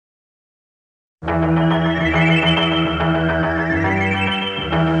The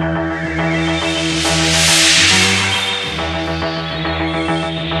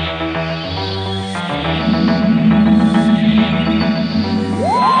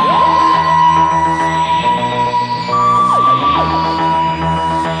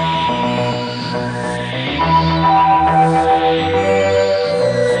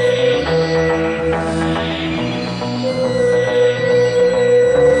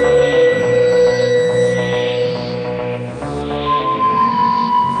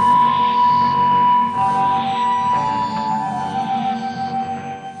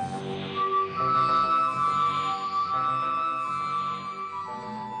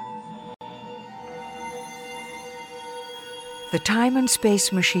time and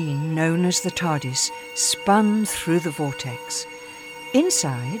space machine, known as the TARDIS, spun through the vortex.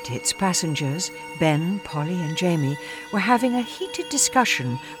 Inside, its passengers, Ben, Polly and Jamie, were having a heated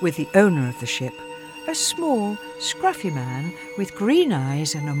discussion with the owner of the ship, a small, scruffy man with green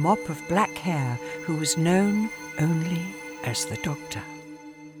eyes and a mop of black hair who was known only as the Doctor.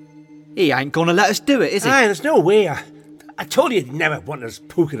 He ain't gonna let us do it, is he? Aye, there's no way. I told you he'd never want us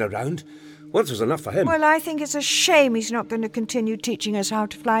poking around. Once was enough for him. Well, I think it's a shame he's not going to continue teaching us how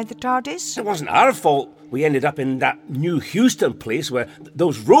to fly the TARDIS. It wasn't our fault we ended up in that New Houston place where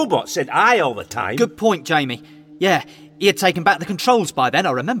those robots said aye all the time. Good point, Jamie. Yeah, he had taken back the controls by then,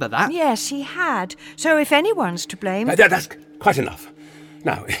 I remember that. Yes, he had. So if anyone's to blame... That's quite enough.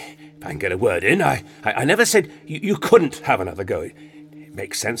 Now, if I can get a word in, I never said you couldn't have another go. It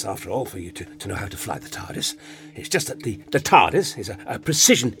makes sense, after all, for you to know how to fly the TARDIS. It's just that the TARDIS is a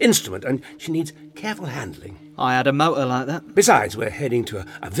precision instrument and she needs careful handling. I had a motor like that. Besides, we're heading to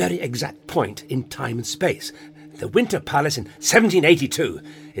a very exact point in time and space. The Winter Palace in 1782.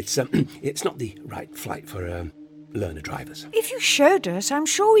 It's not the right flight for learner drivers. If you showed us, I'm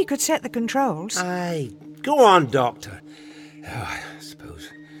sure we could set the controls. Aye, go on, Doctor. Oh, I suppose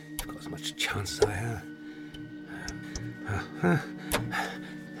you've got as much chance as I have.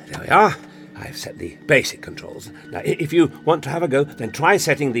 There we are. I've set the basic controls. Now, if you want to have a go, then try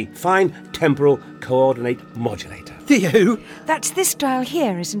setting the fine temporal coordinate modulator. You? That's this dial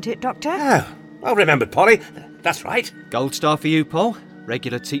here, isn't it, Doctor? Oh, well remembered, Polly. That's right. Gold star for you, Paul.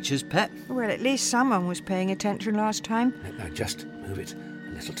 Regular teacher's pet. Well, at least someone was paying attention last time. Now just move it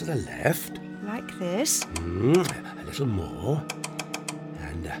a little to the left. Like this. A little more.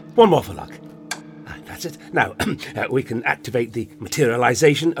 And one more for luck. That's it. Now, we can activate the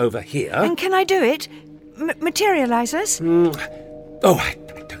materialisation over here. And can I do it? Materialises? Oh, I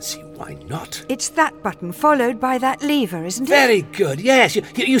don't see why not. It's that button followed by that lever, isn't it? Very good, yes.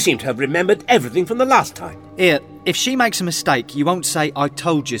 You seem to have remembered everything from the last time. Here, if she makes a mistake, you won't say, I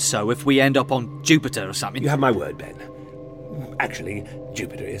told you so, if we end up on Jupiter or something. You have my word, Ben. Actually,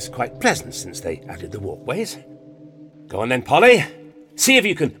 Jupiter is quite pleasant since they added the walkways. Go on then, Polly. See if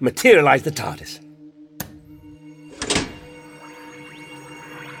you can materialise the TARDIS.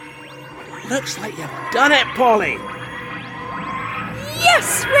 Looks like you've done it, Polly.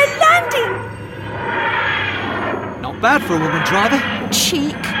 Yes, we're landing! Not bad for a woman driver.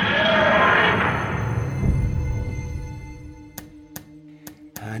 Cheek.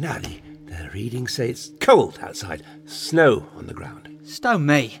 Now, the readings say it's cold outside. Snow on the ground. Stone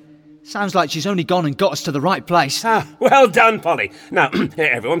me. Sounds like she's only gone and got us to the right place. Well done, Polly. Now,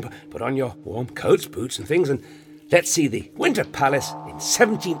 everyone, put on your warm coats, boots and things, and let's see the Winter Palace in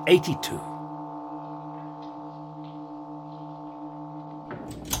 1782.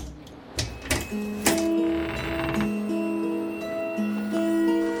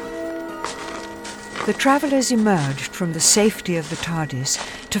 The travellers emerged from the safety of the TARDIS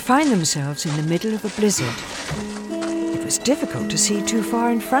to find themselves in the middle of a blizzard. It was difficult to see too far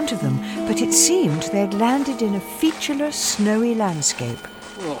in front of them, but it seemed they'd landed in a featureless, snowy landscape.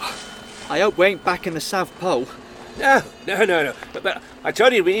 Oh, I hope we ain't back in the South Pole. No. But I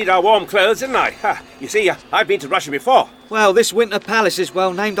told you we need our warm clothes, didn't I? You see, I've been to Russia before. Well, this Winter Palace is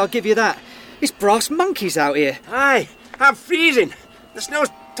well named, I'll give you that. It's brass monkeys out here. Aye, I'm freezing. The snow's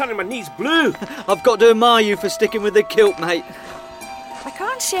turning my knees blue. I've got to admire you for sticking with the kilt, mate. I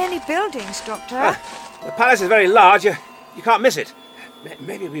can't see any buildings, Doctor. The palace is very large. You can't miss it.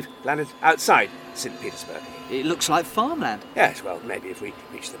 Maybe we've landed outside St. Petersburg. It looks like farmland. Yes, well, maybe if we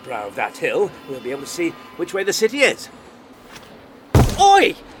reach the brow of that hill, we'll be able to see which way the city is.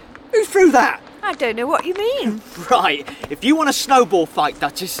 Oi! Who threw that? I don't know what you mean. Right, if you want a snowball fight,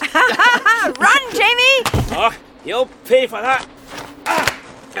 Duchess... Run, Jamie! Oh, you'll pay for that.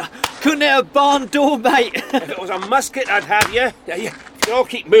 Couldn't hit a barn door, mate. If it was a musket, I'd have you. You can all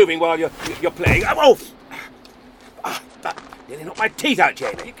keep moving while you're playing. That nearly knocked my teeth out,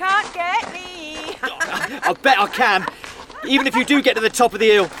 Jamie. You can't get me. I bet I can. Even if you do get to the top of the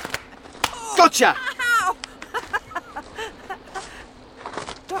hill. Gotcha!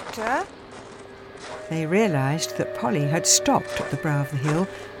 Doctor? They realised that Polly had stopped at the brow of the hill.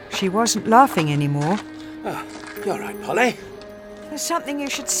 She wasn't laughing anymore. Oh, you're right, Polly. There's something you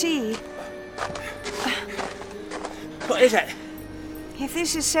should see. What is it? If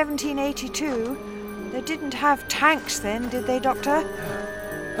this is 1782, they didn't have tanks then, did they, Doctor?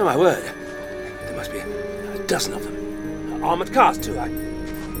 Oh, my word. There must be a dozen of them. Armoured cars, too. I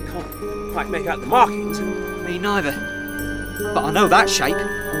can't quite make out the markings. Me neither. But I know that shape.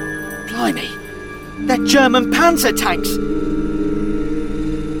 Blimey. They're German panzer tanks.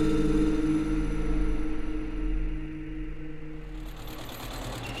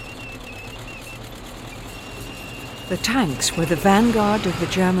 The tanks were the vanguard of the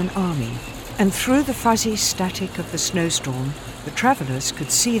German army, and through the fuzzy static of the snowstorm, the travellers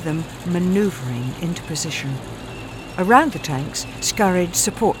could see them manoeuvring into position. Around the tanks scurried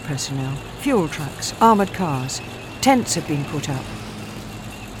support personnel, fuel trucks, armoured cars. Tents had been put up.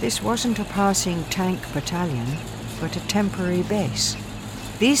 This wasn't a passing tank battalion, but a temporary base.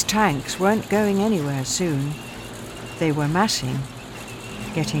 These tanks weren't going anywhere soon. They were massing,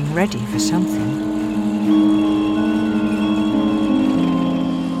 getting ready for something.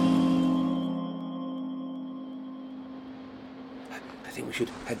 I think we should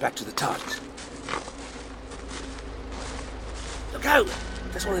head back to the TARDIS. Look out!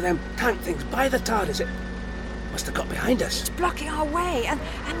 There's one of them tank things by the TARDIS. It must have got behind us. It's blocking our way, and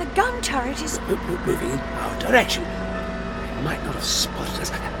the gun turret is... Moving in our direction. It might not have spotted us.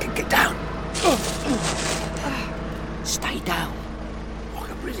 Get down. Stay down. Oh,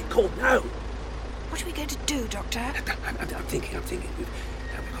 I'm really cold now. What are we going to do, Doctor? I'm thinking.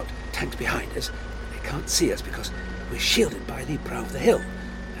 We've got tanks behind us. They can't see us because we're shielded by the brow of the hill.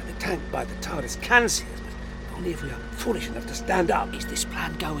 And the tank by the TARDIS can see us, but only if we are foolish enough to stand up. Is this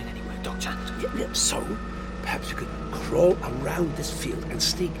plan going anywhere, Doctor? Yeah, so, perhaps we could crawl around this field and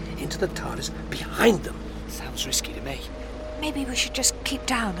sneak into the TARDIS behind them. Sounds risky to me. Maybe we should just keep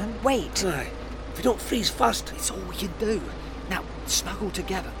down and wait. Aye. If we don't freeze first. It's all we can do. Now, snuggle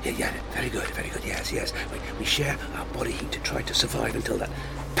together. Yeah, very good, yes. We share our body heat to try to survive until that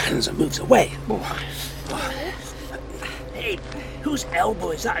panzer moves away. Hey, whose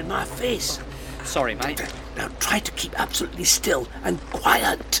elbow is that in my face? Sorry, mate. Now try to keep absolutely still and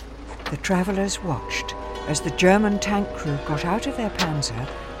quiet. The travellers watched as the German tank crew got out of their panzer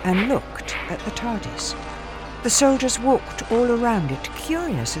and looked at the TARDIS. The soldiers walked all around it,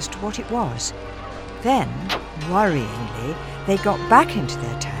 curious as to what it was. Then, worryingly, they got back into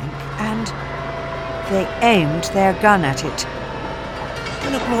their tank and they aimed their gun at it.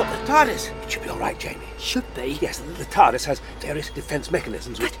 Gonna blow up the TARDIS. It should be all right, Jamie. Should be. Yes, the TARDIS has various defence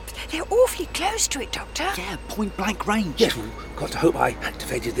mechanisms. But they're awfully close to it, Doctor. Yeah, point-blank range. Yes, we've got to hope I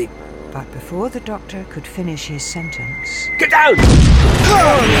activated the... But before the Doctor could finish his sentence... Get down!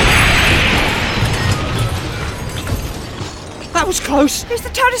 That was close. Is the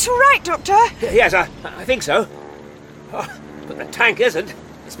TARDIS all right, Doctor? Yes, I think so. Oh, but the tank isn't.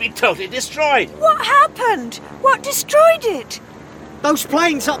 It's been totally destroyed. What happened? What destroyed it? Those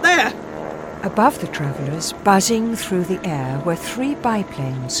planes up there. Above the travellers, buzzing through the air, were 3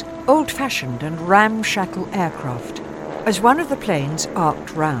 biplanes, old-fashioned and ramshackle aircraft. As one of the planes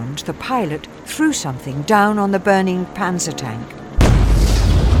arced round, the pilot threw something down on the burning panzer tank.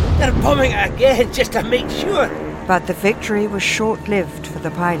 They're bombing again, just to make sure. But the victory was short-lived for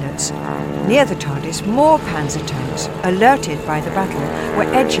the pilots. Near the TARDIS, more panzer tanks, alerted by the battle,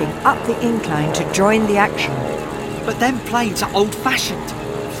 were edging up the incline to join the action. But them planes are old-fashioned.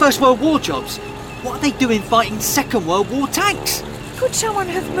 First World War jobs. What are they doing fighting Second World War tanks? Could someone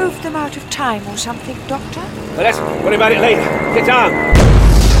have moved them out of time or something, Doctor? Well, let's worry about it later. Get down.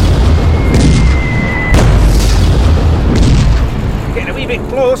 Getting a wee bit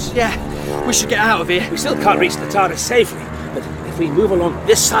close. Yeah, we should get out of here. We still can't reach the TARDIS safely, but if we move along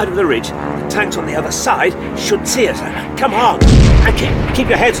this side of the ridge, the tanks on the other side should see us. Come on, and keep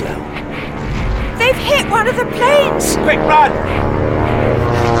your heads low. They've hit one of the planes! Quick, run!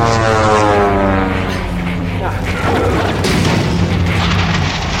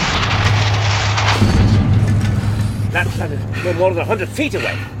 That's no more than 100 feet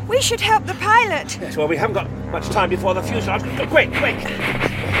away. We should help the pilot. Yes, well, we haven't got much time before the fuselage. Quick!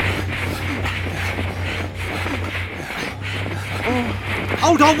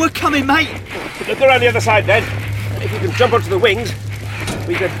 Hold on, we're coming, mate. Look around the other side, then. If you can jump onto the wings,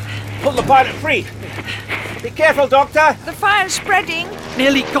 we can pull the pilot free. Be careful, Doctor. The fire's spreading.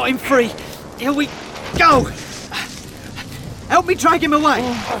 Nearly got him free. Here we go. Help me drag him away.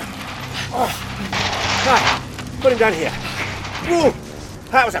 Right, put him down here. Whoa,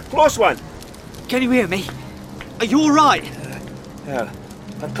 that was a close one. Can you hear me? Are you all right?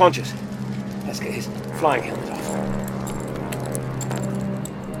 Unconscious. Let's get his flying helmet off.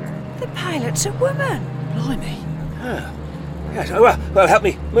 The pilot's a woman. Blimey. Oh. Yes, well, help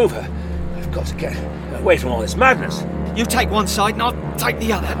me move her. I've got to get away from all this madness. You take one side and I'll take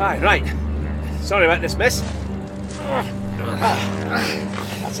the other. Right. Sorry about this, miss.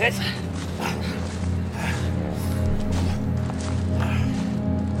 That's it.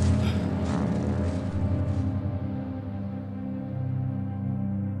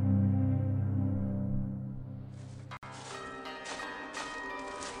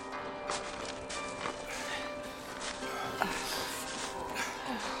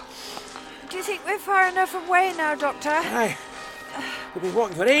 Do you think we're far enough away now, Doctor? Aye. We've been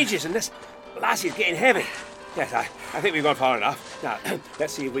walking for ages and this lassie's getting heavy. Yes, I think we've gone far enough. Now,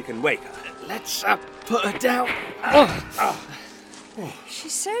 let's see if we can wake her. Let's put her down.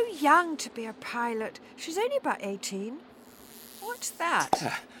 She's so young to be a pilot. She's only about 18. What's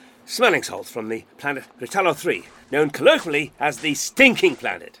that? Smelling salts from the planet Ritalo 3, known colloquially as the stinking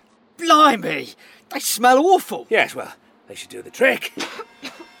planet. Blimey! They smell awful. Yes, well, they should do the trick.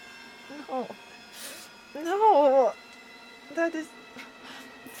 No, that is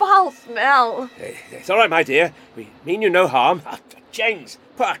foul smell. It's all right, my dear. We mean you no harm. James,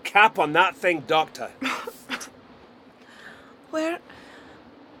 put a cap on that thing, Doctor. Where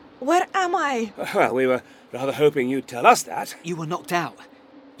am I? Well, we were rather hoping you'd tell us that. You were knocked out.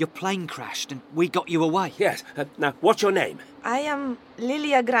 Your plane crashed and we got you away. Yes. Now, what's your name? I am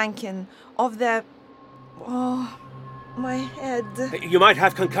Lilia Grankin of the... Oh, my head. You might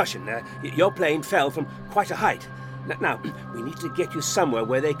have concussion. Your plane fell from quite a height. Now, we need to get you somewhere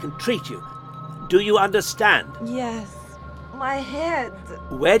where they can treat you. Do you understand? Yes, my head.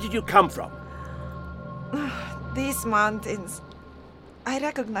 Where did you come from? These mountains. I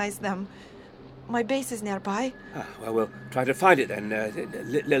recognize them. My base is nearby. Well, we'll try to find it then,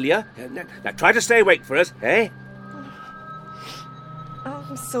 Lilia. Now, try to stay awake for us, eh?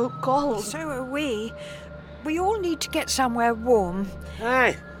 I'm so cold. So are we. We all need to get somewhere warm.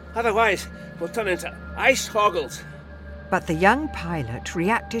 Aye, otherwise we'll turn into ice hoggles. But the young pilot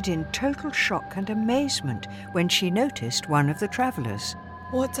reacted in total shock and amazement when she noticed one of the travellers.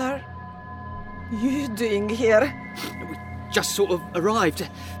 What are you doing here? We just sort of arrived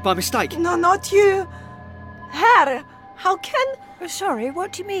by mistake. No, not you. Her. How can... Oh, sorry,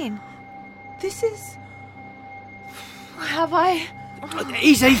 what do you mean? This is... Have I...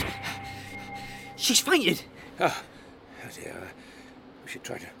 Easy! She's fainted. Oh dear. We should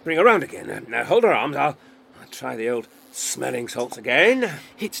try to bring her round again. Now, hold her arms. I'll try the old smelling salts again.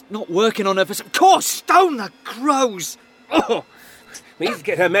 It's not working on her for some... Course, stone the crows! Oh, we need to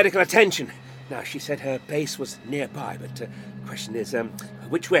get her medical attention. Now, she said her base was nearby, but the question is,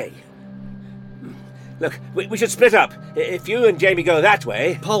 which way? Look, we should split up. If you and Jamie go that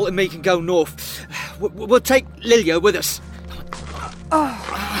way... Paul and me can go north. We'll take Lilia with us.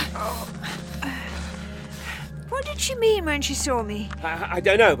 What did she mean when she saw me? I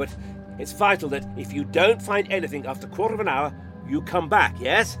don't know, but it's vital that if you don't find anything after a quarter of an hour, you come back,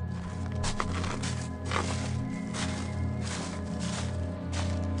 yes?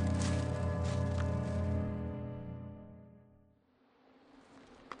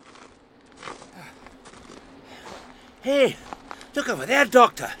 Hey, look over there,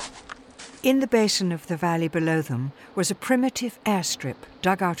 Doctor. In the basin of the valley below them was a primitive airstrip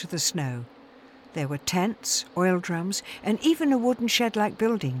dug out of the snow. There were tents, oil drums, and even a wooden shed-like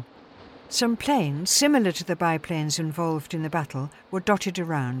building. Some planes, similar to the biplanes involved in the battle, were dotted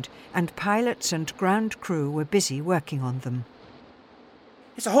around, and pilots and ground crew were busy working on them.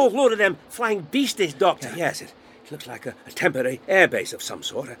 It's a whole load of them flying beasties, Doctor. Yes, it looks like a temporary airbase of some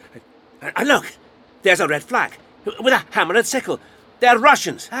sort. And look, there's a red flag with a hammer and sickle. They're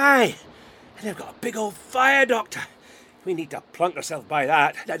Russians. Aye. And they've got a big old fire, Doctor. We need to plunk ourselves by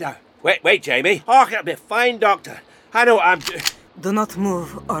that. Now, wait, Jamie. Oh, it'll be fine, Doctor. I know what I'm doing. Do not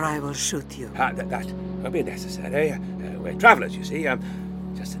move, or I will shoot you. That won't be necessary. We're travellers, you see.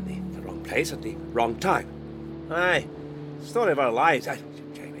 Just in the wrong place at the wrong time. Aye. Story of our lives,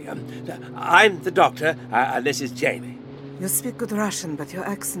 Jamie. I'm the Doctor, and this is Jamie. You speak good Russian, but your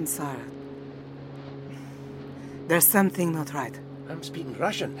accents are... There's something not right. I'm speaking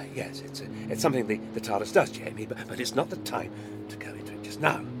Russian. Yes, it's something the TARDIS does, Jamie, but it's not the time to go into it just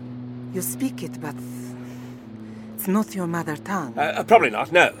now. You speak it, but it's not your mother tongue. Probably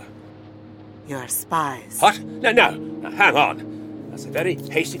not, no. You are spies. What? No, hang on. That's a very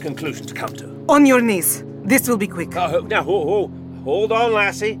hasty conclusion to come to. On your knees. This will be quick. Now, hold on,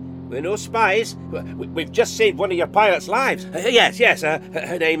 lassie. We're no spies. We've just saved one of your pilots' lives. Yes.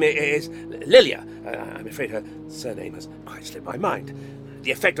 Her name is Lilia. I'm afraid her surname has quite slipped my mind.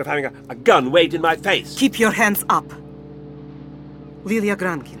 The effect of having a gun waved in my face. Keep your hands up. Lilia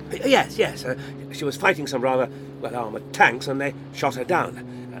Grankin. Yes. She was fighting some rather well-armoured tanks and they shot her down.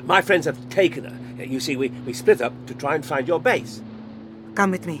 My friends have taken her. You see, we split up to try and find your base.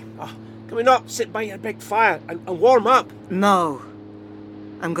 Come with me. Oh, can we not sit by your big fire and warm up? No.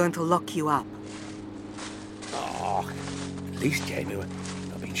 I'm going to lock you up. Oh, at least, Jamie, we're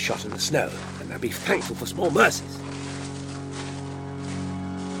not being shot in the snow, and I'll be thankful for small mercies.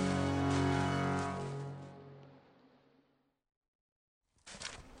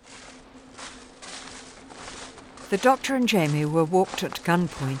 The Doctor and Jamie were walked at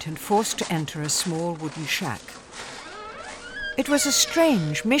gunpoint and forced to enter a small wooden shack. It was a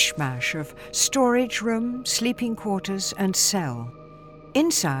strange mishmash of storage room, sleeping quarters and cell.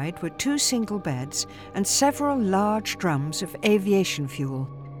 Inside were 2 single beds and several large drums of aviation fuel.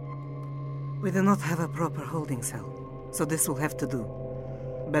 We do not have a proper holding cell, so this will have to do.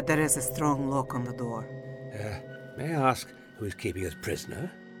 But there is a strong lock on the door. May I ask who is keeping us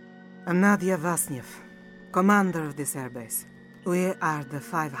prisoner? I'm Nadia Vasniev, commander of this airbase. We are the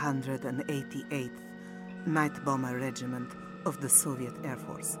 588th Night Bomber Regiment of the Soviet Air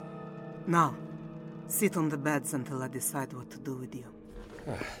Force. Now, sit on the beds until I decide what to do with you.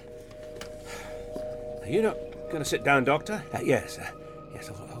 Are you not going to sit down, Doctor? Yes,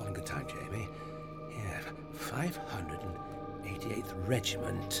 all in good time, Jamie. Yeah, 588th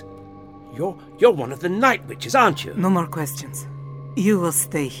Regiment. You're one of the Night Witches, aren't you? No more questions. You will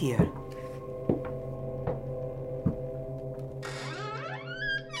stay here.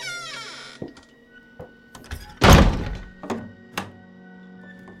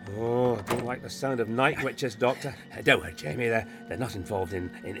 Oh, I don't like the sound of Night Witches, Doctor. Don't worry, Jamie, they're not involved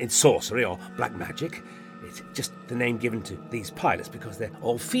in sorcery or black magic. It's just the name given to these pilots because they're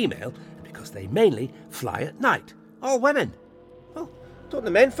all female and because they mainly fly at night. All women. Well, don't the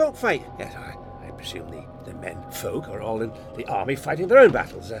men folk fight? Yes, I presume the men folk are all in the army fighting their own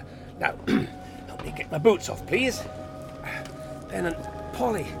battles. Now, help me get my boots off, please. Ben and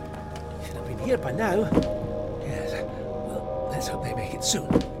Polly should have been here by now. Yes, well, let's hope they make it soon.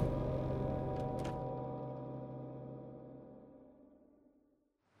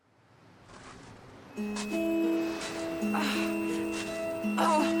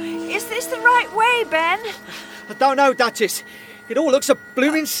 Is this the right way, Ben? I don't know, Duchess. It all looks a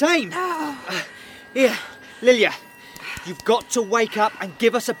blooming same. Here, Lilia, you've got to wake up and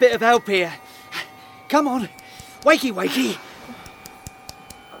give us a bit of help here. Come on, wakey.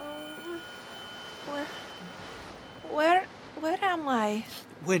 Where am I?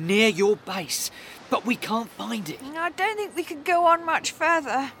 We're near your base, but we can't find it. I don't think we could go on much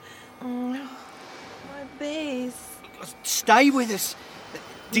further. My base. Stay with us.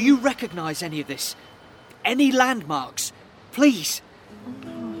 Do you recognise any of this? Any landmarks? Please. But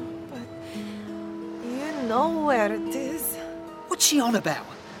you know where it is. What's she on about?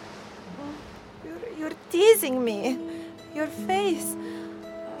 You're teasing me. Your face.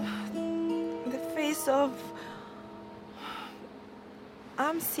 The face of...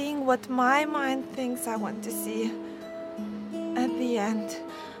 I'm seeing what my mind thinks I want to see. At the end.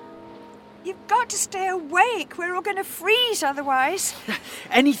 You've got to stay awake. We're all going to freeze otherwise.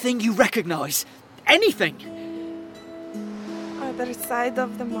 Anything you recognise. Anything. Other side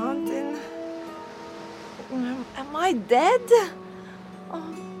of the mountain. Am I dead?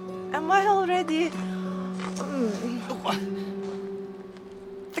 Oh, am I already...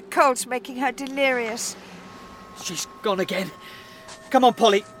 The cold's making her delirious. She's gone again. Come on,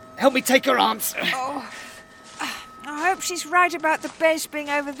 Polly. Help me take her arms. I hope she's right about the base being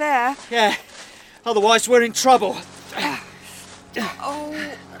over there. Yeah. Otherwise, we're in trouble. Oh.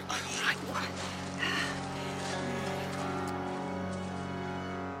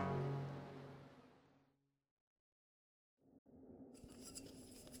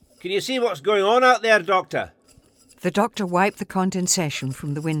 Can you see what's going on out there, Doctor? The Doctor wiped the condensation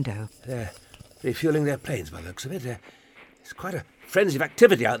from the window. They're refuelling their planes by the looks of it. It's quite a frenzy of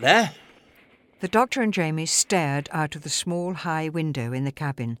activity out there. The Doctor and Jamie stared out of the small high window in the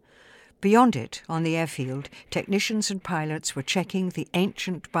cabin. Beyond it, on the airfield, technicians and pilots were checking the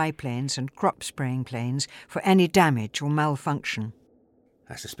ancient biplanes and crop-spraying planes for any damage or malfunction.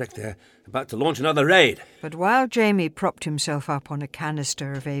 I suspect they're about to launch another raid. But while Jamie propped himself up on a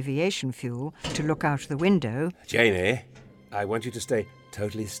canister of aviation fuel to look out the window... Jamie, I want you to stay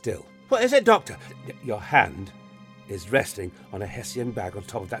totally still. What is it, Doctor? Your hand is resting on a Hessian bag on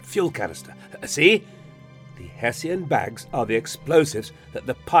top of that fuel canister. See? The Hessian bags are the explosives that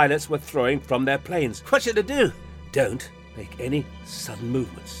the pilots were throwing from their planes. What should I do? Don't make any sudden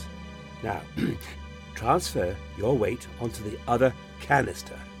movements. Now, transfer your weight onto the other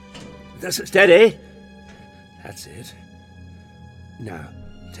canister. That's steady. That's it. Now,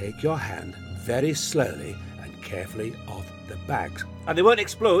 take your hand very slowly and carefully off the bags. And they won't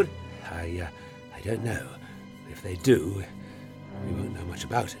explode? I don't know. If they do, we won't know much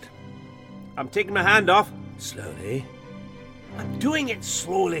about it. I'm taking my hand off. Slowly. I'm doing it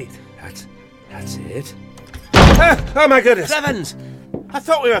slowly. That's it. Oh my goodness! Heavens! I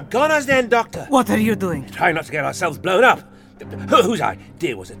thought we were goners then, Doctor. What are you doing? Trying not to get ourselves blown up. Whose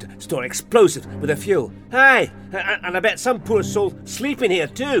idea was it to store explosives with the fuel? Aye, and I bet some poor soul sleeping here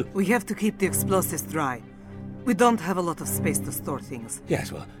too. We have to keep the explosives dry. We don't have a lot of space to store things.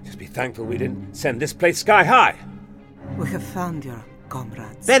 Yes, well, just be thankful we didn't send this place sky high. We have found your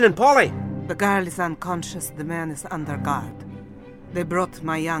comrades. Ben and Polly. The girl is unconscious, the man is under guard. They brought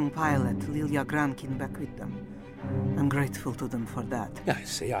my young pilot, Lilia Grankin, back with them. I'm grateful to them for that. I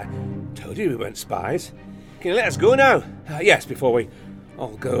see, I told you we weren't spies. Can you let us go now? Yes, before we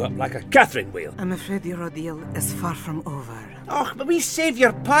all go up like a Catherine wheel. I'm afraid your ordeal is far from over. Oh, but we saved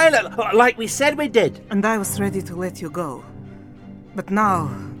your pilot, like we said we did. And I was ready to let you go. But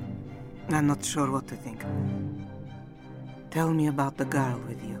now, I'm not sure what to think. Tell me about the girl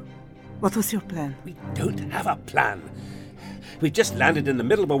with you. What was your plan? We don't have a plan. We just landed in the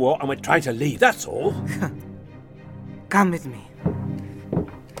middle of a war and we're trying to leave, that's all. Come with me.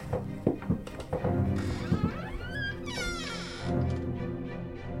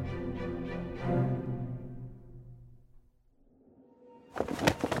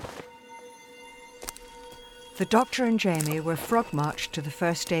 The doctor and Jamie were frog-marched to the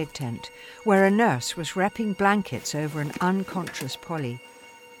first aid tent, where a nurse was wrapping blankets over an unconscious Polly.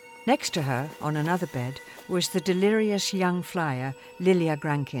 Next to her, on another bed, was the delirious young flyer, Lilia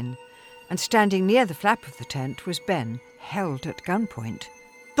Grankin, and standing near the flap of the tent was Ben, held at gunpoint.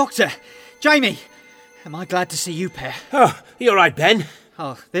 Doctor! Jamie! Am I glad to see you pair? Oh, you all right, Ben?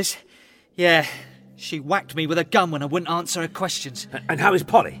 Oh, this? Yeah. She whacked me with a gun when I wouldn't answer her questions. And how is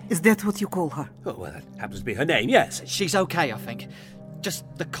Polly? Is that what you call her? Oh, well, that happens to be her name, yes. She's okay, I think. Just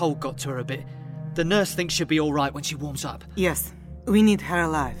the cold got to her a bit. The nurse thinks she'll be all right when she warms up. Yes, we need her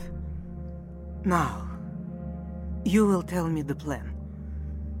alive. Now, you will tell me the plan.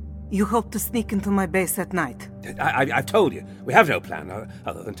 You hope to sneak into my base at night. I've told you, we have no plan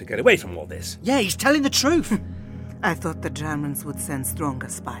other than to get away from all this. Yeah, he's telling the truth. I thought the Germans would send stronger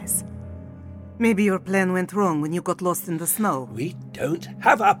spies. Maybe your plan went wrong when you got lost in the snow. We don't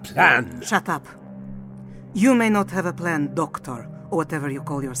have a plan. Shut up. You may not have a plan, Doctor, or whatever you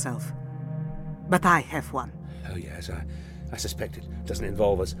call yourself. But I have one. Oh, yes, I suspect it doesn't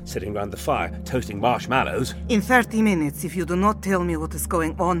involve us sitting around the fire, toasting marshmallows. In 30 minutes, if you do not tell me what is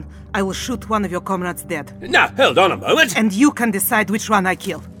going on, I will shoot one of your comrades dead. Now, hold on a moment. And you can decide which one I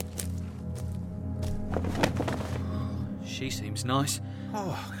kill. She seems nice.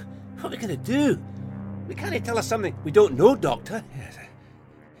 Oh, what are we going to do? We can't tell us something we don't know, Doctor. Yes,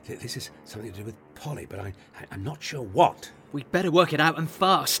 this is something to do with Polly, but I'm not sure what. We'd better work it out and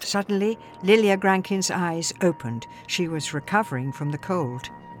fast. Suddenly, Lilia Grankin's eyes opened. She was recovering from the cold.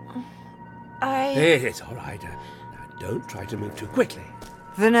 It's all right. Now, don't try to move too quickly.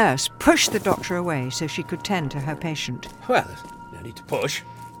 The nurse pushed the doctor away so she could tend to her patient. Well, there's no need to push.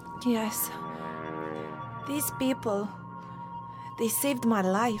 Yes. These people, they saved my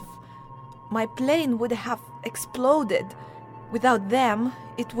life. My plane would have exploded. Without them,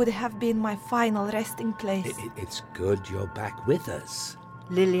 it would have been my final resting place. It's good you're back with us.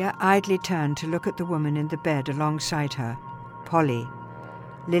 Lilia idly turned to look at the woman in the bed alongside her, Polly.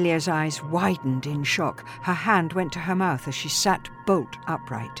 Lilia's eyes widened in shock. Her hand went to her mouth as she sat bolt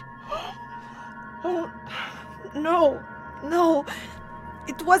upright. Oh, no.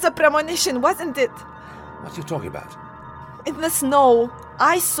 It was a premonition, wasn't it? What are you talking about? In the snow,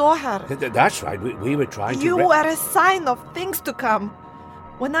 I saw her. That's right, we were trying to... You were a sign of things to come.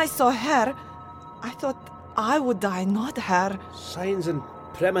 When I saw her, I thought I would die, not her. Signs and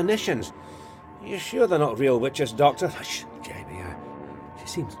premonitions. You sure they're not real witches, Doctor? Hush, Jamie. She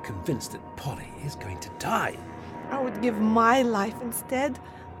seems convinced that Polly is going to die. I would give my life instead.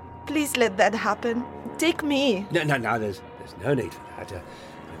 Please let that happen. Take me. No, there's no need for that.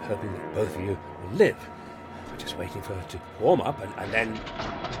 I'm hoping that both of you will live. I'm just waiting for her to warm up and then...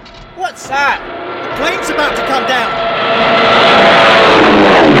 What's that? The plane's about to come down.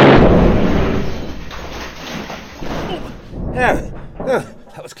 Oh,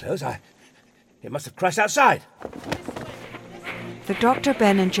 that was close. It must have crashed outside. The doctor,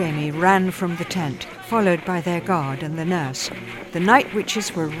 Ben and Jamie ran from the tent, followed by their guard and the nurse. The night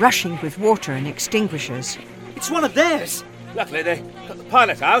witches were rushing with water and extinguishers. It's one of theirs! Luckily, they got the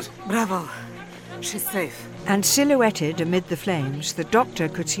pilot out. Bravo. She's safe. And silhouetted amid the flames, the doctor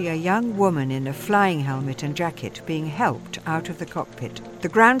could see a young woman in a flying helmet and jacket being helped out of the cockpit. The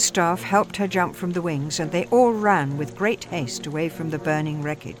ground staff helped her jump from the wings, and they all ran with great haste away from the burning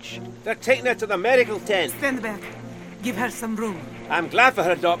wreckage. They're taking her to the medical tent. Stand back. Give her some room. I'm glad for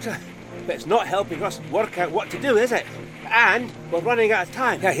her, Doctor, but it's not helping us work out what to do, is it? And we're running out of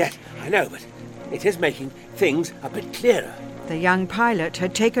time. Yeah, I know, but it is making things a bit clearer. The young pilot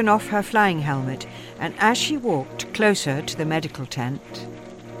had taken off her flying helmet, and as she walked closer to the medical tent...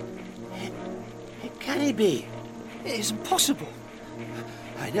 It can't be. It isn't possible.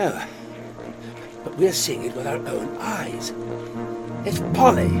 I know, but we're seeing it with our own eyes. It's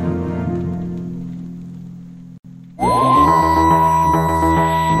Polly.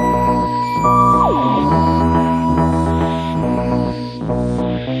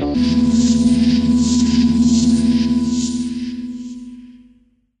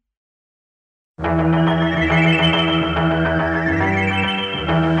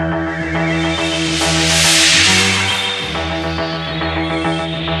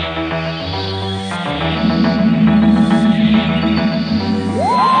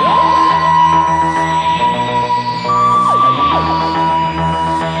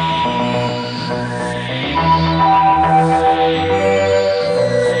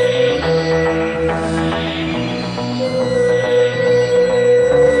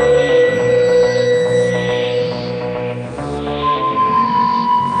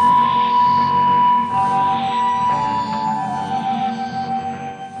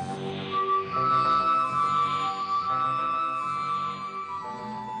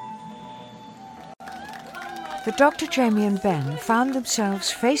 The Dr. Jamie and Ben found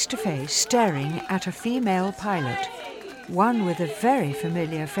themselves face to face staring at a female pilot, one with a very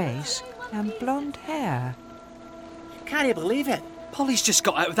familiar face and blonde hair. Can you believe it? Polly's just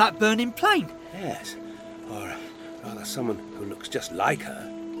got out of that burning plane. Yes, or rather someone who looks just like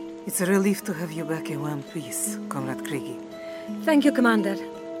her. It's a relief to have you back in one piece, Comrade Kriegi. Thank you, Commander.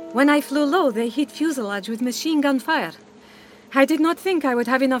 When I flew low, they hit fuselage with machine gun fire. I did not think I would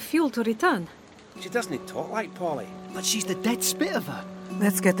have enough fuel to return. She doesn't talk like Polly. But she's the dead spit of her.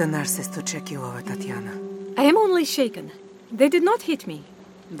 Let's get the nurses to check you over, Tatiana. I am only shaken. They did not hit me.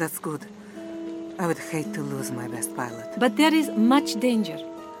 That's good. I would hate to lose my best pilot. But there is much danger.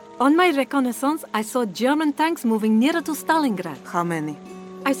 On my reconnaissance, I saw German tanks moving nearer to Stalingrad. How many?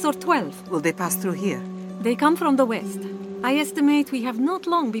 I saw 12. Will they pass through here? They come from the west. I estimate we have not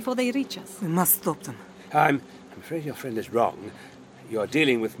long before they reach us. We must stop them. I'm afraid your friend is wrong. You're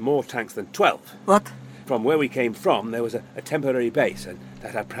dealing with more tanks than 12. What? From where we came from, there was a temporary base, and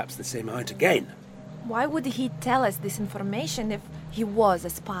that had perhaps the same amount again. Why would he tell us this information if he was a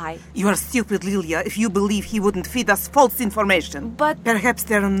spy? You are stupid, Lilia, if you believe he wouldn't feed us false information. But... Perhaps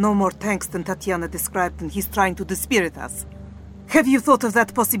there are no more tanks than Tatiana described and he's trying to dispirit us. Have you thought of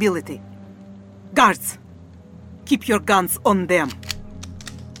that possibility? Guards, keep your guns on them.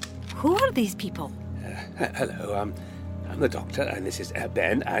 Who are these people? Hello, I'm the doctor, and this is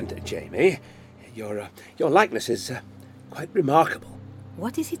Ben and Jamie. Your likeness is quite remarkable.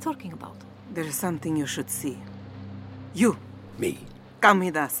 What is he talking about? There is something you should see. You. Me? Come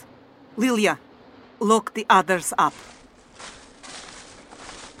with us. Lilia, lock the others up.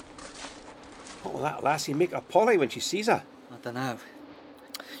 What will that lassie make of Polly when she sees her? I don't know.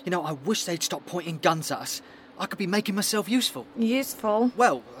 You know, I wish they'd stop pointing guns at us. I could be making myself useful. Useful?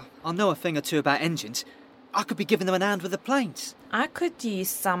 Well, I know a thing or two about engines. I could be giving them an hand with the planes. I could use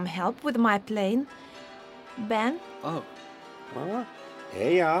some help with my plane. Ben? Oh. Oh,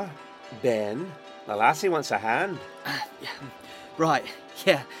 here you are, Ben. The lassie wants a hand. Yeah. Right,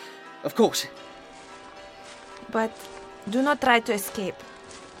 yeah, of course. But do not try to escape.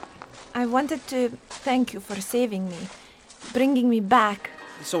 I wanted to thank you for saving me, bringing me back.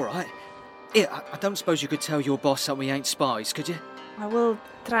 It's all right. Yeah, I don't suppose you could tell your boss that we ain't spies, could you? I will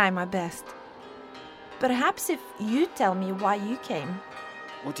try my best. Perhaps if you tell me why you came.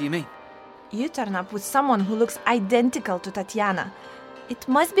 What do you mean? You turn up with someone who looks identical to Tatiana. It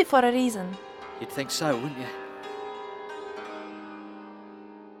must be for a reason. You'd think so, wouldn't you?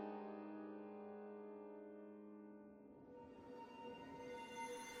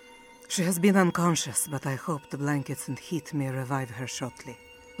 She has been unconscious, but I hope the blankets and heat may revive her shortly.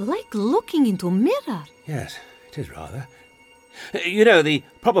 Like looking into a mirror. Yes, it is rather. You know, the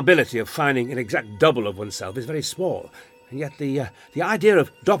probability of finding an exact double of oneself is very small, and yet the idea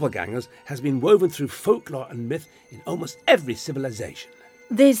of doppelgangers has been woven through folklore and myth in almost every civilization.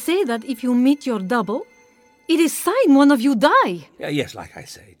 They say that if you meet your double, it is sign one of you die. Yes, like I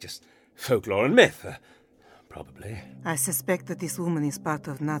say, just folklore and myth, probably. I suspect that this woman is part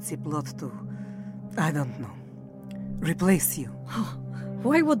of Nazi plot too. I don't know. Replace you.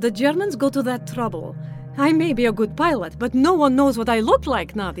 Why would the Germans go to that trouble? I may be a good pilot, but no one knows what I look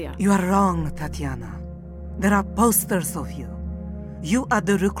like, Nadia. You are wrong, Tatiana. There are posters of you. You are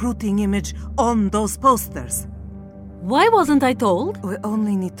the recruiting image on those posters. Why wasn't I told? We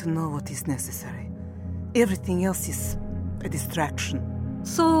only need to know what is necessary. Everything else is a distraction.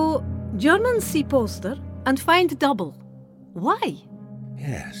 So, Germans see poster and find double. Why?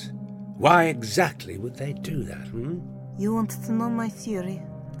 Yes. Why exactly would they do that, You want to know my theory,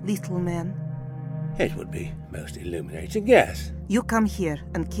 little man? It would be most illuminating, yes. You come here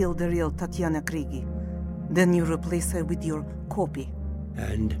and kill the real Tatiana Krigi. Then you replace her with your copy.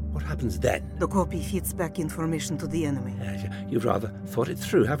 And what happens then? The copy feeds back information to the enemy. You've rather thought it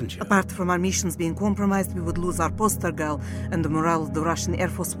through, haven't you? Apart from our missions being compromised, we would lose our poster girl, and the morale of the Russian Air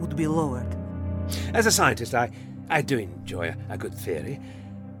Force would be lowered. As a scientist, I do enjoy a good theory,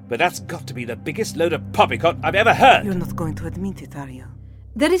 but that's got to be the biggest load of poppycock I've ever heard. You're not going to admit it, are you?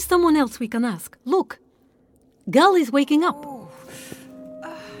 There is someone else we can ask. Look, Gal is waking up.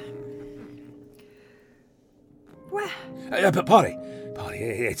 But Polly,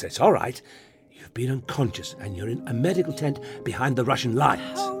 it's all right. You've been unconscious and you're in a medical tent behind the Russian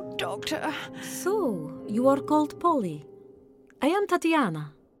lines. Oh, Doctor. So, you are called Polly. I am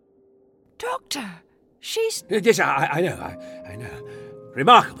Tatiana. Doctor, she's... Yes, I know.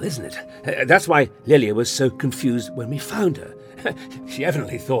 Remarkable, isn't it? That's why Lilia was so confused when we found her. She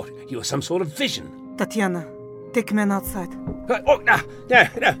evidently thought you were some sort of vision. Tatiana, take men outside. No.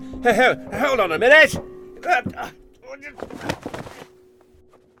 Hold on a minute.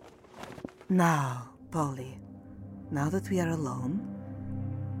 Now, Polly, now that we are alone,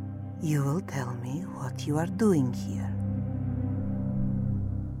 you will tell me what you are doing here.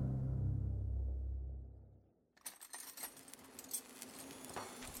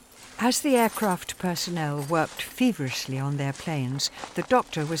 As the aircraft personnel worked feverishly on their planes, the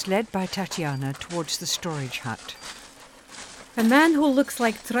doctor was led by Tatiana towards the storage hut. A man who looks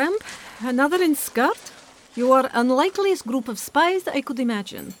like tramp, another in skirt. You are unlikeliest group of spies I could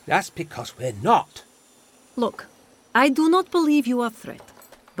imagine. That's because we're not. Look, I do not believe you are a threat,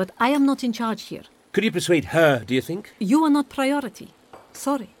 but I am not in charge here. Could you persuade her, do you think? You are not priority.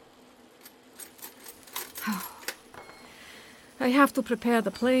 Sorry. I have to prepare the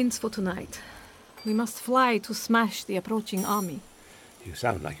planes for tonight. We must fly to smash the approaching army. You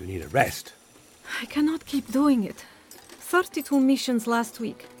sound like you need a rest. I cannot keep doing it. 32 missions last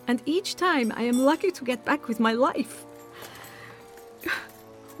week, and each time I am lucky to get back with my life.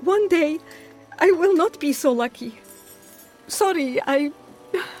 One day, I will not be so lucky. Sorry,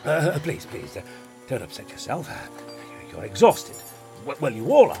 Please, don't upset yourself. You're exhausted. Well,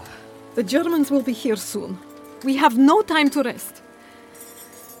 you all are. The Germans will be here soon. We have no time to rest.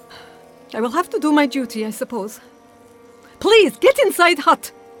 I will have to do my duty, I suppose. Please, get inside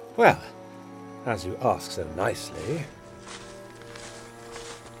hut. Well, as you ask so nicely.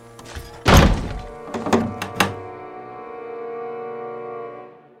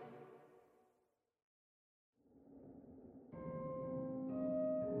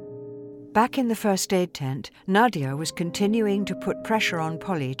 Back in the first aid tent, Nadia was continuing to put pressure on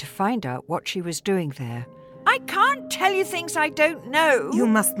Polly to find out what she was doing there. I can't tell you things I don't know. You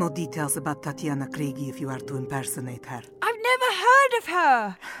must know details about Tatiana Krigi if you are to impersonate her. I've never heard of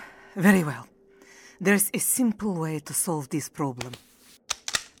her. Very well. There's a simple way to solve this problem.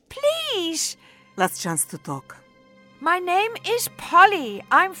 Please. Last chance to talk. My name is Polly.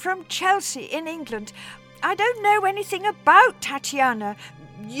 I'm from Chelsea in England. I don't know anything about Tatiana,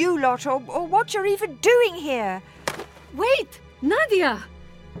 you lot, or what you're even doing here. Wait, Nadia!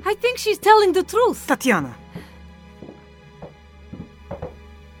 I think she's telling the truth. Tatiana!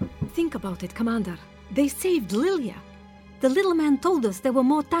 Think about it, Commander. They saved Lilia. The little man told us there were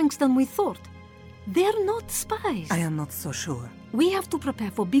more tanks than we thought. They're not spies. I am not so sure. We have to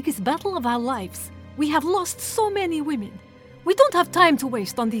prepare for biggest battle of our lives. We have lost so many women. We don't have time to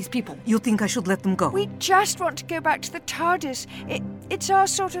waste on these people. You think I should let them go? We just want to go back to the TARDIS. It's our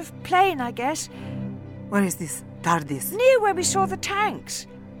sort of plane, I guess. Where is this TARDIS? Near where we saw the tanks.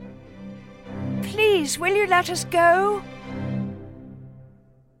 Please, will you let us go?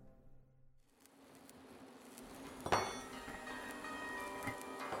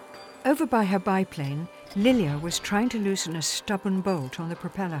 Over by her biplane, Lilia was trying to loosen a stubborn bolt on the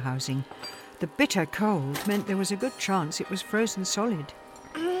propeller housing. The bitter cold meant there was a good chance it was frozen solid.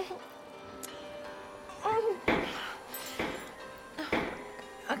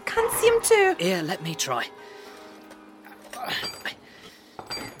 to... Here, let me try.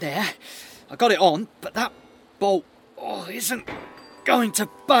 There. I got it on, but that bolt isn't going to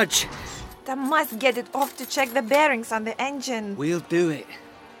budge. I must get it off to check the bearings on the engine. We'll do it.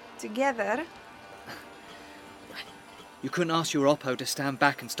 Together. You couldn't ask your Oppo to stand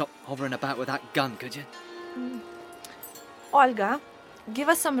back and stop hovering about with that gun, could you? Olga, give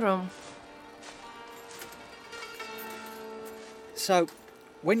us some room. So,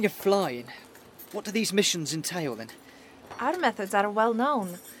 when you're flying, what do these missions entail then? Our methods are well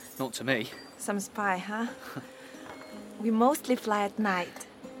known. Not to me. Some spy, huh? We mostly fly at night.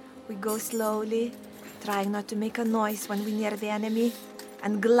 We go slowly, trying not to make a noise when we near the enemy,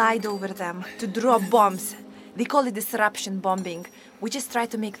 and glide over them to drop bombs. They call it disruption bombing. We just try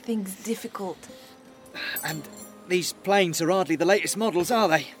to make things difficult. And these planes are hardly the latest models, are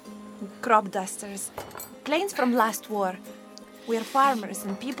they? Crop dusters. Planes from last war. We're farmers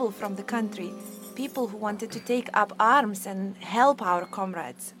and people from the country. People who wanted to take up arms and help our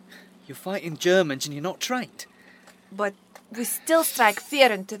comrades. You're fighting Germans and you're not trained. But we still strike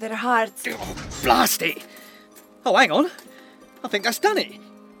fear into their hearts. Oh, blast it! Oh, hang on. I think that's done it.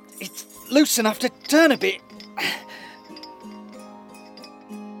 It's loose enough to turn a bit.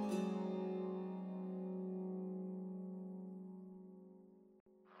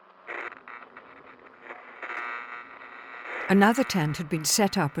 Another tent had been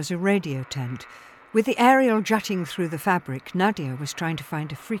set up as a radio tent. With the aerial jutting through the fabric, Nadia was trying to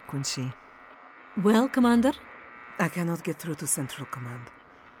find a frequency. Well, Commander? I cannot get through to Central Command.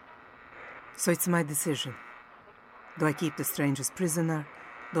 So it's my decision. Do I keep the strangers prisoner?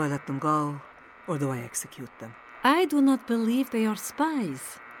 Do I let them go? Or do I execute them? I do not believe they are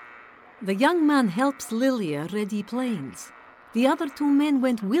spies. The young man helps Lilia ready planes. The other two men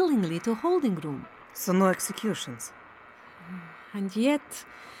went willingly to holding room. So no executions? And yet,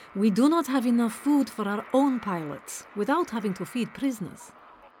 we do not have enough food for our own pilots without having to feed prisoners.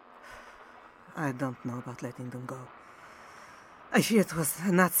 I don't know about letting them go. I fear it was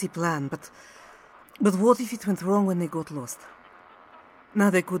a Nazi plan, but what if it went wrong when they got lost? Now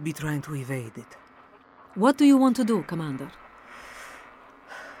they could be trying to evade it. What do you want to do, Commander?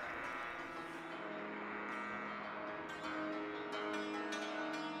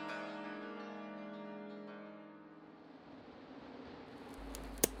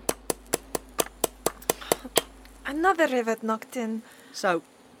 Another rivet knocked in. So,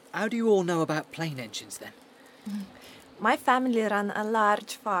 how do you all know about plane engines then? My family run a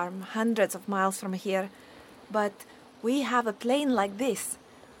large farm, hundreds of miles from here. But we have a plane like this.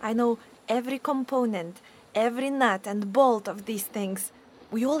 I know every component, every nut and bolt of these things.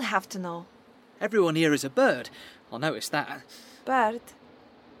 We all have to know. Everyone here is a bird. I noticed that. Bird?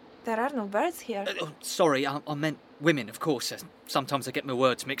 There are no birds here. Sorry, I meant women, of course. Sometimes I get my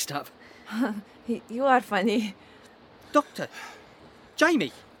words mixed up. You are funny. Doctor,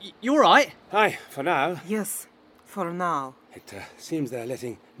 Jamie, you all right? Aye, for now. Yes, for now. It seems they're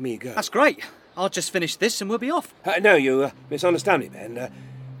letting me go. That's great. I'll just finish this and we'll be off. No, you misunderstand me, Ben.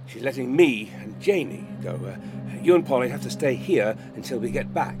 She's letting me and Jamie go. You and Polly have to stay here until we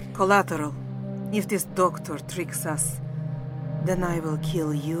get back. Collateral. If this doctor tricks us, then I will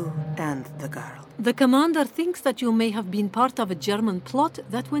kill you and the girl. The commander thinks that you may have been part of a German plot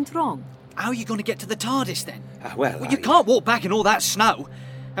that went wrong. How are you going to get to the TARDIS then? You I- can't walk back in all that snow.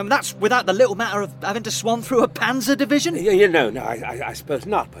 And that's without the little matter of having to swan through a panzer division. No, I suppose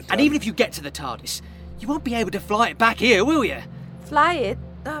not, but... And even if you get to the TARDIS, you won't be able to fly it back here, will you? Fly it?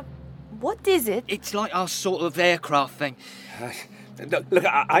 What is it? It's like our sort of aircraft thing. Look,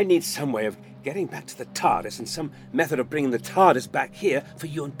 I need some way of getting back to the TARDIS and some method of bringing the TARDIS back here for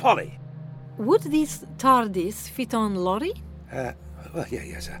you and Polly. Would this TARDIS fit on lorry? Well,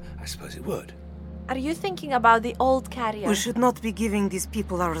 yes, I suppose it would. Are you thinking about the old carrier? We should not be giving these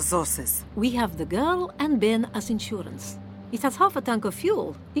people our resources. We have the girl and Ben as insurance. It has half a tank of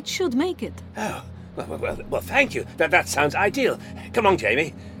fuel. It should make it. Oh, well, thank you. That sounds ideal. Come on,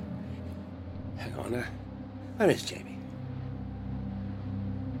 Jamie. Hang on, where is Jamie?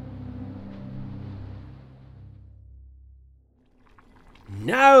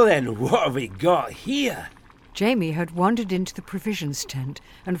 Now then, what have we got here? Jamie had wandered into the provisions tent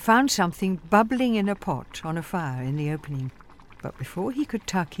and found something bubbling in a pot on a fire in the opening. But before he could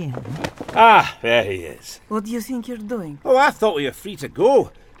tuck in... Ah, there he is. What do you think you're doing? Oh, I thought we were free to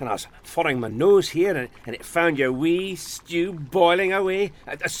go. And I was following my nose here and it found your wee stew boiling away.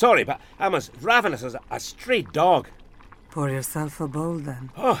 Sorry, but I'm as ravenous as a stray dog. Pour yourself a bowl,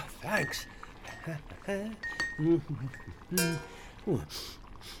 then. Oh, thanks.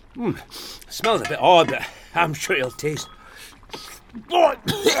 Smells a bit odd, but I'm sure it'll taste...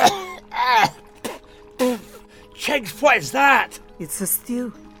 Chegs, what is that? It's a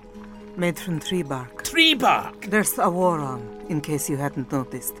stew made from tree bark. Tree bark? There's a war on, in case you hadn't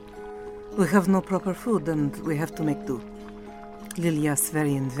noticed. We have no proper food and we have to make do. Lilia's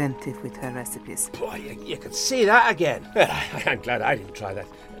very inventive with her recipes. Boy, you can see that again. Well, I'm glad I didn't try that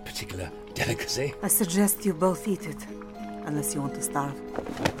particular delicacy. I suggest you both eat it, unless you want to starve.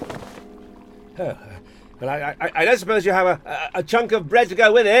 Oh, well, I don't suppose you have a chunk of bread to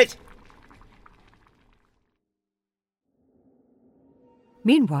go with it.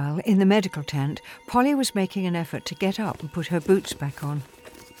 Meanwhile, in the medical tent, Polly was making an effort to get up and put her boots back on.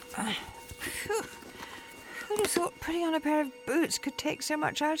 Who'd have thought putting on a pair of boots could take so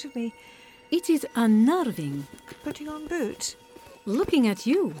much out of me? It is unnerving. Putting on boots? Looking at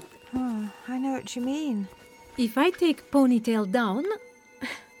you. Oh, I know what you mean. If I take ponytail down,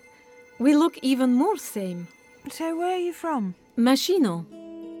 we look even more same. So where are you from? Machino,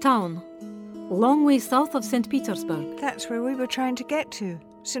 town. Long way south of St. Petersburg. That's where we were trying to get to.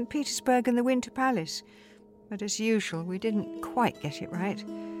 St. Petersburg and the Winter Palace. But as usual, we didn't quite get it right.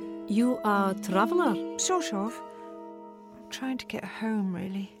 You are a traveller? Sort of. I'm trying to get home,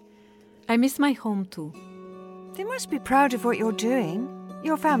 really. I miss my home too. They must be proud of what you're doing.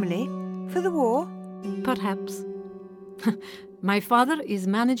 Your family. For the war. Perhaps. My father is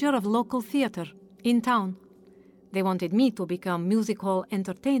manager of local theatre in town. They wanted me to become music hall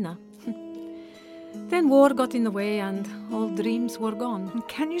entertainer. Then war got in the way and all dreams were gone.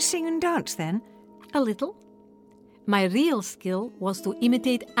 Can you sing and dance then? A little. My real skill was to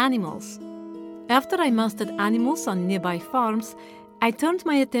imitate animals. After I mastered animals on nearby farms, I turned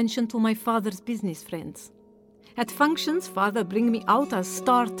my attention to my father's business friends. At functions, father bring me out as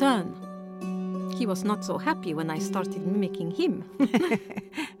star turn. He was not so happy when I started mimicking him.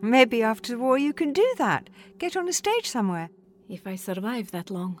 Maybe after the war you can do that. Get on a stage somewhere. If I survive that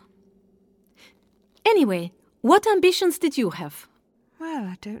long. Anyway, what ambitions did you have? Well,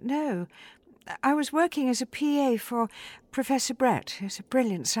 I don't know. I was working as a PA for Professor Brett, who's a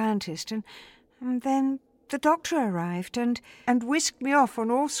brilliant scientist, and then the doctor arrived and whisked me off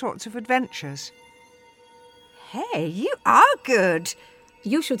on all sorts of adventures. Hey, you are good.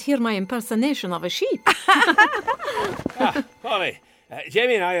 You should hear my impersonation of a sheep. Polly,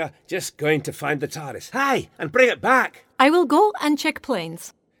 Jamie and I are just going to find the TARDIS. Hi, and bring it back. I will go and check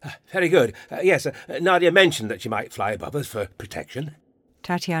planes. Very good. Yes, Nadia mentioned that she might fly above us for protection.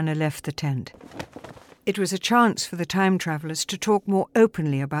 Tatiana left the tent. It was a chance for the time travellers to talk more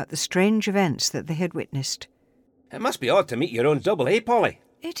openly about the strange events that they had witnessed. It must be odd to meet your own double, eh, Polly?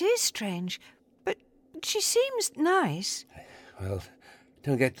 It is strange, but she seems nice. Well,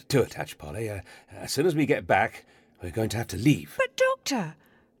 don't get too attached, Polly. As soon as we get back, we're going to have to leave. But, Doctor,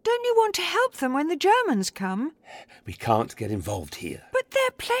 don't you want to help them when the Germans come? We can't get involved here. But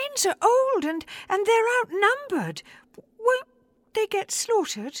their planes are old and they're outnumbered. Won't they get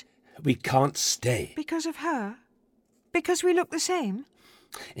slaughtered? We can't stay. Because of her? Because we look the same?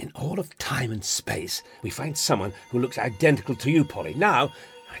 In all of time and space, we find someone who looks identical to you, Polly. Now,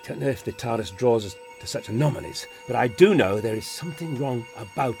 I don't know if the TARDIS draws us to such anomalies, but I do know there is something wrong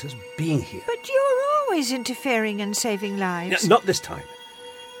about us being here. But you're always interfering and saving lives. Not this time.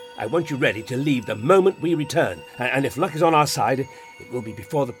 I want you ready to leave the moment we return. And if luck is on our side, it will be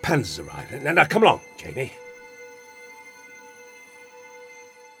before the Panzers arrive. Now, come along, Jamie.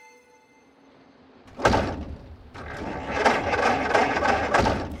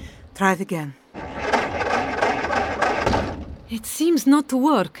 Try it again. It seems not to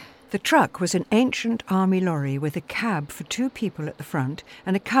work. The truck was an ancient army lorry with a cab for 2 people at the front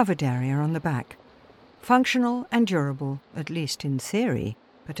and a covered area on the back. Functional and durable, at least in theory.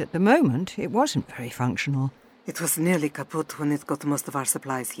 But at the moment, it wasn't very functional. It was nearly kaput when it got most of our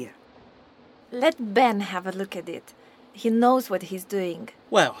supplies here. Let Ben have a look at it. He knows what he's doing.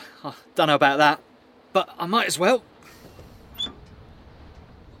 Well, I don't know about that, but I might as well.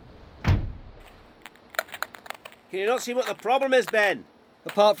 Can you not see what the problem is, Ben?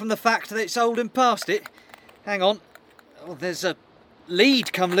 Apart from the fact that it's old and past it. Hang on. Oh, there's a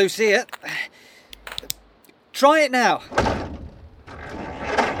lead come loose here. Try it now.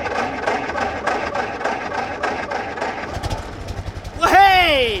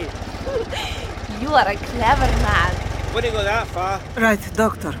 Hey! You are a clever man. Wouldn't go that far. Right,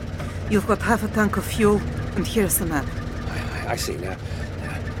 Doctor. You've got half a tank of fuel, and here's the map. I see now.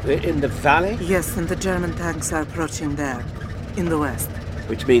 We're in the valley? Yes, and the German tanks are approaching there, in the west.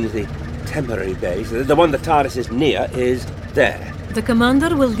 Which means the temporary base, the one the TARDIS is near, is there. The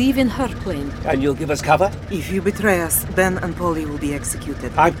commander will leave in her plane. And you'll give us cover? If you betray us, Ben and Polly will be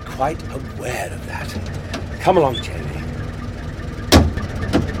executed. I'm quite aware of that. Come along, Jamie.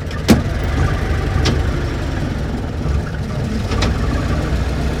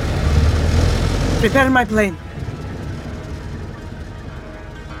 Prepare my plane.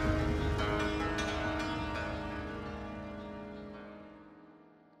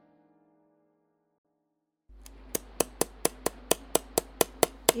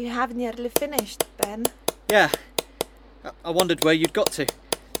 You have nearly finished, Ben. Yeah. I wondered where you'd got to.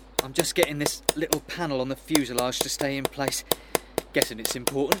 I'm just getting this little panel on the fuselage to stay in place. Guessing it's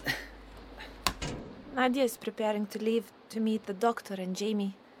important. Nadia is preparing to leave to meet the doctor and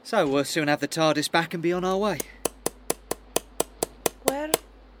Jamie. So we'll soon have the TARDIS back and be on our way. Where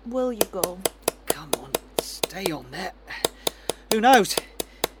will you go? Come on, stay on there. Who knows?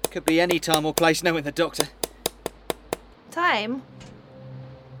 Could be any time or place knowing the doctor. Time?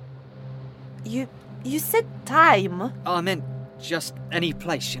 You said time? I meant just any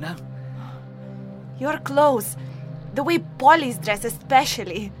place, you know? Your clothes, the way Polly's dress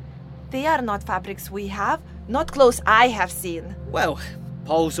especially. They are not fabrics we have, not clothes I have seen. Well,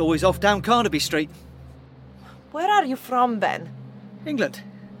 Paul's always off down Carnaby Street. Where are you from, Ben? England.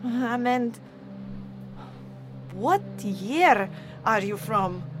 I meant... What year are you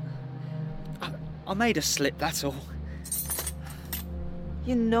from? I made a slip, that's all.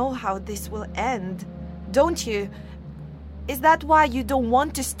 You know how this will end, don't you? Is that why you don't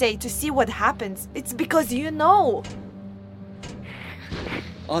want to stay to see what happens? It's because you know.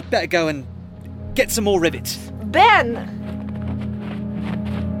 I'd better go and get some more rivets. Ben!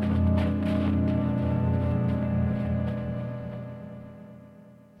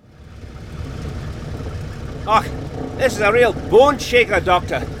 Oh, this is a real bone shaker,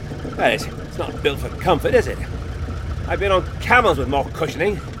 Doctor. Well, it's not built for comfort, is it? I've been on camels with more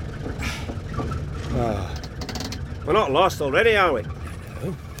cushioning. Oh. We're not lost already, are we?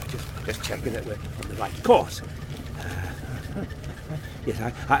 No. Just checking that we're on the right course. Yes,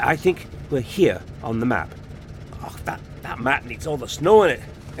 I think we're here on the map. Oh, that map needs all the snow in it.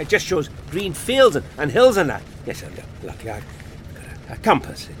 It just shows green fields and hills and that. Yes, luckily I've got a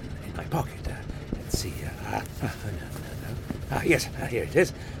compass in my pocket. Let's see. Yes, here it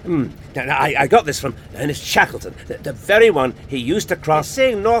is. Now, I got this from Ernest Shackleton, the very one he used to cross.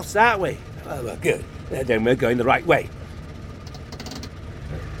 Saying north's that way. Oh, well, good. Then we're going the right way.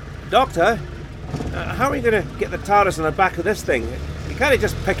 Doctor, how are we going to get the TARDIS on the back of this thing? You can't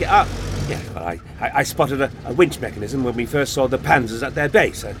just pick it up. Yeah, well, I spotted a winch mechanism when we first saw the Panzers at their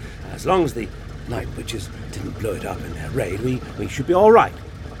base. As long as the night witches didn't blow it up in their raid, we should be all right.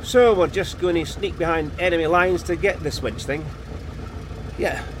 So we're just going to sneak behind enemy lines to get this winch thing?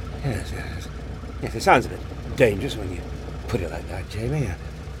 Yeah, yes. Yes, it sounds a bit dangerous when you put it like that, Jamie,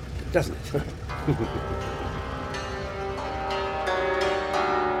 doesn't it?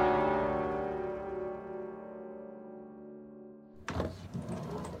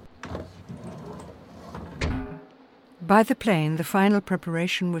 By the plane, the final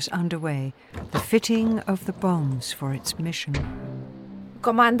preparation was underway, the fitting of the bombs for its mission.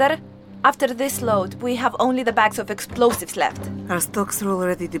 Commander, after this load, we have only the bags of explosives left. Our stocks are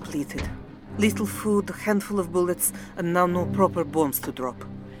already depleted. Little food, a handful of bullets, and now no proper bombs to drop.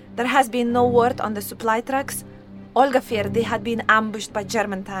 There has been no word on the supply trucks. Olga feared they had been ambushed by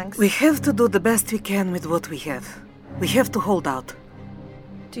German tanks. We have to do the best we can with what we have. We have to hold out.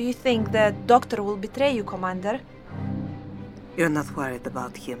 Do you think the doctor will betray you, Commander? You're not worried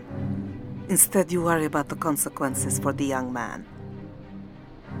about him. Instead, you worry about the consequences for the young man.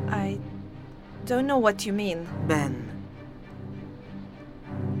 I don't know what you mean. Ben.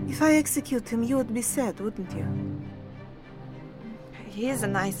 If I execute him, you would be sad, wouldn't you? He is a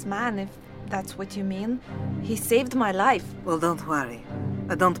nice man, if that's what you mean. He saved my life. Well, don't worry.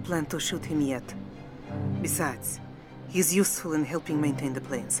 I don't plan to shoot him yet. Besides, he's useful in helping maintain the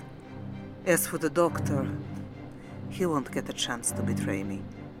planes. As for the doctor, he won't get a chance to betray me.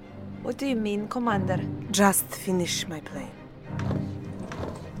 What do you mean, Commander? Just finish my plane.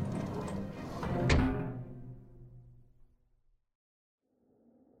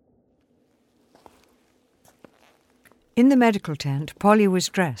 In the medical tent, Polly was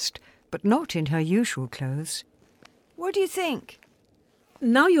dressed, but not in her usual clothes. What do you think?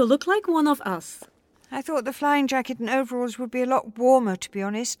 Now you look like one of us. I thought the flying jacket and overalls would be a lot warmer, to be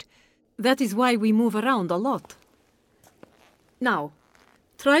honest. That is why we move around a lot. Now,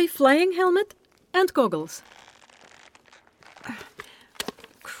 try flying helmet and goggles.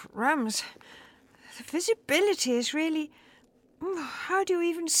 Crumbs. The visibility is really... How do you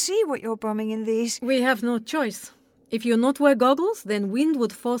even see what you're bombing in these? We have no choice. If you not wear goggles, then wind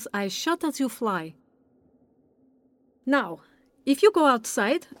would force eyes shut as you fly. Now, if you go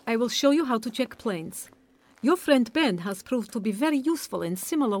outside, I will show you how to check planes. Your friend Ben has proved to be very useful in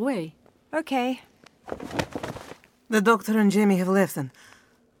similar way. Okay. The doctor and Jamie have left, and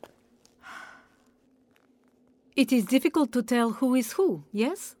It is difficult to tell who is who,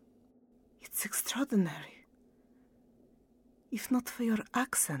 yes? It's extraordinary. If not for your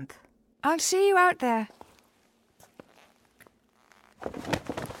accent. I'll see you out there.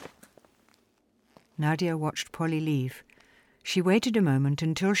 Nadia watched Polly leave. She waited a moment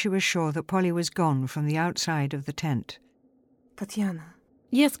until she was sure that Polly was gone from the outside of the tent. Tatiana,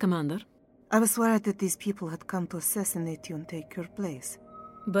 Yes, Commander. I was worried that these people had come to assassinate you and take your place.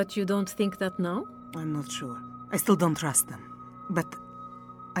 But you don't think that now? I'm not sure. I still don't trust them. But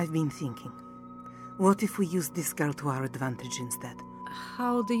I've been thinking. What if we use this girl to our advantage instead?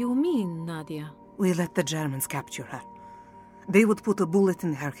 How do you mean, Nadia? We let the Germans capture her. They would put a bullet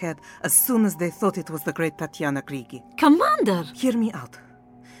in her head as soon as they thought it was the great Tatiana Grigi. Commander! Hear me out.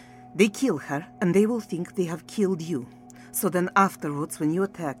 They kill her, and they will think they have killed you. So then afterwards, when you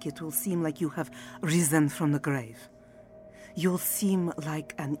attack, it will seem like you have risen from the grave. You'll seem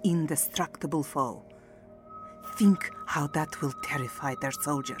like an indestructible foe. Think how that will terrify their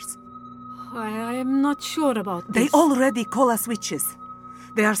soldiers. I am not sure about They this. already call us witches.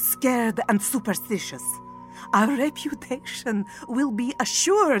 They are scared and superstitious. Our reputation will be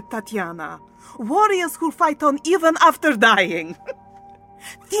assured, Tatiana. Warriors who fight on even after dying.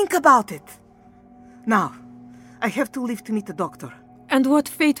 Think about it. Now, I have to leave to meet the doctor. And what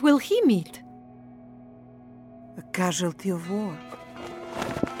fate will he meet? A casualty of war.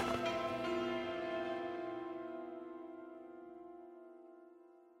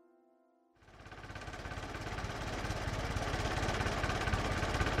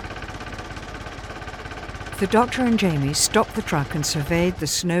 The doctor and Jamie stopped the truck and surveyed the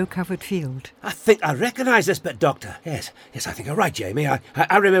snow-covered field. I think I recognise this bit, Doctor. Yes, I think you're right, Jamie.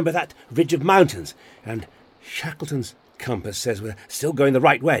 I remember that ridge of mountains. And Shackleton's compass says we're still going the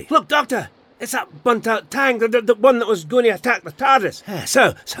right way. Look, Doctor! It's that burnt-out tank, the one that was going to attack the TARDIS. Yeah,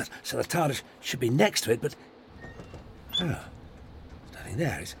 so the TARDIS should be next to it, but... Oh, there's nothing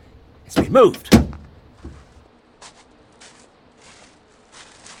there. It's been moved.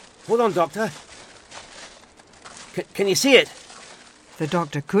 Hold on, Doctor. Can you see it? The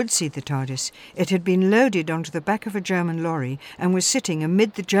doctor could see the TARDIS. It had been loaded onto the back of a German lorry and was sitting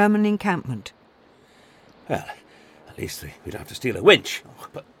amid the German encampment. Well, at least we don't have to steal a winch. Oh,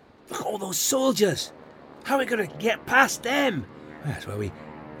 but look at all those soldiers. How are we going to get past them? That's where we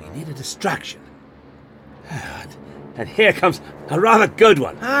need a distraction. And here comes a rather good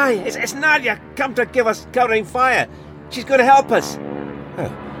one. Aye, it's Nadia come to give us covering fire. She's going to help us.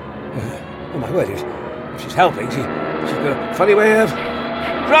 Oh my word, if she's helping, she's got a funny way of...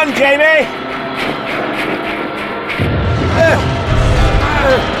 Run, Jamie!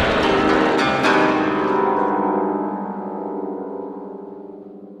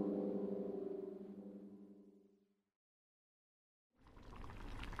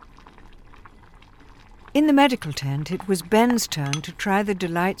 In the medical tent, it was Ben's turn to try the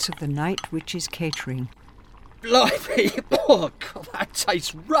delights of the night witch's catering. Blimey! Oh, God, that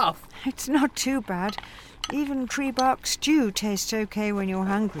tastes rough. It's not too bad. Even tree bark stew tastes okay when you're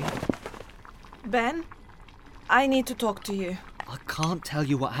hungry. Ben, I need to talk to you. I can't tell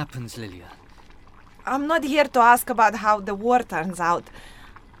you what happens, Lilia. I'm not here to ask about how the war turns out.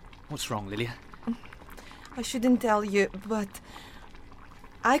 What's wrong, Lilia? I shouldn't tell you, but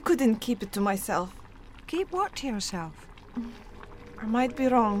I couldn't keep it to myself. Keep what to yourself? I might be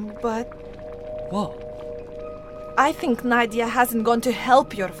wrong, but What? I think Nadia hasn't gone to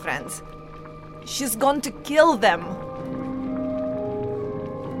help your friends. She's gone to kill them.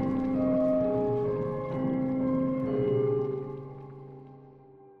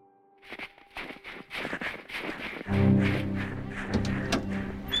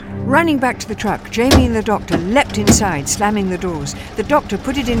 Running back to the truck, Jamie and the doctor leapt inside, slamming the doors. The doctor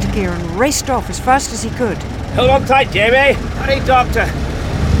put it into gear and raced off as fast as he could. Hold on tight, Jamie. Hurry, Doctor.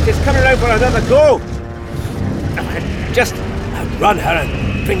 She's coming around for another go. Just outrun her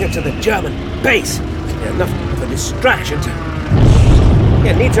and bring her to the German base. It'll be enough of a distraction to...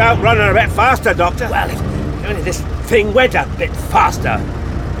 You need to outrun her a bit faster, Doctor. Well, if only this thing went a bit faster.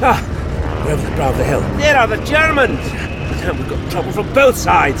 We're over the brow of the hill. There are the Germans. We've got trouble from both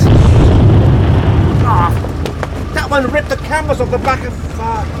sides. That one ripped the canvas off the back of...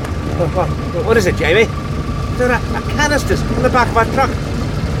 what is it, Jamie? There are canisters on the back of our truck.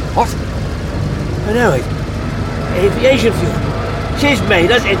 What? I know it. Aviation fuel. She's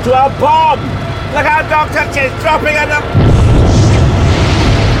made us into a bomb. Look out, Doctor. She's dropping another...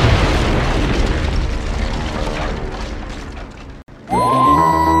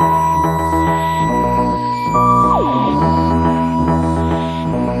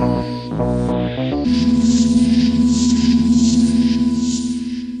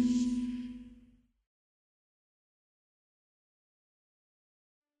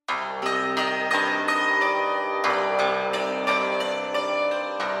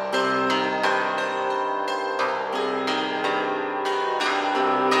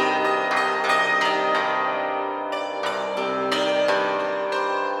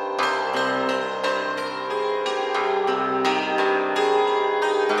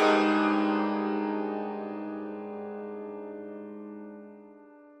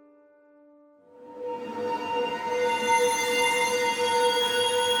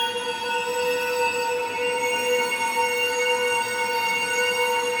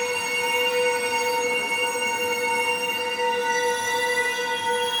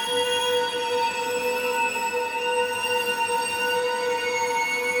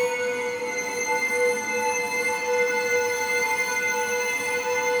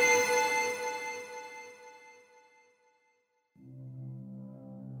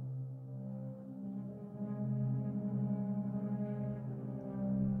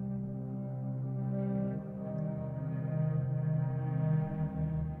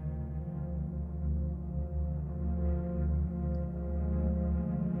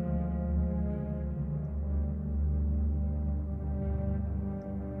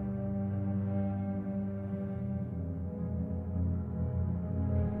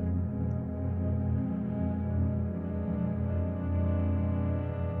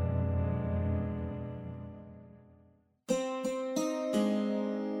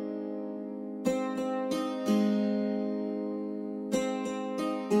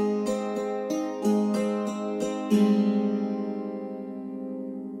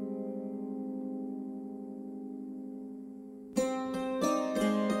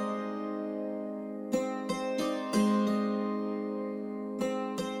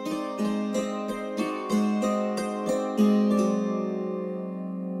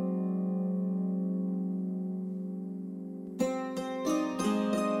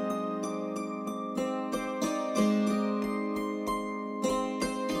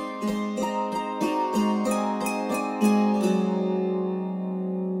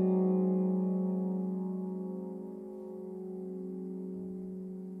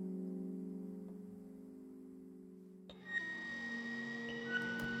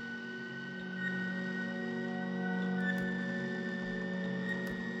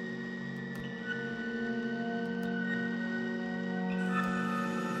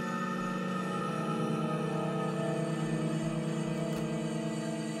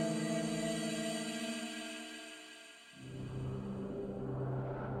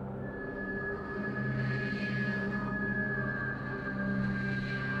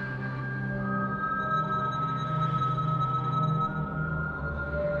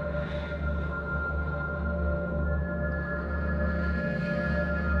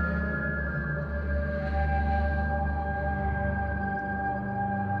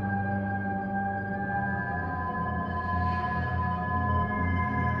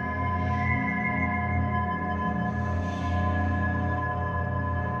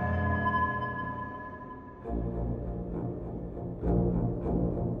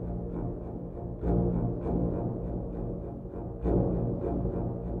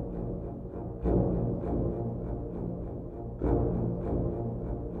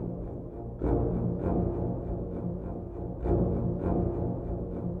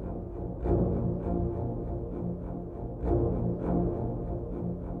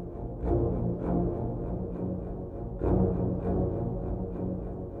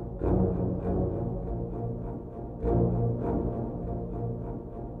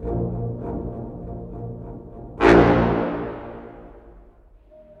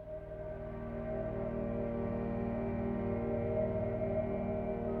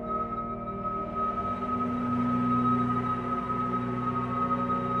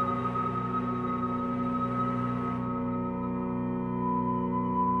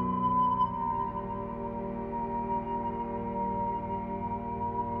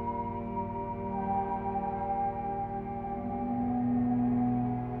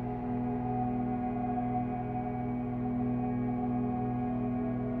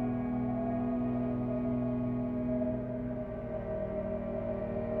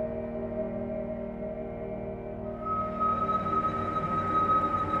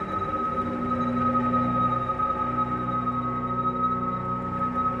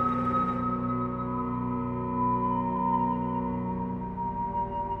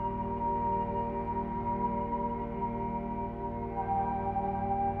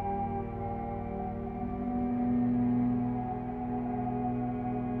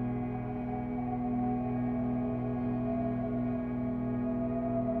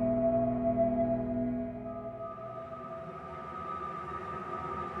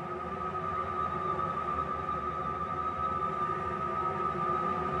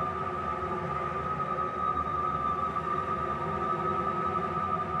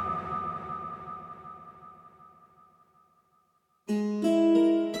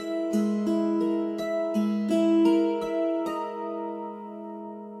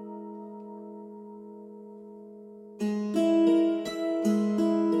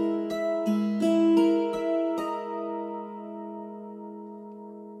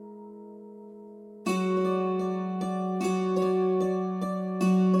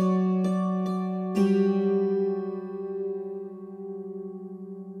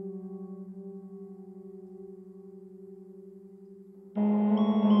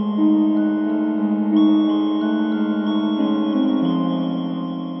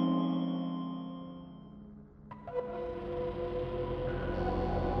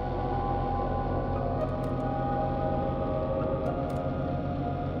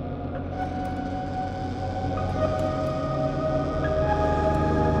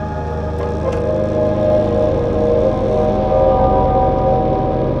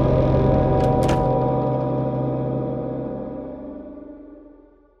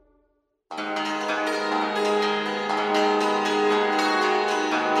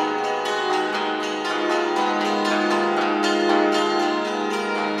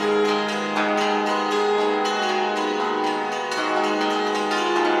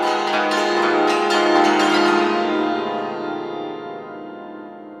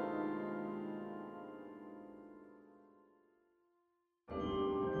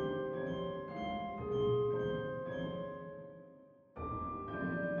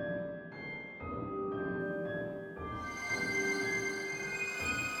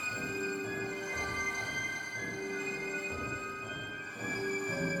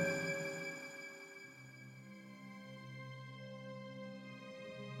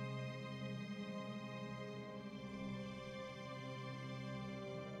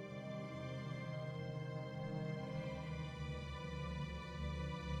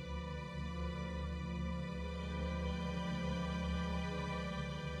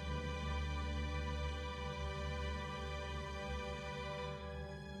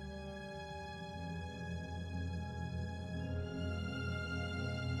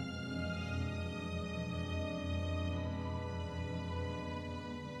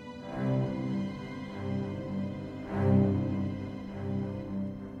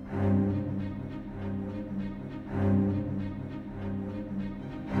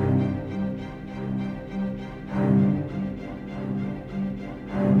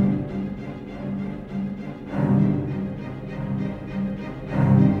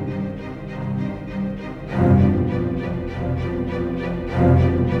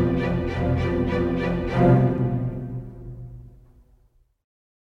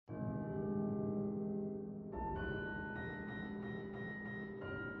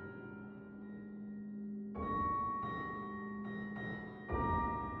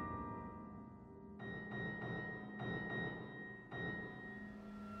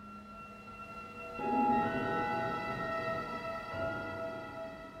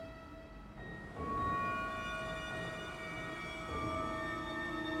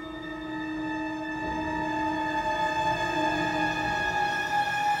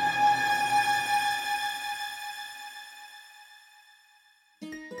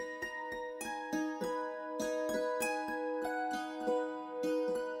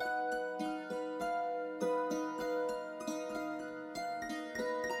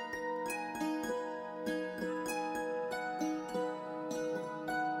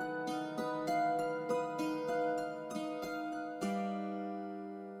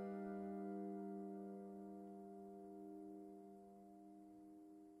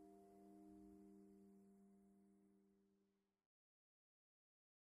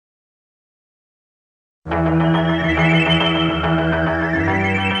 On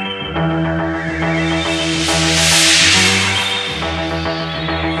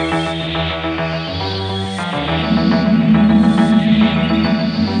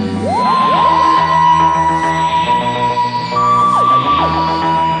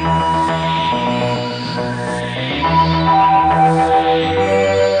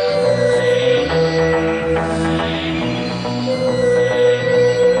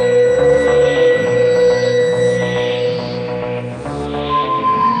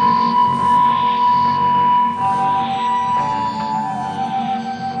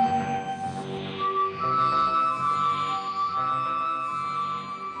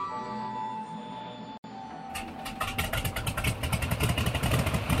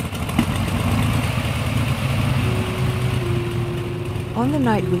the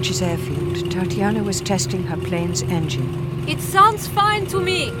Night Witch's airfield, Tatiana was testing her plane's engine. It sounds fine to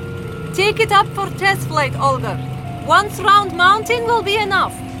me. Take it up for test flight, Olga. Once round mountain will be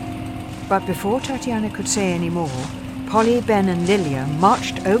enough. But before Tatiana could say any more, Polly, Ben and Lilia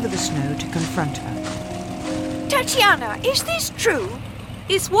marched over the snow to confront her. Tatiana, is this true?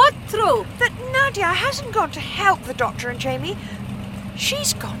 Is what true? That Nadia hasn't gone to help the Doctor and Jamie.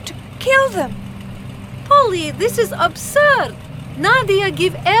 She's gone to kill them. Polly, this is absurd. Nadia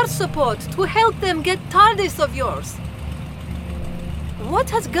give air support to help them get TARDIS of yours. What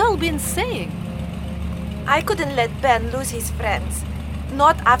has girl been saying? I couldn't let Ben lose his friends.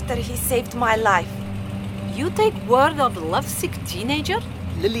 Not after he saved my life. You take word of lovesick teenager?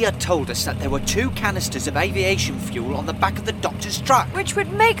 Lilia told us that there were 2 canisters of aviation fuel on the back of the Doctor's truck. Which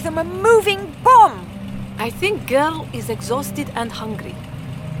would make them a moving bomb. I think girl is exhausted and hungry.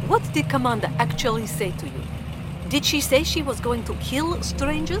 What did Commander actually say to you? Did she say she was going to kill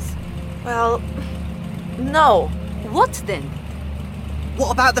strangers? Well, no. What then?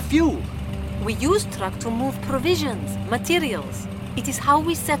 What about the fuel? We use truck to move provisions, materials. It is how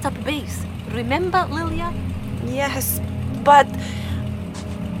we set up base. Remember, Lilia? Yes, but...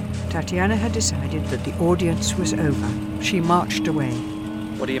 Tatiana had decided that the audience was over. She marched away.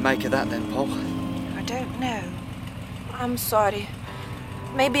 What do you make of that then, Paul? I don't know. I'm sorry.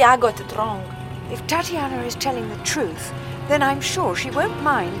 Maybe I got it wrong. If Tatiana is telling the truth, then I'm sure she won't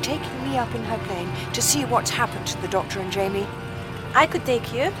mind taking me up in her plane to see what's happened to the Doctor and Jamie. I could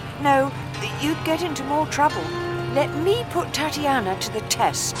take you. No, you'd get into more trouble. Let me put Tatiana to the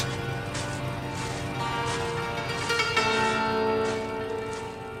test.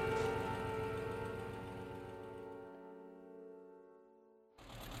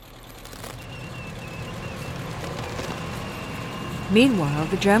 Meanwhile,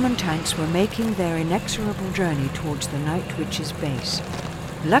 the German tanks were making their inexorable journey towards the Night Witch's base.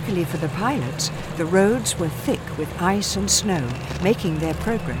 Luckily for the pilots, the roads were thick with ice and snow, making their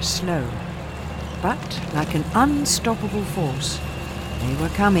progress slow. But, like an unstoppable force, they were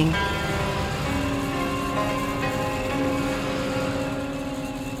coming.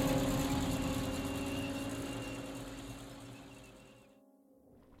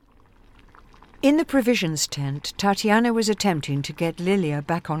 In the provisions tent, Tatiana was attempting to get Lilia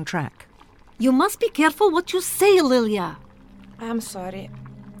back on track. You must be careful what you say, Lilia. I'm sorry.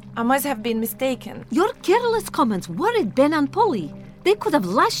 I must have been mistaken. Your careless comments worried Ben and Polly. They could have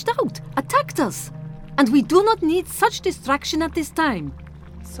lashed out, attacked us. And we do not need such distraction at this time.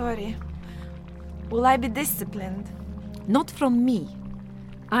 Sorry. Will I be disciplined? Not from me.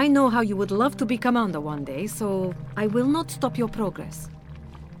 I know how you would love to be commander one day, so I will not stop your progress.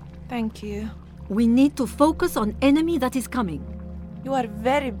 Thank you. We need to focus on enemy that is coming. You are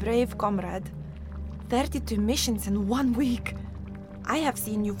very brave, comrade. 32 missions in 1 week. I have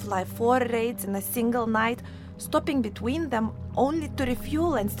seen you fly 4 raids in a single night, stopping between them only to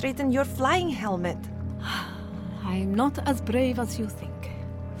refuel and straighten your flying helmet. I am not as brave as you think.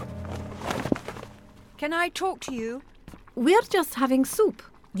 Can I talk to you? We're just having soup.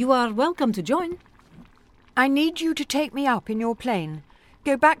 You are welcome to join. I need you to take me up in your plane.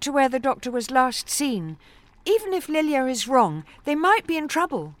 Go back to where the Doctor was last seen. Even if Lilia is wrong, they might be in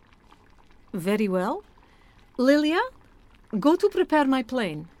trouble. Very well. Lilia, go to prepare my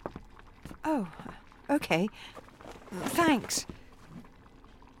plane. Oh, okay. Thanks.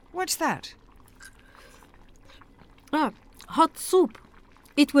 What's that? Hot soup.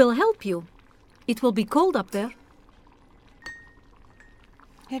 It will help you. It will be cold up there.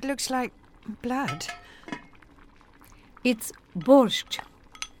 It looks like blood. It's borscht.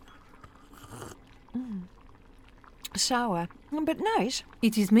 Sour, but nice.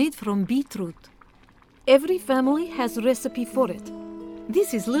 It is made from beetroot. Every family has a recipe for it.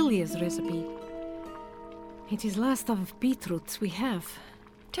 This is Lilia's recipe. It is last of beetroots we have.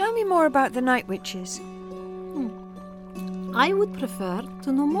 Tell me more about the Night Witches. I would prefer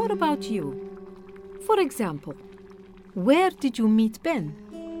to know more about you. For example, where did you meet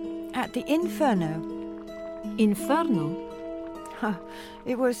Ben? At the Inferno. Inferno?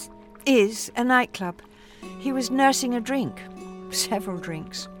 It is a nightclub. He was nursing a drink. Several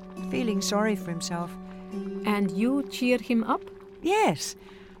drinks. Feeling sorry for himself. And you cheered him up? Yes.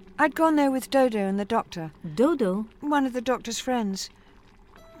 I'd gone there with Dodo and the doctor. Dodo? One of the doctor's friends.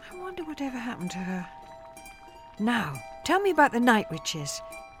 I wonder whatever happened to her. Now, tell me about the Night Witches.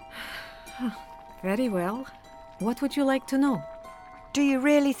 Very well. What would you like to know? Do you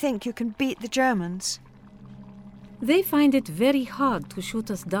really think you can beat the Germans? They find it very hard to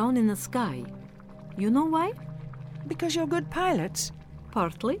shoot us down in the sky. You know why? Because you're good pilots.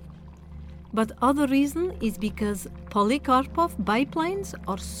 Partly. But other reason is because Polikarpov biplanes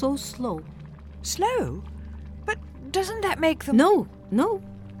are so slow. Slow? But doesn't that make them... No.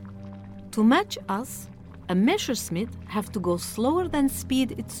 To match us, a Messerschmitt have to go slower than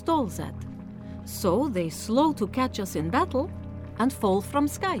speed it stalls at. So they slow to catch us in battle and fall from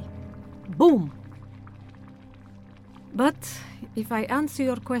sky. Boom! But if I answer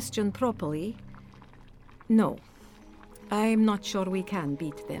your question properly, no. I'm not sure we can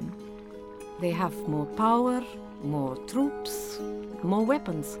beat them. They have more power, more troops, more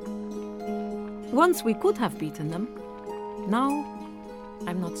weapons. Once we could have beaten them. Now,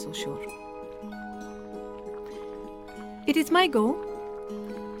 I'm not so sure. It is my go.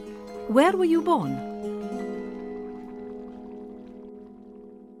 Where were you born?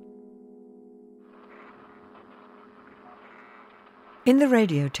 In the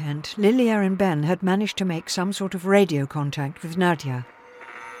radio tent, Lilia and Ben had managed to make some sort of radio contact with Nadia.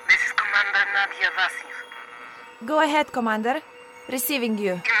 This is Commander Nadia Vassiliev. Go ahead, Commander. Receiving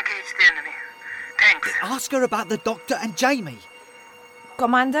you. Engage the enemy. Thanks. Ask her about the doctor and Jamie.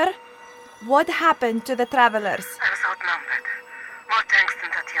 Commander, what happened to the travelers? I was outnumbered. More tanks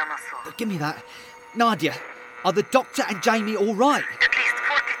than Tatiana saw. Give me that. Nadia, are the doctor and Jamie all right? At least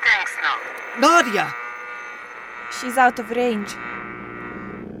 40 tanks now. Nadia! She's out of range.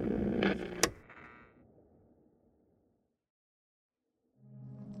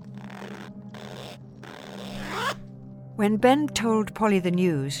 When Ben told Polly the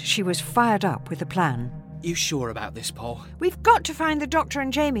news, she was fired up with a plan. You sure about this, Paul? We've got to find the doctor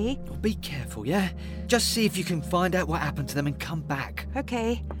and Jamie. Well, be careful, yeah? Just see if you can find out what happened to them and come back.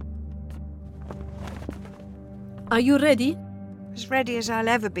 Okay. Are you ready? As ready as I'll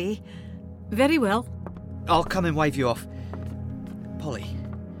ever be. Very well. I'll come and wave you off. Polly,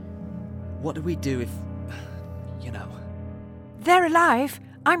 what do we do if... you know... They're alive.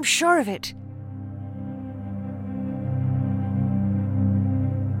 I'm sure of it.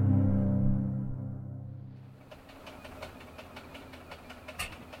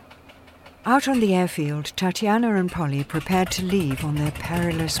 Out on the airfield, Tatiana and Polly prepared to leave on their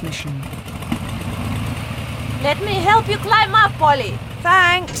perilous mission. Let me help you climb up, Polly.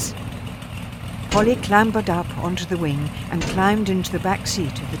 Thanks. Polly clambered up onto the wing and climbed into the back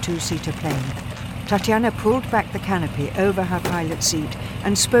seat of the two-seater plane. Tatiana pulled back the canopy over her pilot seat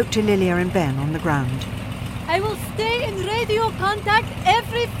and spoke to Lilia and Ben on the ground. I will stay in radio contact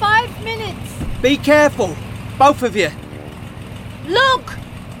every 5 minutes. Be careful! Both of you! Look!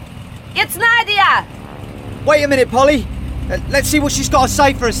 It's Nadia! Wait a minute, Polly! Let's see what she's got to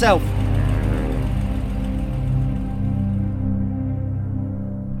say for herself.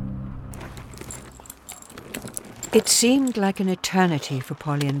 It seemed like an eternity for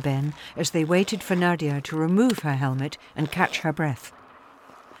Polly and Ben as they waited for Nadia to remove her helmet and catch her breath.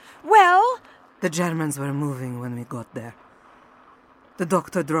 Well? The Germans were moving when we got there. The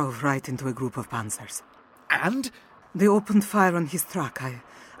doctor drove right into a group of panzers. And? They opened fire on his truck.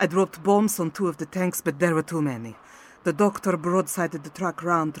 I dropped bombs on 2 of the tanks, but there were too many. The doctor broadsided the truck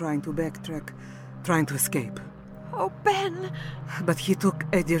round, trying to backtrack, trying to escape. Oh, Ben. But he took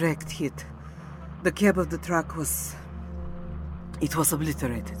a direct hit. The cab of the truck was... it was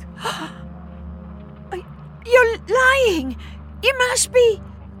obliterated. You're lying. You must be...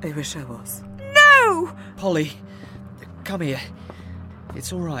 I wish I was. No! Polly, come here.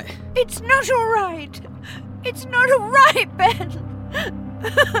 It's all right. It's not all right. It's not all right, Ben.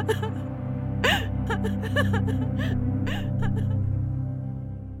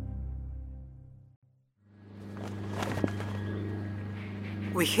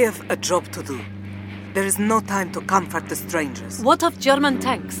 We have a job to do. There is no time to comfort the strangers. What of German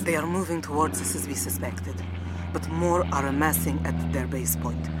tanks? They are moving towards us as we suspected, but more are amassing at their base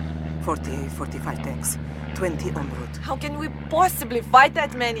point. 45 tanks, 20 en route. How can we possibly fight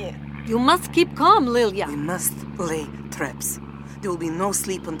that many? You must keep calm, Lilia. We must lay traps. There will be no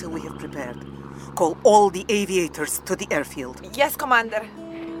sleep until we have prepared. Call all the aviators to the airfield. Yes, Commander.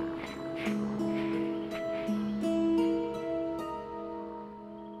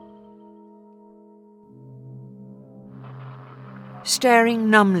 Staring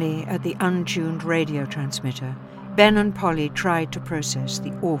numbly at the untuned radio transmitter, Ben and Polly tried to process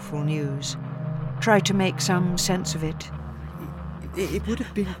the awful news, tried to make some sense of it. It would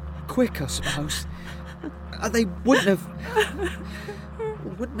have been quick, I suppose. They wouldn't have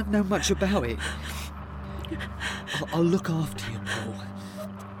known much about it. I'll look after you, Paul.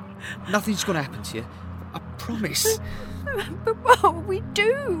 Nothing's going to happen to you. I promise. But what will we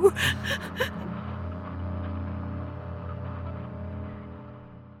do?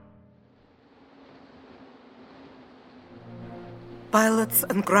 Pilots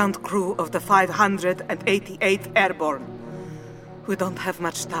and ground crew of the 588th Airborne. We don't have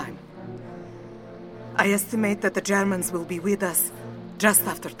much time. I estimate that the Germans will be with us just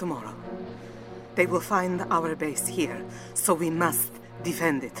after tomorrow. They will find our base here, so we must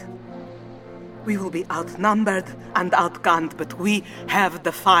defend it. We will be outnumbered and outgunned, but we have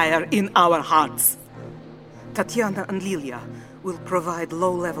the fire in our hearts. Tatiana and Lilia will provide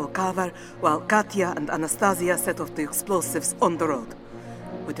low-level cover, while Katya and Anastasia set off the explosives on the road.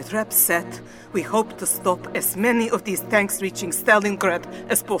 With the traps set, we hope to stop as many of these tanks reaching Stalingrad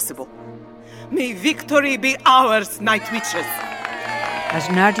as possible. May victory be ours, Night Witches! As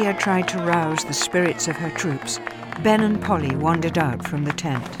Nadia tried to rouse the spirits of her troops, Ben and Polly wandered out from the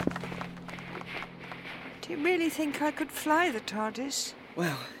tent. Do you really think I could fly the TARDIS?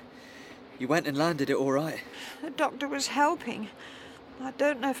 Well, you went and landed it all right. The doctor was helping. I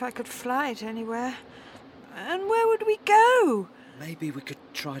don't know if I could fly it anywhere. And where would we go? Maybe we could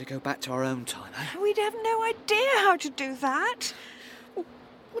try to go back to our own time, eh? We'd have no idea how to do that.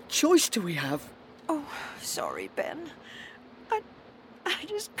 What choice do we have? Oh, sorry, Ben. I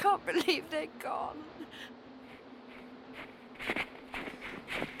just can't believe they're gone.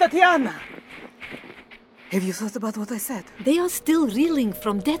 Tatiana! Have you thought about what I said? They are still reeling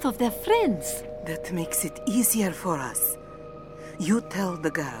from death of their friends. That makes it easier for us. You tell the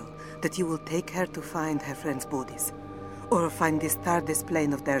girl that you will take her to find her friends' bodies, or find this TARDIS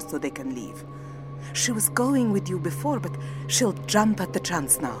plane of theirs so they can leave. She was going with you before, but she'll jump at the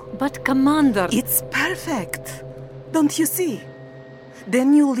chance now. But, Commander... It's perfect. Don't you see?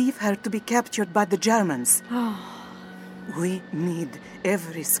 Then you leave her to be captured by the Germans. We need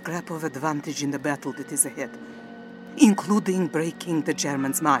every scrap of advantage in the battle that is ahead, including breaking the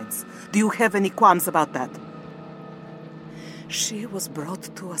Germans' minds. Do you have any qualms about that? She was brought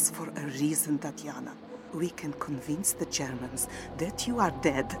to us for a reason, Tatiana. We can convince the Germans that you are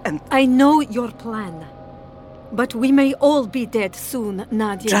dead and... I know your plan. But we may all be dead soon,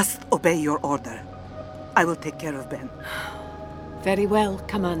 Nadia. Just obey your order. I will take care of Ben. Very well,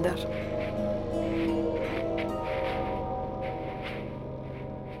 Commander.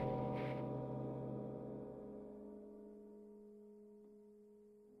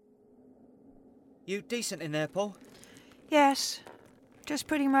 You decent in there, Paul? Yes. Just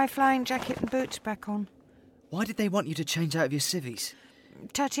putting my flying jacket and boots back on. Why did they want you to change out of your civvies?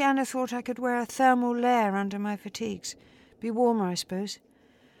 Tatiana thought I could wear a thermal layer under my fatigues. Be warmer, I suppose.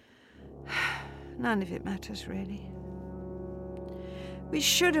 None of it matters, really. We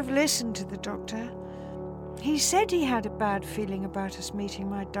should have listened to the doctor. He said he had a bad feeling about us meeting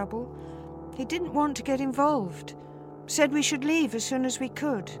my double. He didn't want to get involved. Said we should leave as soon as we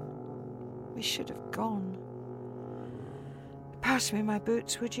could. We should have gone. Pass me my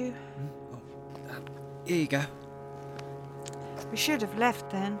boots, would you? Here you go. We should have left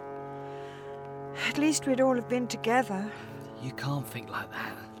then. At least we'd all have been together. You can't think like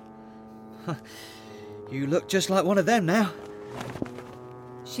that. You look just like one of them now.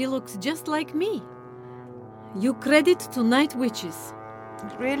 She looks just like me. You credit to Night Witches.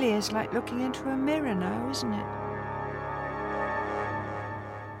 It really is like looking into a mirror now, isn't it?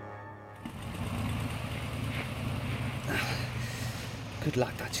 Good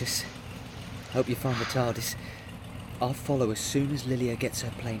luck, Duchess. Hope you find the TARDIS. I'll follow as soon as Lilia gets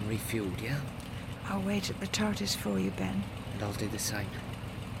her plane refueled, yeah? I'll wait at the TARDIS for you, Ben. And I'll do the same,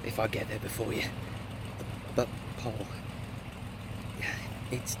 if I get there before you. But, Paul,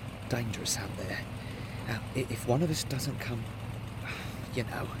 it's dangerous out there. Now, if one of us doesn't come, you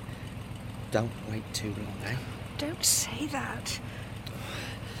know, don't wait too long now. Don't say that.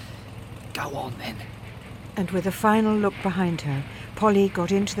 Go on, then. And with a final look behind her, Polly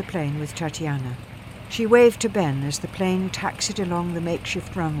got into the plane with Tatiana. She waved to Ben as the plane taxied along the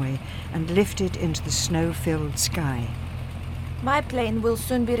makeshift runway and lifted into the snow-filled sky. My plane will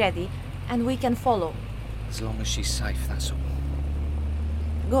soon be ready, and we can follow. As long as she's safe, that's all.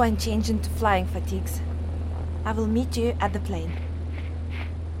 Go and change into flying fatigues. I will meet you at the plane.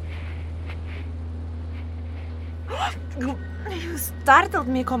 You startled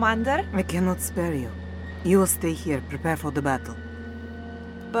me, Commander. I cannot spare you. You will stay here, prepare for the battle.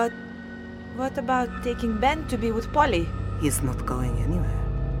 But what about taking Ben to be with Polly? He's not going anywhere.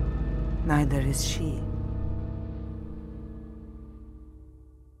 Neither is she.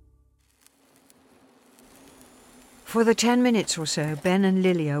 For the 10 minutes or so, Ben and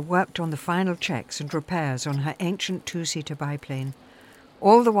Lilia worked on the final checks and repairs on her ancient two-seater biplane.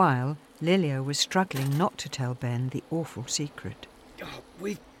 All the while, Lilia was struggling not to tell Ben the awful secret. Oh,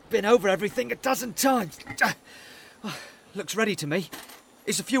 we've been over everything a dozen times. Looks ready to me.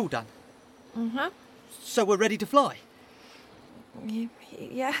 Is the fuel done? Mm-hmm. So we're ready to fly?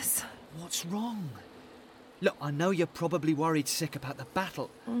 Yes. What's wrong? Look, I know you're probably worried sick about the battle.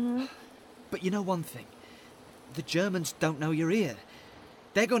 Mm-hmm. But you know one thing? The Germans don't know you're here.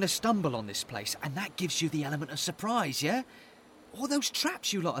 They're going to stumble on this place, and that gives you the element of surprise, yeah? All those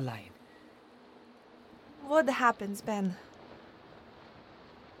traps you lot are laying. What happens, Ben?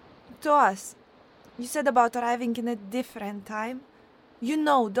 To us. You said about arriving in a different time. You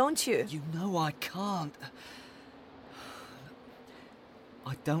know, don't you? You know I can't.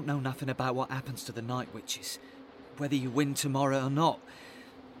 I don't know nothing about what happens to the Night Witches, whether you win tomorrow or not.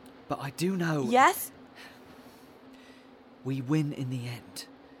 But I do know... Yes? We win in the end.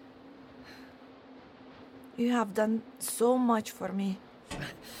 You have done so much for me.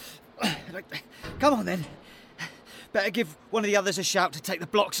 Come on then. Better give one of the others a shout to take the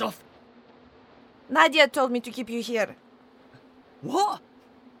blocks off. Nadia told me to keep you here. What?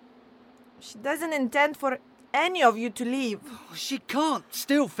 She doesn't intend for any of you to leave. She can't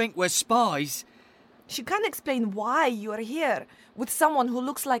still think we're spies. She can't explain why you are here with someone who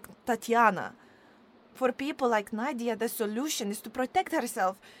looks like Tatiana. For people like Nadia, the solution is to protect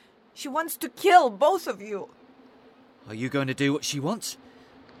herself. She wants to kill both of you. Are you going to do what she wants?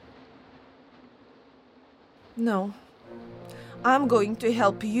 No. I'm going to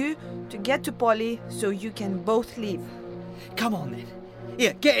help you to get to Polly so you can both leave. Come on then.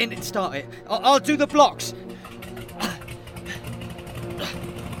 Here, get in and start it. I'll do the blocks.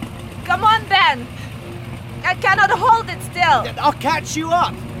 Come on, Ben! I cannot hold it still! I'll catch you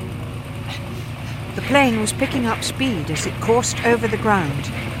up. The plane was picking up speed as it coursed over the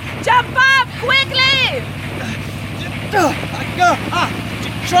ground. Jump up, quickly!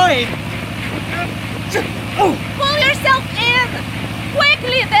 Trying. Pull yourself in!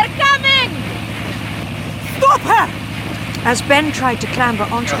 Quickly, they're coming! Stop her! As Ben tried to clamber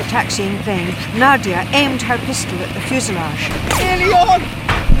onto the taxiing plane, Nadia aimed her pistol at the fuselage. Nearly on!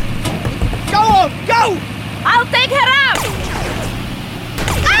 Go on, go! I'll take her out!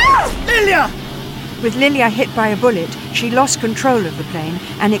 Ah! Lilia! With Lilia hit by a bullet, she lost control of the plane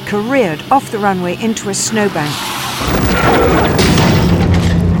and it careered off the runway into a snowbank.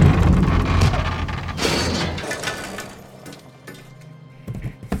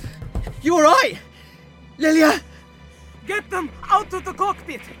 You all right? Lilia! Get them out of the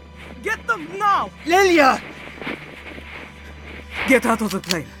cockpit! Get them now! Lilia! Get out of the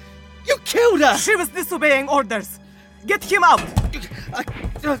plane. You killed her! She was disobeying orders. Get him out!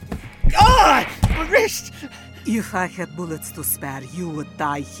 My wrist! If I had bullets to spare, you would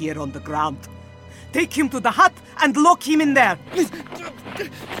die here on the ground. Take him to the hut and lock him in there.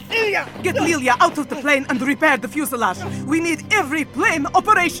 Lilia! Get Lilia out of the plane and repair the fuselage. We need every plane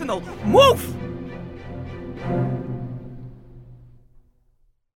operational. Move!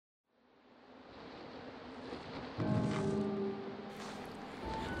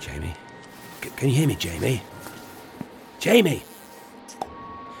 Jamie? Can you hear me, Jamie? Jamie!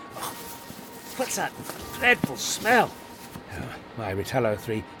 Oh, what's that dreadful smell? Oh, my Ritello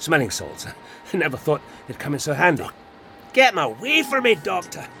 3 smelling salts. I never thought they'd come in so handy. Get them away from me,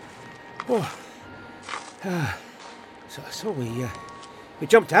 Doctor! Oh. So we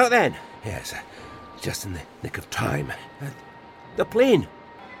jumped out then? Yes, just in the nick of time. The plane!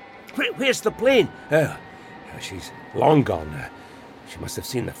 Where's the plane? Oh, she's long gone. She must have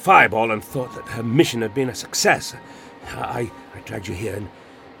seen the fireball and thought that her mission had been a success. I dragged you here and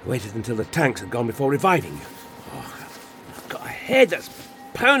waited until the tanks had gone before reviving you. Oh, I've got a head that's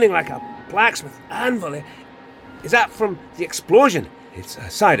pounding like a blacksmith anvil. Is that from the explosion? It's a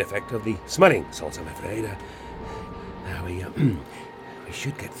side effect of the smelling salts, I'm afraid. Now we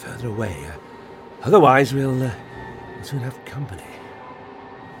should get further away. Otherwise, we'll soon have company.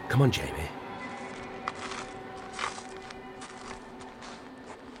 Come on, Jamie.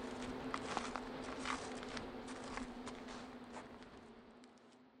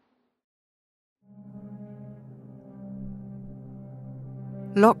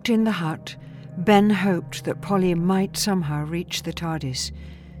 Locked in the hut, Ben hoped that Polly might somehow reach the TARDIS.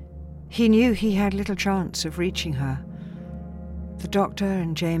 He knew he had little chance of reaching her. The Doctor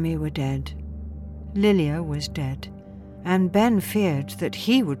and Jamie were dead. Lilia was dead. And Ben feared that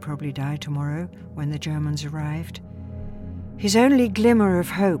he would probably die tomorrow when the Germans arrived. His only glimmer of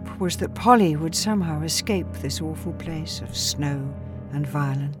hope was that Polly would somehow escape this awful place of snow and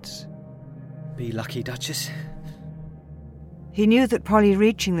violence. Be lucky, Duchess. He knew that Polly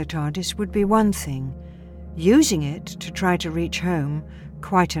reaching the TARDIS would be one thing, using it to try to reach home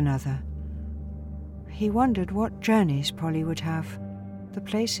quite another. He wondered what journeys Polly would have, the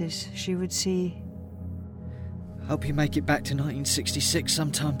places she would see. Hope you make it back to 1966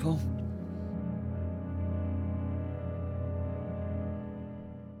 sometime, Paul.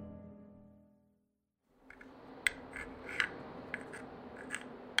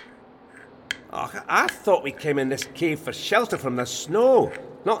 Oh, I thought we came in this cave for shelter from the snow,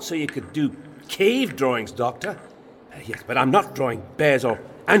 not so you could do cave drawings, Doctor. Yes, but I'm not drawing bears or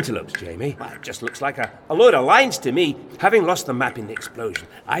antelopes, Jamie. Well, it just looks like a load of lines to me. Having lost the map in the explosion,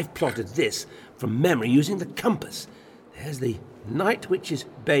 I've plotted this from memory using the compass. There's the Night Witch's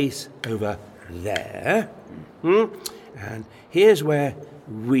base over there. And here's where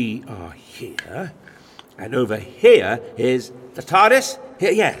we are here. And over here is the TARDIS.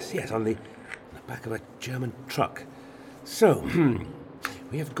 Here, yes, on the back of a German truck. So,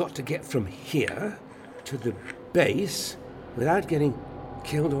 we have got to get from here to the base without getting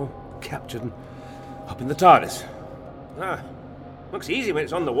killed or captured and up in the TARDIS. Looks easy when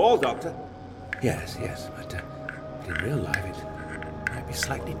it's on the wall, Doctor. Yes, but in real life it might be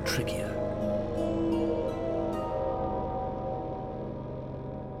slightly trickier.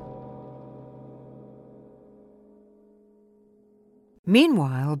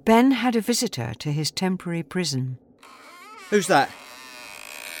 Meanwhile, Ben had a visitor to his temporary prison. Who's that?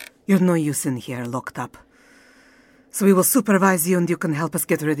 You're no use in here, locked up. So we will supervise you and you can help us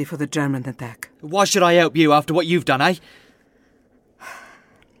get ready for the German attack. Why should I help you after what you've done, eh?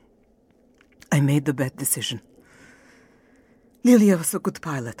 I made the bad decision. Lilia was a good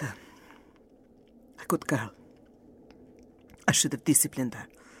pilot, a good girl. I should have disciplined her.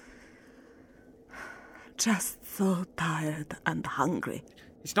 Just so tired and hungry.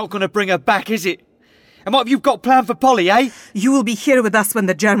 It's not going to bring her back, is it? And what have you got planned for Polly, eh? You will be here with us when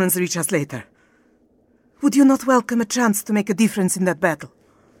the Germans reach us later. Would you not welcome a chance to make a difference in that battle?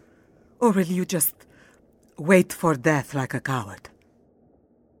 Or will you just wait for death like a coward?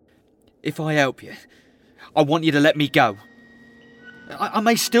 If I help you, I want you to let me go. I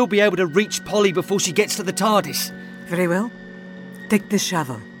may still be able to reach Polly before she gets to the TARDIS. Very well. Take this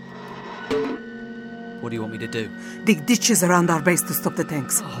shovel. What do you want me to do? Dig ditches around our base to stop the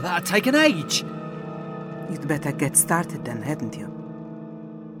tanks. Oh, that'd take an age. You'd better get started then, hadn't you?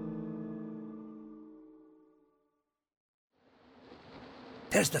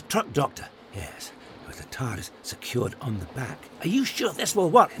 There's the truck, Doctor. Yes, with the TARDIS secured on the back. Are you sure this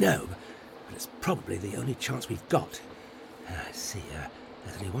will work? No, but it's probably the only chance we've got. I see,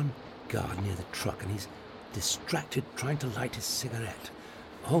 there's only one guard near the truck and he's distracted trying to light his cigarette.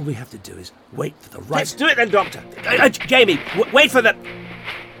 All we have to do is wait for the right... Let's do it then, Doctor! Jamie, wait for the...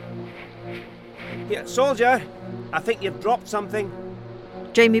 Here, soldier, I think you've dropped something.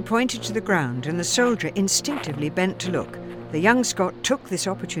 Jamie pointed to the ground and the soldier instinctively bent to look. The young Scot took this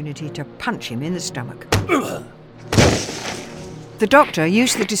opportunity to punch him in the stomach. The Doctor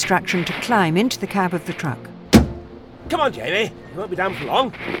used the distraction to climb into the cab of the truck. Come on, Jamie. You won't be down for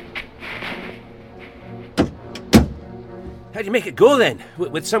long. How'd you make it go, then?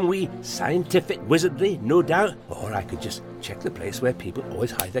 With some wee scientific wizardry, no doubt? Or I could just check the place where people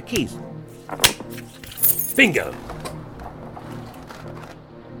always hide their keys. Bingo!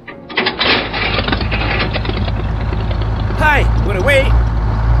 Hi, we're away!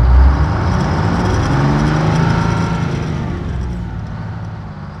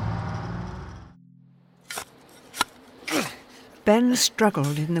 Ben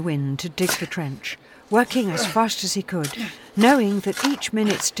struggled in the wind to dig the trench, working as fast as he could, knowing that each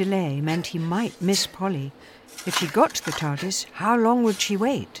minute's delay meant he might miss Polly. If she got to the TARDIS, how long would she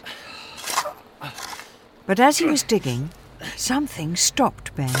wait? But as he was digging, something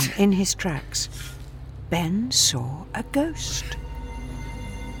stopped Ben in his tracks. Ben saw a ghost.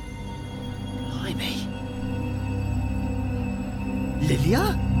 Blimey.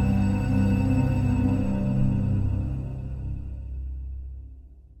 Lilia?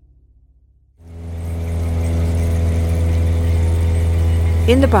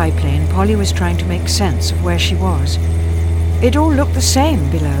 In the biplane, Polly was trying to make sense of where she was. It all looked the same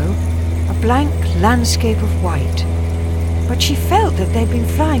below, a blank landscape of white. but she felt that they'd been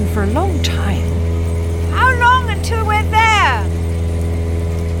flying for a long time. How long until we're there?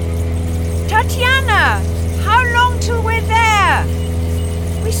 Tatiana, how long till we're there?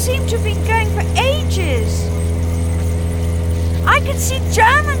 We seem to have been going for ages. I can see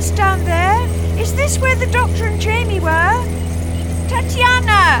Germans down there. Is this where the Doctor and Jamie were?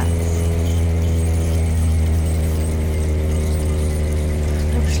 Tatiana!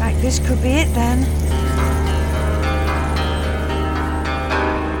 Looks like this could be it then.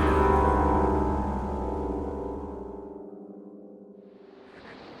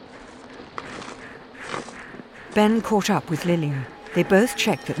 Ben caught up with Lilia. They both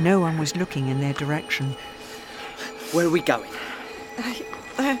checked that no one was looking in their direction. Where are we going?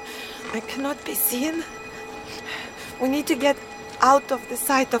 I cannot be seen. We need to get out of the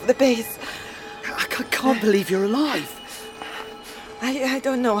sight of the base. I can't believe you're alive. I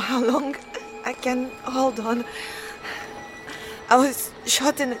don't know how long I can hold on. I was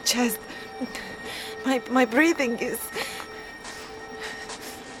shot in the chest. My breathing is...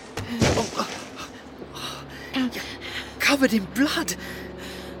 You're covered in blood.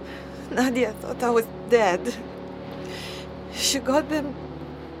 Nadia thought I was dead. She got them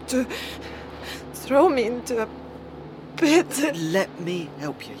to throw me into a pit. Let me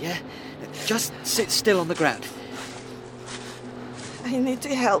help you, yeah? Just sit still on the ground. I need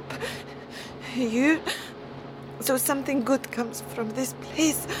to help you so something good comes from this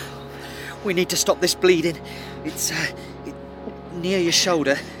place. We need to stop this bleeding. It's near your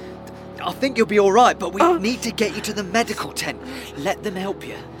shoulder. I think you'll be all right, but we need to get you to the medical tent. Let them help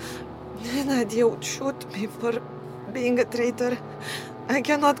you. Nadia would shoot me for being a traitor. I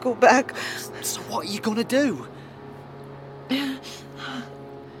cannot go back. So what are you going to do?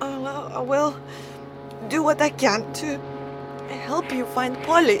 I will do what I can to help you find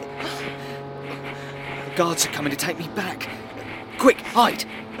Polly. The guards are coming to take me back. Quick, hide!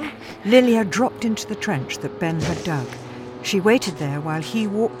 Lilia dropped into the trench that Ben had dug. She waited there while he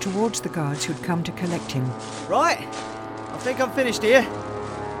walked towards the guards who'd come to collect him. Right, I think I'm finished here.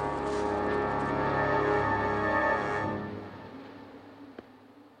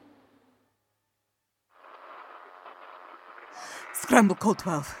 Scramble Code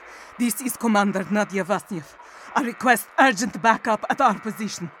 12. This is Commander Nadia Vasniev. I request urgent backup at our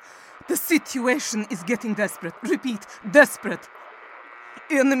position. The situation is getting desperate. Repeat, desperate.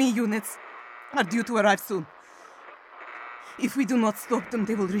 Enemy units are due to arrive soon. If we do not stop them,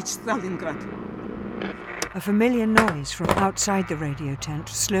 they will reach Stalingrad. A familiar noise from outside the radio tent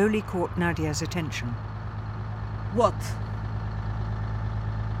slowly caught Nadia's attention. What?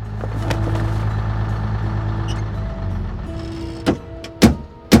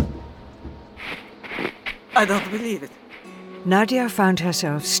 I don't believe it. Nadia found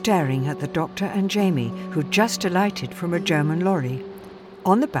herself staring at the Doctor and Jamie, who'd just alighted from a German lorry.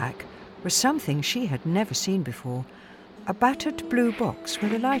 On the back was something she had never seen before, a battered blue box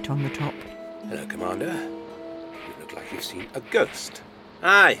with a light on the top. Hello, Commander. You look like you've seen a ghost.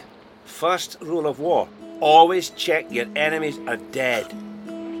 Aye. First rule of war. Always check your enemies are dead.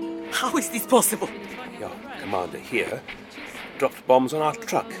 How is this possible? Your commander here dropped bombs on our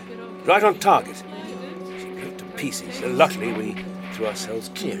truck. Right on target. She blew it to pieces. Luckily, we threw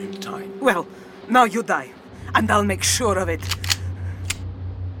ourselves clear in time. Well, now you die, and I'll make sure of it.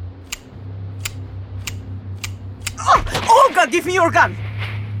 Olga, give me your gun!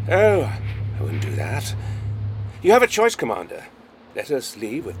 Oh, I wouldn't do that. You have a choice, Commander. Let us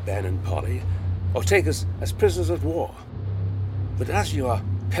leave with Ben and Polly, or take us as prisoners of war. But as you are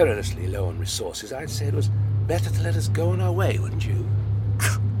perilously low on resources, I'd say it was better to let us go on our way, wouldn't you?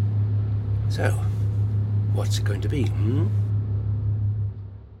 So, what's it going to be,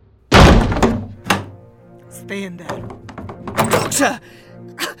 Stay in there. Doctor!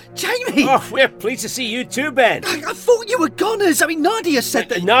 Jamie! Oh, we're pleased to see you too, Ben. I thought you were goners. I mean, Nadia said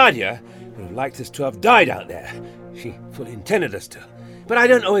that... Nadia would have liked us to have died out there. She fully intended us to. But I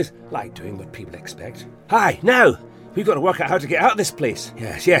don't always like doing what people expect. Hi, now! We've got to work out how to get out of this place.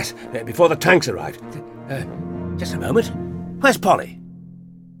 Yes, before the tanks arrive. Just a moment. Where's Polly?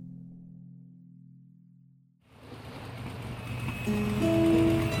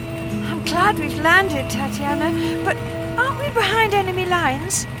 I'm glad we've landed, Tatiana, but aren't we behind enemy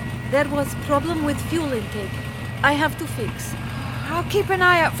lines? There was problem with fuel intake. I have to fix. I'll keep an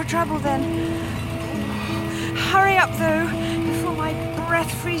eye out for trouble then. Hurry up, though, before my breath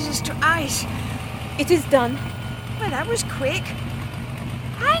freezes to ice. It is done. Well, that was quick.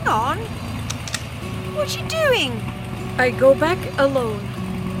 Hang on. What's she doing? I go back alone.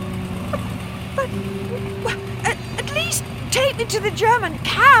 But at least take me to the German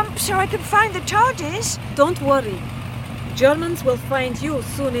camp so I can find the TARDIS. Don't worry. Germans will find you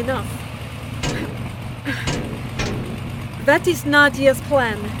soon enough. That is Nadia's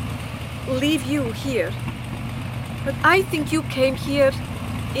plan. Leave you here. But I think you came here,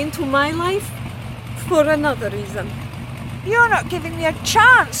 into my life, for another reason. You're not giving me a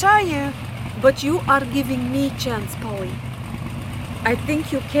chance, are you? But you are giving me chance, Polly. I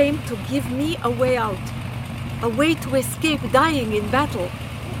think you came to give me a way out. A way to escape dying in battle.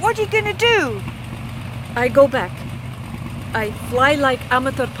 What are you going to do? I go back. I fly like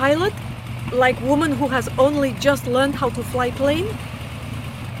amateur pilot, like woman who has only just learned how to fly plane,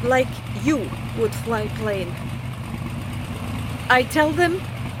 like you would fly plane. I tell them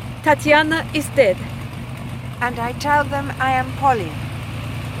Tatiana is dead. And I tell them I am Polly.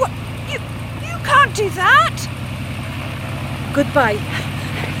 What? You can't do that! Goodbye.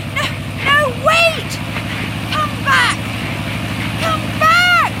 No, wait! Come back! Come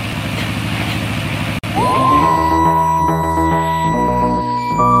back!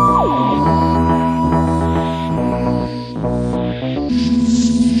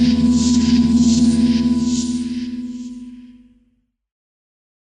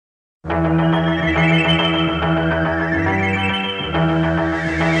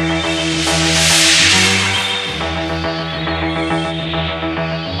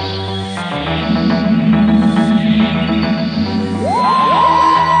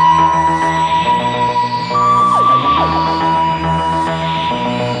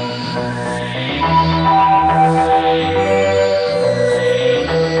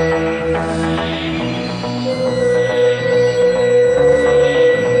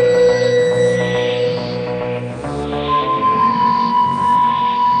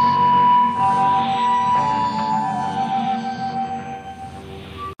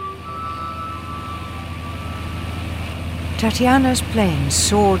 Tatiana's plane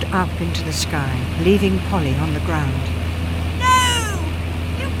soared up into the sky, leaving Polly on the ground. No!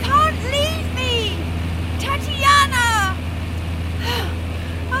 You can't leave me! Tatiana!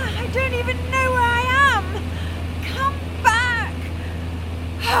 I don't even know where I am! Come back!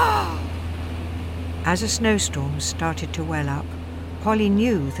 As a snowstorm started to well up, Polly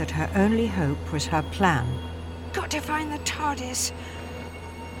knew that her only hope was her plan. Got to find the TARDIS.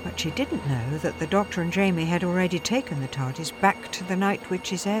 But she didn't know that the Doctor and Jamie had already taken the TARDIS back to the Night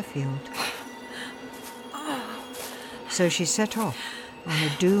Witch's airfield. So she set off on a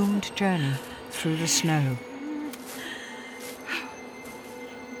doomed journey through the snow.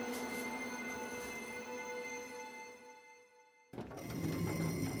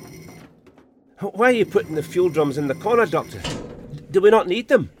 Why are you putting the fuel drums in the corner, Doctor? Do we not need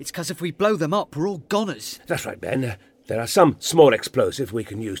them? It's because if we blow them up, we're all goners. That's right, Ben. There are some small explosives we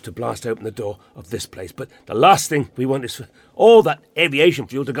can use to blast open the door of this place, but the last thing we want is for all that aviation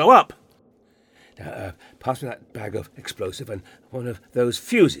fuel to go up. Now, pass me that bag of explosive and one of those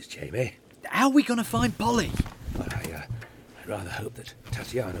fuses, Jamie. How are we going to find Polly? Well, I'd rather hope that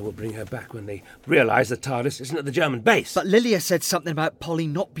Tatiana will bring her back when they realise the TARDIS isn't at the German base. But Lilia said something about Polly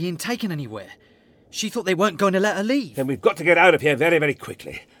not being taken anywhere. She thought they weren't going to let her leave. Then we've got to get out of here very, very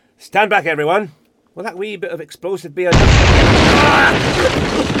quickly. Stand back, everyone. Will that wee bit of explosive be enough?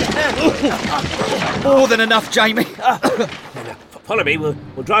 More than enough, Jamie. Follow me. We'll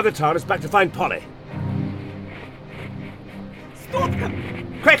drive the TARDIS back to find Polly. Stop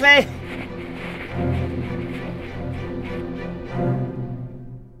them! Quickly!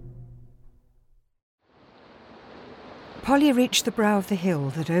 Polly reached the brow of the hill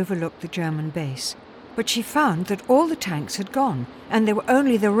that overlooked the German base, but she found that all the tanks had gone, and there were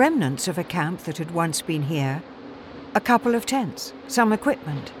only the remnants of a camp that had once been here. A couple of tents, some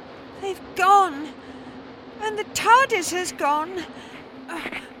equipment. They've gone. And the TARDIS has gone.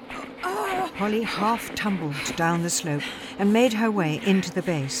 Polly half tumbled down the slope and made her way into the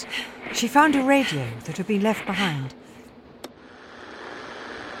base. She found a radio that had been left behind.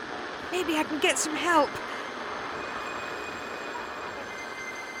 Maybe I can get some help.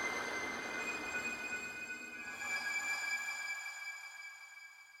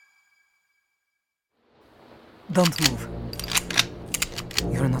 Don't move.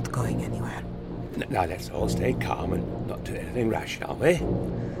 You're not going anywhere. Now let's all stay calm and not do anything rash, shall we?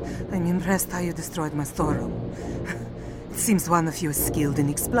 I'm impressed how you destroyed my storeroom. It seems one of you is skilled in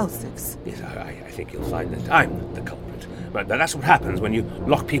explosives. Yes, I think you'll find that I'm the culprit. But that's what happens when you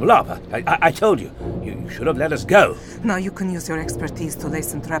lock people up. I told you. You should have let us go. Now you can use your expertise to lay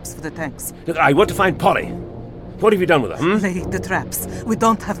some traps for the tanks. Look, I want to find Polly. What have you done with her, Lay the traps. We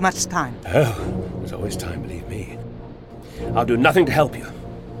don't have much time. Oh, there's always time, believe me. I'll do nothing to help you.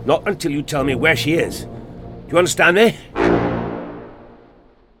 Not until you tell me where she is. Do you understand me?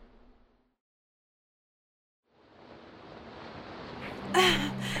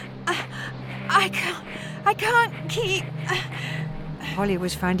 Polly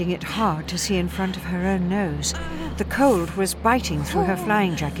was finding it hard to see in front of her own nose. The cold was biting through her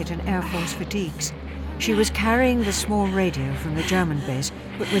flying jacket and Air Force fatigues. She was carrying the small radio from the German base,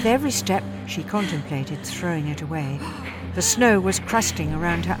 but with every step she contemplated throwing it away. The snow was crusting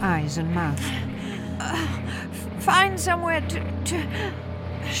around her eyes and mouth. Find somewhere to...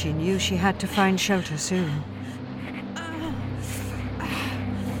 She knew she had to find shelter soon.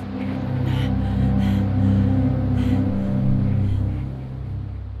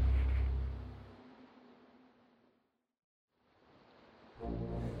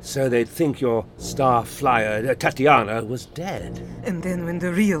 So they'd think your star flyer, Tatiana, was dead. And then when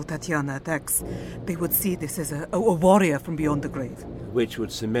the real Tatiana attacks, they would see this as a warrior from beyond the grave. Which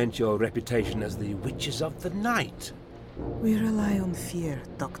would cement your reputation as the Witches of the Night. We rely on fear,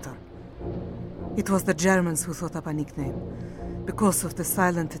 Doctor. It was the Germans who thought up a nickname, because of the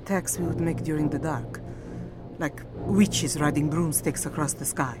silent attacks we would make during the dark. Like witches riding broomsticks across the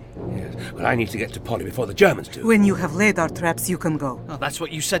sky. Yes. Well, I need to get to Polly before the Germans do. When you have laid our traps, you can go. Oh, that's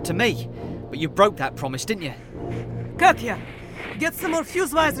what you said to me. But you broke that promise, didn't you? Katya, get some more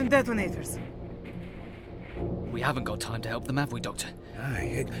fuse wires and detonators. We haven't got time to help them, have we, Doctor?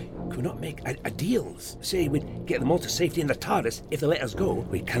 Aye, could we not make a deal? Say we'd get them all to safety in the TARDIS if they let us go.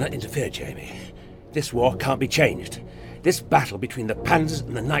 We cannot interfere, Jamie. This war can't be changed. This battle between the Panzers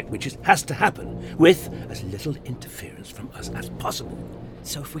and the Night Witches has to happen with as little interference from us as possible.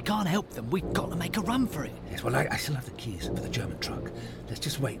 So if we can't help them, we've got to make a run for it. Yes, well, I still have the keys for the German truck. Let's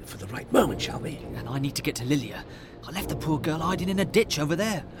just wait for the right moment, shall we? And I need to get to Lilia. I left the poor girl hiding in a ditch over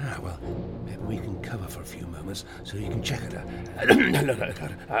there. Ah, well, maybe we can cover for a few moments so you can check at her.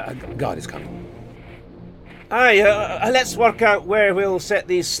 No, guard is coming. Aye, let's work out where we'll set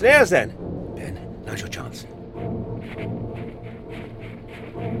these snares then. Ben, now's your chance.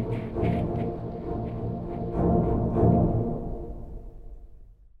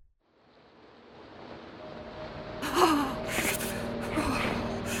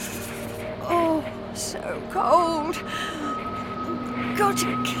 So cold. Got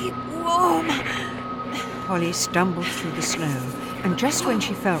to keep warm. Polly stumbled through the snow, and just when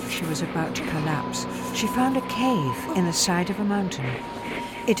she felt she was about to collapse, she found a cave in the side of a mountain.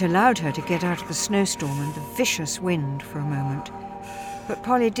 It allowed her to get out of the snowstorm and the vicious wind for a moment. But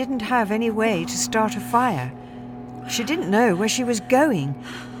Polly didn't have any way to start a fire. She didn't know where she was going.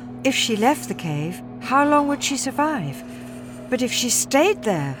 If she left the cave, how long would she survive? But if she stayed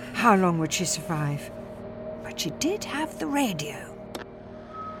there, how long would she survive? But she did have the radio.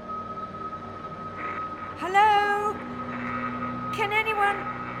 Hello? Can anyone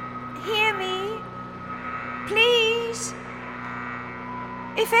hear me? Please?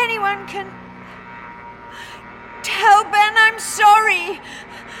 If anyone can tell Ben I'm sorry.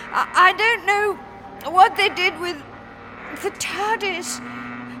 I don't know what they did with the TARDIS.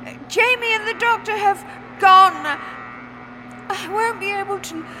 Jamie and the doctor have gone. I won't be able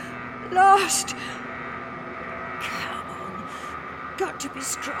to last. Come on. Got to be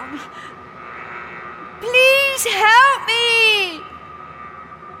strong. Please help me!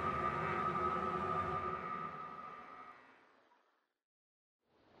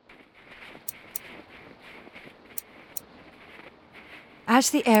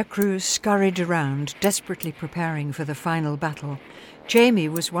 As the air crews scurried around, desperately preparing for the final battle, Jamie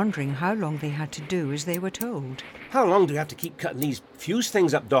was wondering how long they had to do as they were told. How long do you have to keep cutting these fuse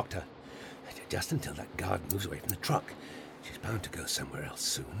things up, Doctor? Just until that guard moves away from the truck. She's bound to go somewhere else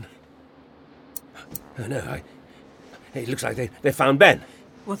soon. Oh, no, it looks like they found Ben.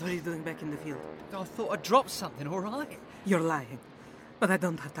 What are you doing back in the field? I thought I dropped something, all right? You're lying. But I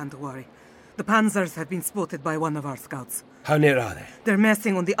don't have time to worry. The Panzers have been spotted by one of our scouts. How near are they? They're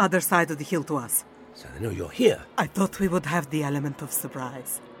massing on the other side of the hill to us. So they know you're here. I thought we would have the element of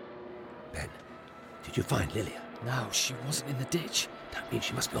surprise. Ben, did you find Lilia? No, she wasn't in the ditch. That means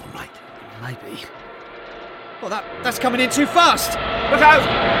she must be all right. Maybe. Well, that's coming in too fast! Look out!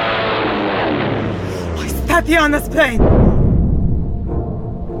 Oh, it's Tatiana's plane!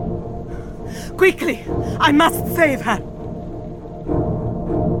 Quickly! I must save her!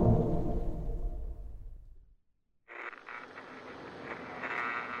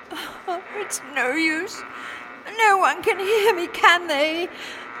 Oh, it's no use. No one can hear me, can they?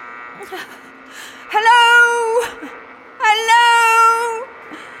 Hello? Hello?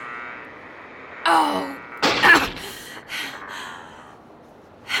 Oh.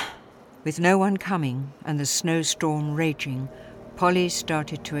 With no one coming and the snowstorm raging, Polly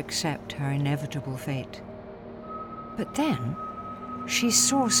started to accept her inevitable fate. But then she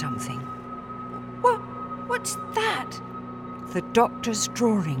saw something. What's that? the doctor's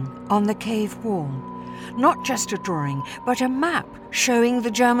drawing on the cave wall. Not just a drawing, but a map showing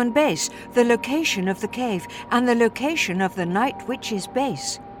the German base, the location of the cave, and the location of the Night Witch's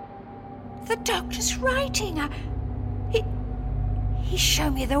base. The doctor's writing. He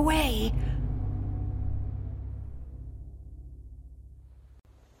showed me the way.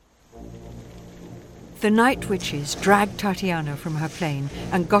 The Night Witches dragged Tatiana from her plane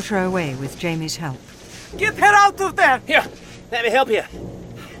and got her away with Jamie's help. Get her out of there! Here, let me help you.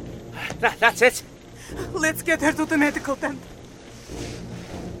 That's it. Let's get her to the medical tent.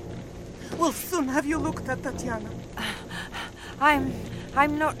 We'll soon have you looked at Tatiana.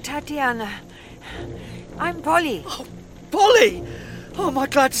 I'm not Tatiana. I'm Polly. Oh, Polly! Oh, am I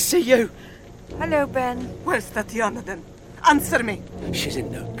glad to see you. Hello, Ben. Where's Tatiana then? Answer me. She's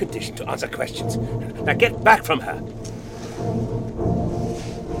in no condition to answer questions. Now get back from her.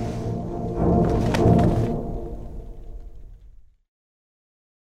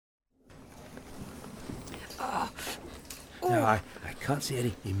 No, I can't see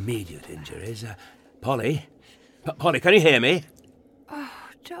any immediate injuries. Polly? Polly, can you hear me? Oh,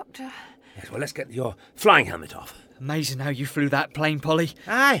 Doctor. Yes, well, let's get your flying helmet off. Amazing how you flew that plane, Polly.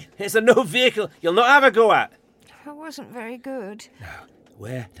 Aye, it's a no vehicle you'll not have a go at. It wasn't very good. Now,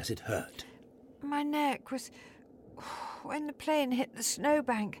 where does it hurt? My neck was... when the plane hit the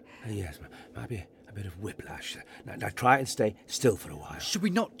snowbank. Yes, might be a bit of whiplash. Now try and stay still for a while. Should we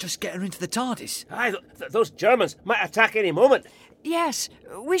not just get her into the TARDIS? Aye, those Germans might attack any moment. Yes,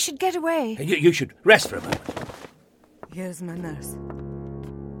 we should get away. You should rest for a moment. Here's my nurse.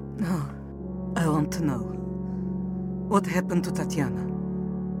 No, I want to know. What happened to Tatiana?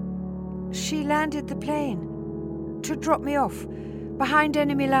 She landed the plane to drop me off behind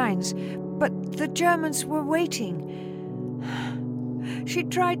enemy lines, but the Germans were waiting. She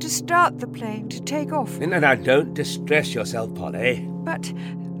tried to start the plane to take off. Now, don't distress yourself, Polly. But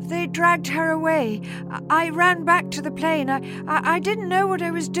they dragged her away. I ran back to the plane. I didn't know what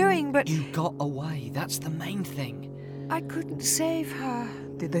I was doing, but... You got away. That's the main thing. I couldn't save her.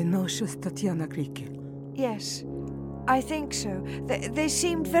 Did they know she was Tatiana Kriekel? Yes, I think so. They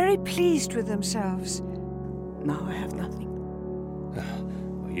seemed very pleased with themselves. Now I have nothing.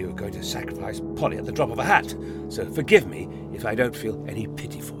 You were going to sacrifice Polly at the drop of a hat, so forgive me if I don't feel any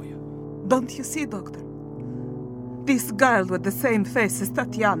pity for you. Don't you see, Doctor? This girl with the same face as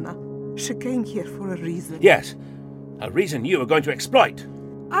Tatiana, she came here for a reason. Yes, a reason you were going to exploit.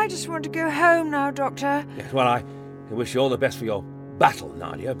 I just want to go home now, Doctor. Yes, well, I wish you all the best for your battle,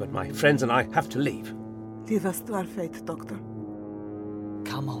 Nadia, but my friends and I have to leave. Leave us to our fate, Doctor.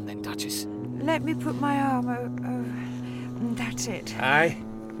 Come on then, Duchess. Let me put my arm over. That's it. Aye,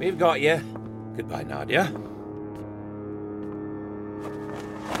 we've got you. Goodbye, Nadia.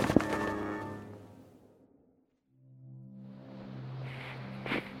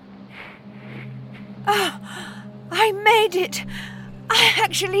 I made it! I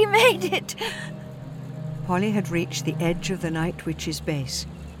actually made it! Polly had reached the edge of the Night Witch's base.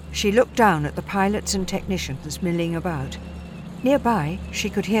 She looked down at the pilots and technicians milling about. Nearby, she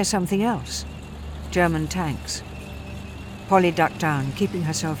could hear something else. German tanks. Polly ducked down, keeping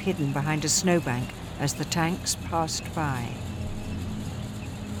herself hidden behind a snowbank as the tanks passed by.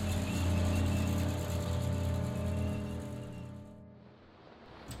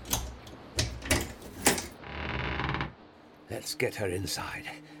 Let's get her inside.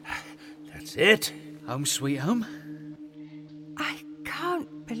 That's it. Home sweet home. I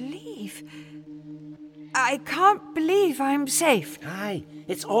can't believe I'm safe. Aye,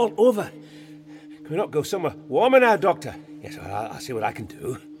 it's all over. Can we not go somewhere warmer now, Doctor? Yes, well, I'll see what I can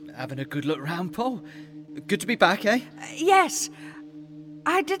do. Having a good look round, Paul. Good to be back, eh? Yes.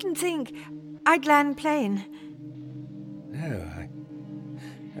 I didn't think I'd land plane. No,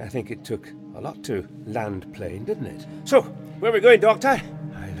 I think it took a lot to land plane, didn't it? So, where are we going, Doctor?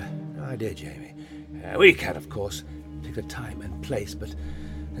 I've no idea, Jamie. We can, of course, pick a time and place, but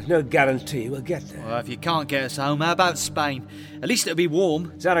there's no guarantee we'll get there. Well, if you can't get us home, how about Spain? At least it'll be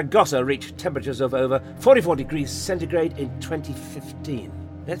warm. Zaragoza reached temperatures of over 44 degrees centigrade in 2015.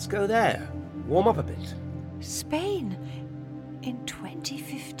 Let's go there. Warm up a bit. Spain in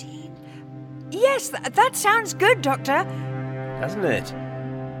 2015? Yes, that sounds good, Doctor. Doesn't it,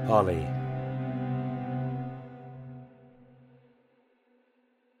 Polly?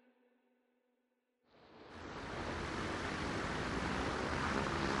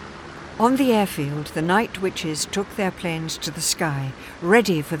 On the airfield, the Night Witches took their planes to the sky,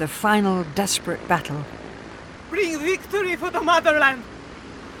 ready for the final desperate battle. Bring victory for the motherland!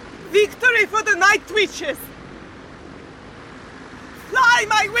 Victory for the Night Witches! Fly,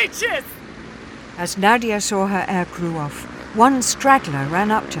 my witches! As Nadia saw her aircrew off, One straggler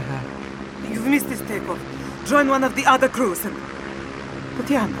ran up to her. You've missed this takeoff. Join one of the other crews and...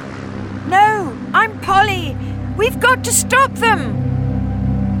 Tatiana. No, I'm Polly. We've got to stop them.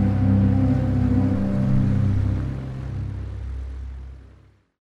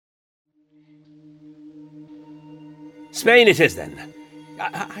 Spain it is, then.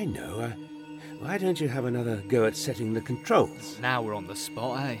 I know. Why don't you have another go at setting the controls? Now we're on the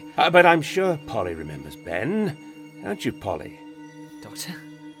spot, eh? But I'm sure Polly remembers Ben. Aren't you, Polly? Doctor?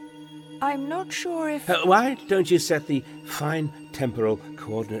 I'm not sure if... Why don't you set the fine temporal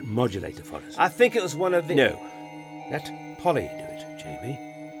coordinate modulator for us? I think it was one of the... No. Let Polly do it, Jamie.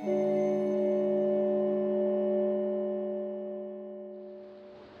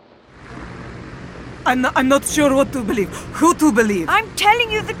 I'm not sure what to believe. Who to believe? I'm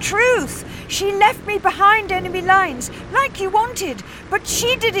telling you the truth. She left me behind enemy lines, like you wanted, but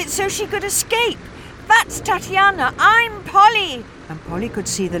she did it so she could escape. That's Tatiana. I'm Polly. And Polly could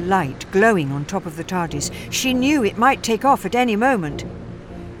see the light glowing on top of the TARDIS. She knew it might take off at any moment.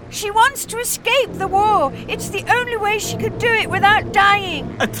 She wants to escape the war. It's the only way she could do it without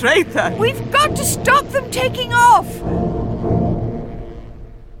dying. A traitor! We've got to stop them taking off.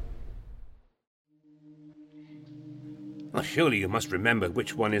 Well, surely you must remember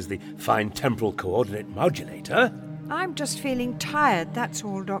which one is the fine temporal coordinate modulator. I'm just feeling tired, that's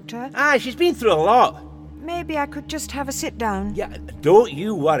all, Doctor. She's been through a lot. Maybe I could just have a sit down. Yeah, don't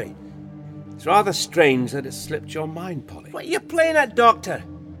you worry. It's rather strange that it slipped your mind, Polly. What are you playing at, Doctor?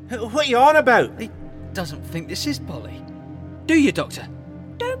 What are you on about? He doesn't think this is Polly. Do you, Doctor?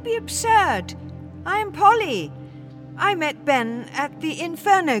 Don't be absurd. I'm Polly. I met Ben at the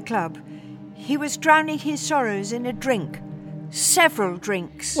Inferno Club. He was drowning his sorrows in a drink. Several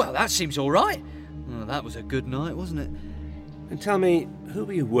drinks. Well, that seems all right. Well, that was a good night, wasn't it? And tell me, who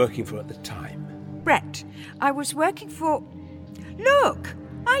were you working for at the time? Brett, I was working for... Look,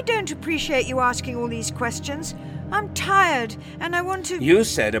 I don't appreciate you asking all these questions. I'm tired and I want to... You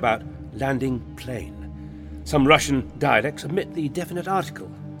said about landing plane. Some Russian dialects omit the definite article.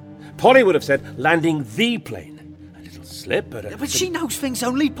 Polly would have said landing the plane. A little slip, but... But she knows things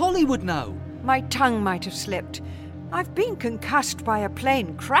only Polly would know. My tongue might have slipped. I've been concussed by a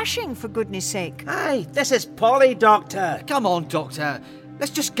plane crashing, for goodness sake. Hey, this is Polly, Doctor. Come on, Doctor.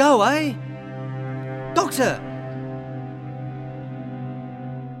 Let's just go, eh? Doctor!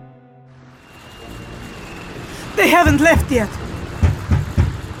 They haven't left yet.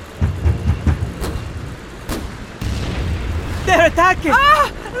 They're attacking. Ah,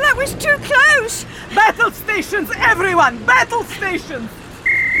 that was too close. Battle stations, everyone! Battle stations!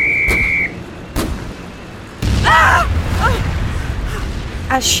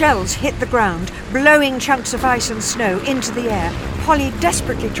 As shells hit the ground, blowing chunks of ice and snow into the air, Polly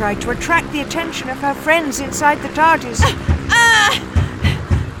desperately tried to attract the attention of her friends inside the TARDIS.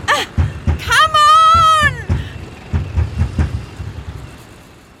 Come on!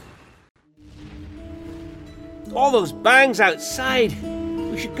 All those bangs outside.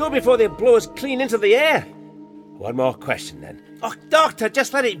 We should go before they blow us clean into the air. One more question, then. Oh, Doctor,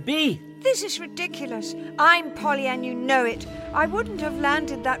 just let it be. This is ridiculous. I'm Polly and you know it. I wouldn't have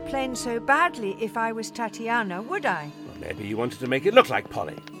landed that plane so badly if I was Tatiana, would I? Well, maybe you wanted to make it look like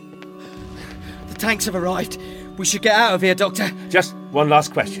Polly. The tanks have arrived. We should get out of here, Doctor. Just one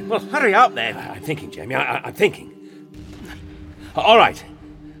last question. Well, hurry up then. I'm thinking, Jamie. I'm thinking. All right.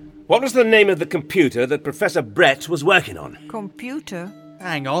 What was the name of the computer that Professor Brett was working on? Computer?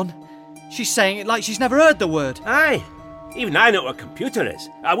 Hang on. She's saying it like she's never heard the word. Aye. Even I know what a computer is.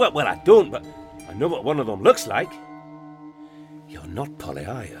 Well, I don't, but I know what one of them looks like. You're not Polly,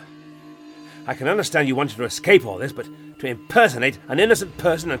 are you? I can understand you wanted to escape all this, but to impersonate an innocent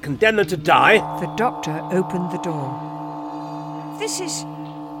person and condemn them to die... The doctor opened the door. This is...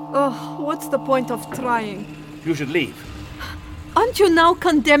 Oh, what's the point of trying? You should leave. Aren't you now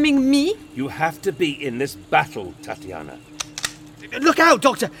condemning me? You have to be in this battle, Tatiana. Look out,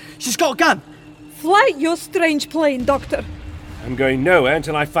 Doctor! She's got a gun! Fly your strange plane, Doctor. I'm going nowhere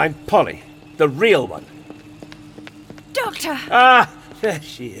until I find Polly, the real one. Doctor! Ah, there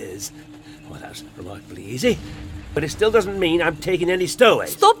she is. Well, that's remarkably easy. But it still doesn't mean I'm taking any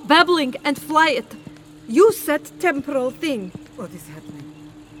stowaways. Stop babbling and fly it. You said temporal thing. What is happening?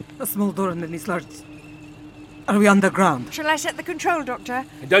 A small door and then it's large. Are we underground? Shall I set the control, Doctor?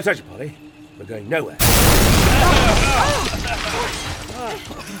 And don't touch it, Polly. We're going nowhere.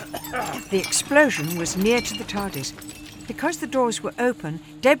 The explosion was near to the TARDIS. Because the doors were open,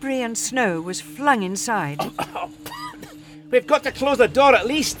 debris and snow was flung inside. We've got to close the door at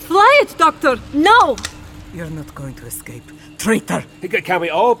least. Fly it, Doctor! Now! You're not going to escape. Traitor! Can we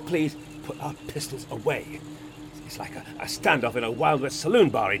all please put our pistols away? It's like a standoff in a Wild West saloon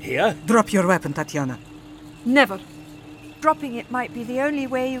bar in here. Drop your weapon, Tatiana. Never. Dropping it might be the only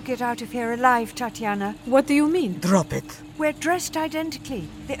way you get out of here alive, Tatiana. What do you mean? Drop it. We're dressed identically.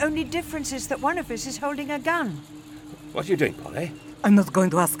 The only difference is that one of us is holding a gun. What are you doing, Polly? I'm not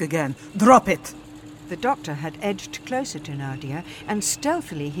going to ask again. Drop it. The doctor had edged closer to Nadia, and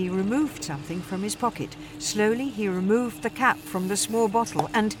stealthily he removed something from his pocket. Slowly he removed the cap from the small bottle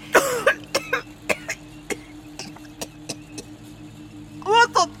and...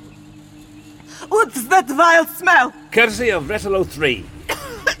 What's that vile smell? Courtesy of Retalo 3.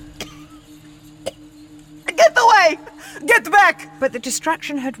 Get away! Get back! But the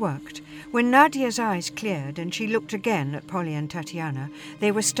distraction had worked. When Nadia's eyes cleared and she looked again at Polly and Tatiana,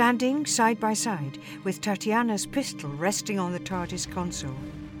 they were standing side by side, with Tatiana's pistol resting on the TARDIS console.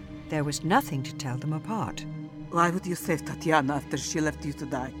 There was nothing to tell them apart. Why would you save Tatiana after she left you to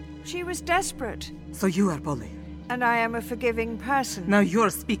die? She was desperate, So you are Polly. and I am a forgiving person. Now you're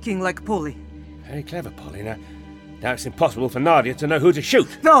speaking like Polly. Very clever, Polly. Now it's impossible for Nadia to know who to shoot.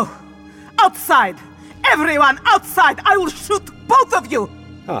 No! Outside! Everyone outside! I will shoot both of you!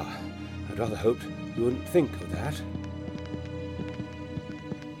 Ah, I'd rather hoped you wouldn't think of that.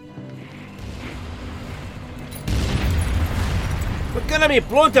 We're gonna be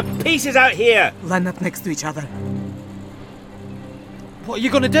blown to pieces out here! Line up next to each other. What are you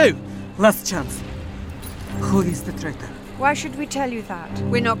going to do? Last chance. Who is the traitor? Why should we tell you that?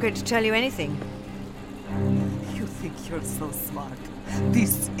 We're not going to tell you anything. You think you're so smart.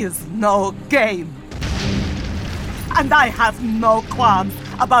 This is no game. And I have no qualms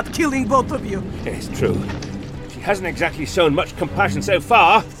about killing both of you. It's true. She hasn't exactly shown much compassion so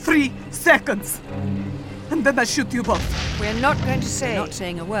far. 3 seconds. And then I shoot you both. We're not going to say. Not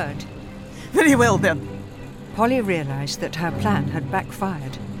saying a word. Very well then. Polly realised that her plan had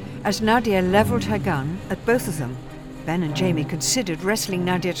backfired. As Nadia levelled her gun at both of them, Ben and Jamie considered wrestling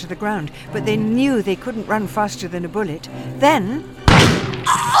Nadia to the ground, but they knew they couldn't run faster than a bullet. Then...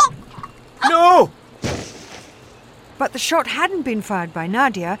 No! But the shot hadn't been fired by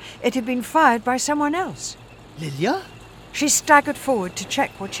Nadia, it had been fired by someone else. Lilia? She staggered forward to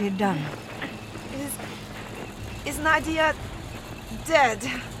check what she had done. Is Nadia dead?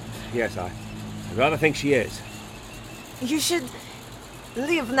 Yes, I'd rather think she is. You should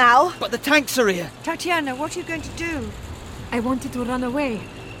leave now. But the tanks are here. Tatiana, what are you going to do? I wanted to run away.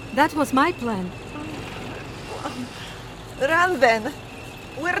 That was my plan. Run then.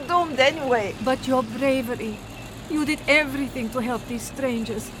 We're doomed anyway. But your bravery. You did everything to help these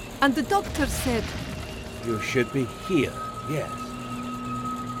strangers. And the doctor said, You should be here, yes.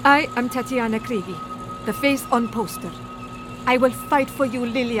 I am Tatiana Kriegi, the face on poster. I will fight for you,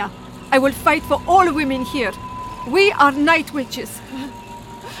 Lilia. I will fight for all women here. We are night witches.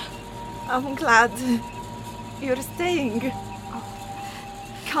 I'm glad you're staying.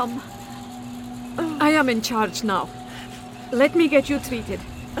 Come. I am in charge now. Let me get you treated.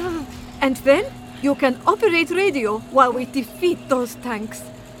 And then you can operate radio while we defeat those tanks.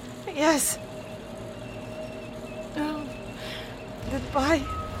 Yes. Goodbye,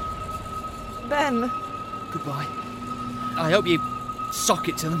 Ben. Goodbye. I hope you sock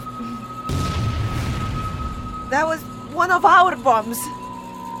it to them. That was one of our bombs.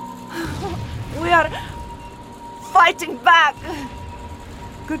 We are fighting back.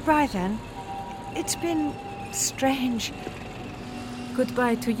 Goodbye, then. It's been strange.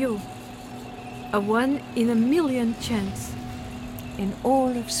 Goodbye to you. A 1 in a million chance. In all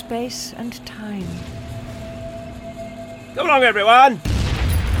of space and time. Come along, everyone!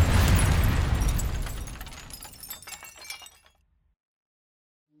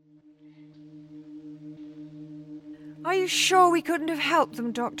 Are you sure we couldn't have helped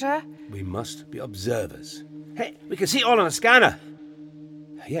them, Doctor? We must be observers. Hey, we can see it all on a scanner.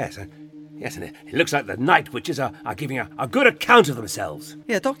 Yes, and it looks like the night witches are giving a good account of themselves.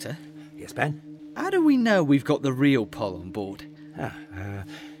 Yeah, Doctor. Yes, Ben? How do we know we've got the real Pol on board?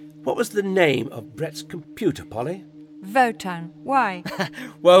 What was the name of Brett's computer, Polly? Votan. Why?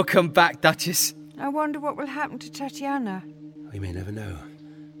 Welcome back, Duchess. I wonder what will happen to Tatiana. We may never know.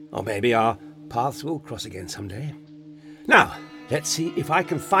 Or maybe our paths will cross again someday. Now, let's see if I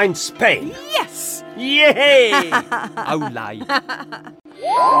can find Spain. Yes! Yay! Olay.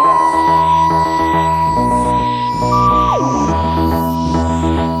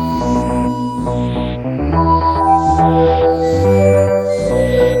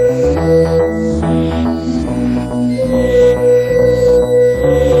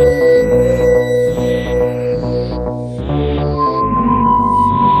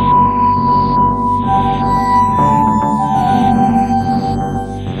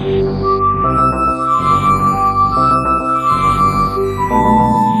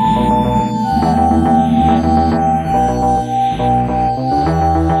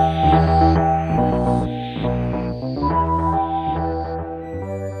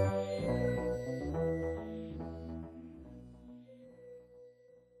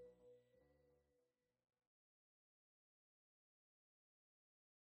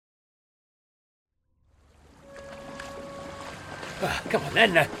 Come on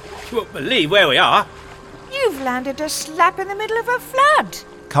then, you won't believe where we are. You've landed us slap in the middle of a flood.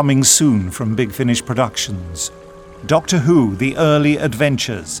 Coming soon from Big Finish Productions. Doctor Who, The Early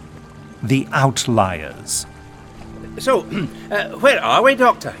Adventures. The Outliers. So, where are we,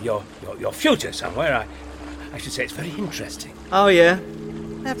 Doctor? Your future somewhere. I should say it's very interesting. Oh, yeah.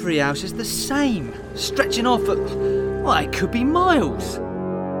 Every house is the same, stretching off at, well, it could be miles.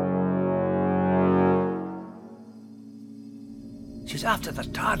 She's after the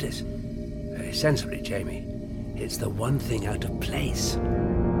TARDIS. Very sensibly, Jamie. It's the one thing out of place.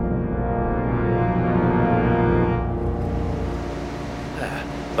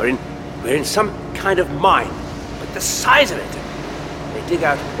 We're in some kind of mine, but the size of it. They dig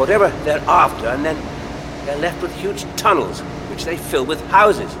out whatever they're after, and then they're left with huge tunnels, which they fill with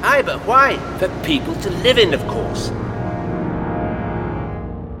houses. Aye, but why? For people to live in, of course.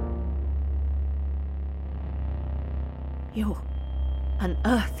 You're an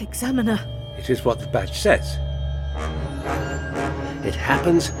Earth examiner. It is what the badge says. It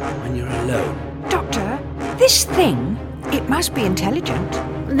happens when you're alone. Doctor, this thing, it must be intelligent.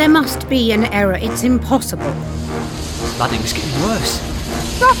 There must be an error. It's impossible. Flooding's getting worse.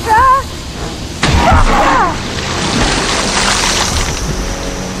 Doctor! Doctor!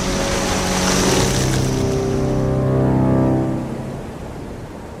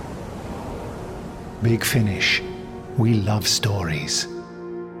 Big Finish. We love stories.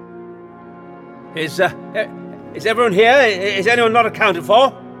 Is everyone here? Is anyone not accounted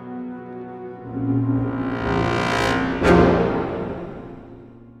for?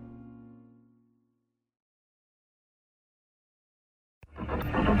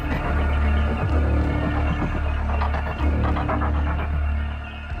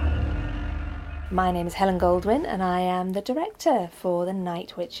 My name is Helen Goldwyn and I am the director for The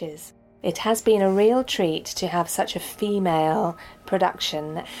Night Witches. It has been a real treat to have such a female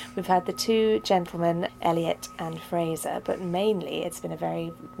production. We've had the two gentlemen, Elliot and Fraser, but mainly it's been a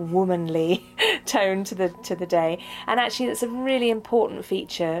very womanly tone to the day. And actually it's a really important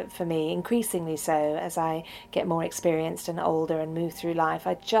feature for me, increasingly so as I get more experienced and older and move through life.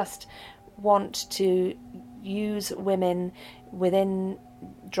 I just want to use women within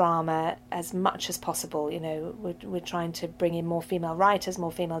drama as much as possible. You know, we're trying to bring in more female writers,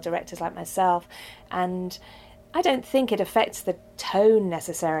 more female directors like myself, and I don't think it affects the tone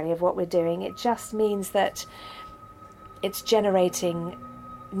necessarily of what we're doing. It just means that it's generating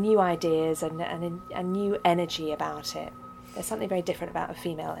new ideas and a new energy about it. There's something very different about a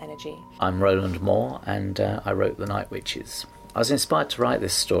female energy. I'm Roland Moore and I wrote The Night Witches. I was inspired to write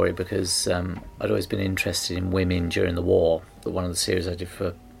this story because I'd always been interested in women during the war. One of the series I did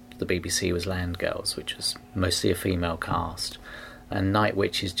for the BBC was Land Girls, which was mostly a female cast. And Night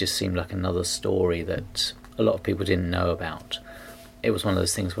Witches just seemed like another story that a lot of people didn't know about. It was one of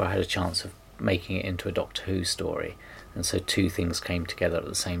those things where I had a chance of making it into a Doctor Who story. And so two things came together at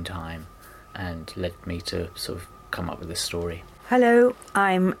the same time and led me to sort of come up with this story. Hello,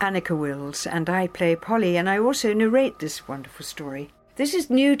 I'm Annika Wills and I play Polly and I also narrate this wonderful story. This is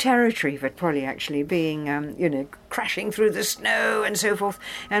new territory for Polly, actually, being, crashing through the snow and so forth,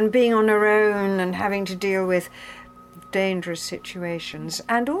 and being on her own and having to deal with dangerous situations.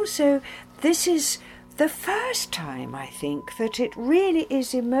 And also, this is the first time, I think, that it really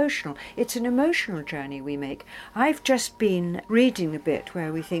is emotional. It's an emotional journey we make. I've just been reading the bit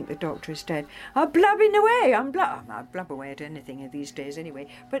where we think the Doctor is dead. I'm blubbing away. I blub away at anything these days anyway.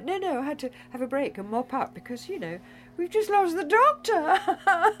 But no, I had to have a break and mop up because, we've just lost the Doctor.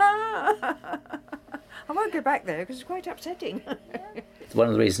 I won't go back there because it's quite upsetting. One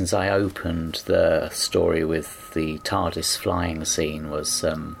of the reasons I opened the story with the TARDIS flying scene was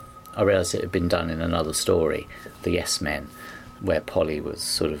I realised it had been done in another story, The Yes Men, where Polly was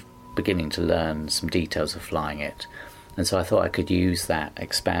sort of beginning to learn some details of flying it. And so I thought I could use that,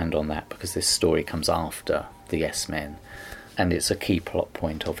 expand on that, because this story comes after The Yes Men. And it's a key plot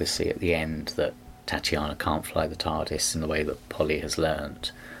point, obviously, at the end, that Tatiana can't fly the TARDIS in the way that Polly has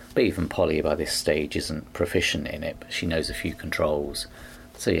learnt. But even Polly, by this stage, isn't proficient in it, but she knows a few controls.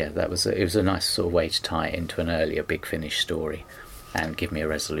 So yeah, it was a nice sort of way to tie it into an earlier Big Finish story and give me a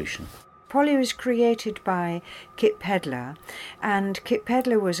resolution. Polly was created by Kit Pedler, and Kit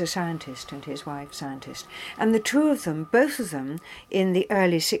Pedler was a scientist and his wife scientist. And the two of them, both of them, in the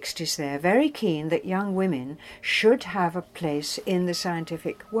early 60s there, very keen that young women should have a place in the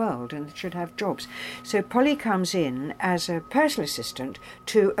scientific world and should have jobs. So Polly comes in as a personal assistant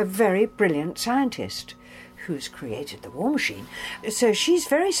to a very brilliant scientist who's created the war machine. So she's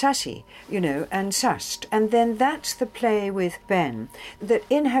very sassy, and sussed. And then that's the play with Ben, that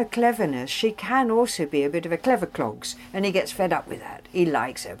in her cleverness she can also be a bit of a clever clogs, and he gets fed up with that. He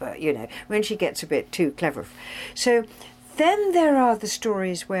likes her, but, when she gets a bit too clever. So then there are the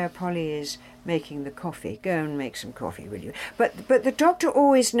stories where Polly is making the coffee. Go and make some coffee, will you? But the Doctor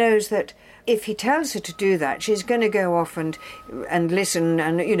always knows that if he tells her to do that, she's going to go off and listen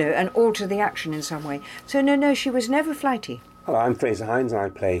and, and alter the action in some way. So no, she was never flighty. Hello, I'm Fraser Hines, and I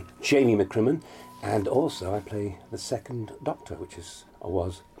play Jamie McCrimmon, and also I play the second Doctor, which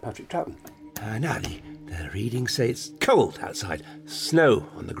was Patrick Troughton. Now, the readings say it's cold outside, snow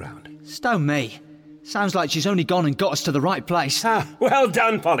on the ground. Stone me. Sounds like she's only gone and got us to the right place. Well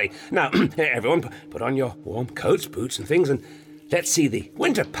done, Polly. Now, everyone, put on your warm coats, boots and things, and let's see the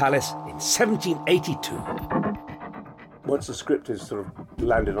Winter Palace in 1782. Once the script is sort of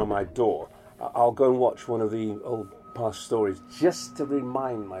landed on my door, I'll go and watch one of the old past stories just to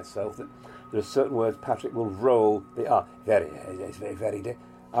remind myself that there are certain words Patrick will roll. They are very, it's very, very.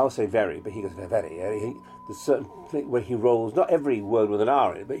 I'll say very, but he goes very. There's certain thing where he rolls, not every word with an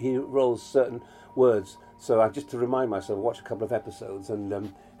R in it, but he rolls certain words. So I just to remind myself, watch a couple of episodes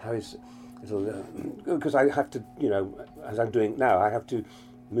and how he's, because I have to, as I'm doing now, I have to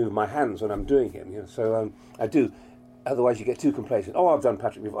move my hands when I'm doing him. So I do. Otherwise, you get too complacent. Oh, I've done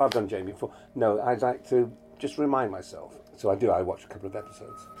Patrick before. I've done Jamie before. No, I'd like to just remind myself. So I do. I watch a couple of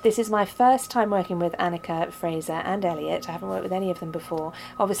episodes. This is my first time working with Annika, Fraser and Elliot. I haven't worked with any of them before.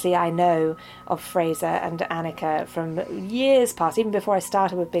 Obviously, I know of Fraser and Annika from years past, even before I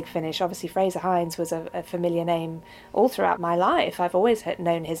started with Big Finish. Obviously, Fraser Hines was a familiar name all throughout my life. I've always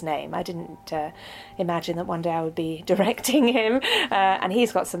known his name. I didn't imagine that one day I would be directing him. And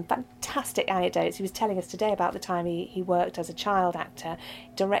he's got some fantastic anecdotes. He was telling us today about the time he worked as a child actor,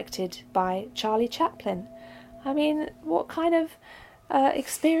 directed by Charlie Chaplin. I mean, what kind of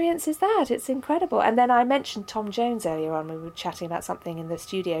experience is that? It's incredible. And then I mentioned Tom Jones earlier on. We were chatting about something in the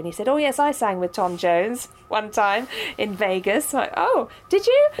studio, and he said, oh, yes, I sang with Tom Jones one time in Vegas. I'm like, oh, did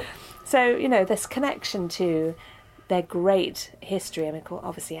you? So, this connection to their great history. I mean,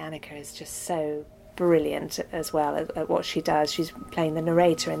 obviously, Annika is just so brilliant as well at what she does. She's playing the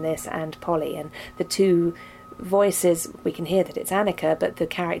narrator in this and Polly, and the two voices, we can hear that it's Annika, but the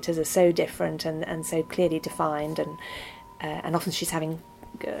characters are so different and so clearly defined, and often she's having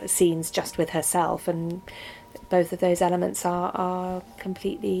scenes just with herself, and both of those elements are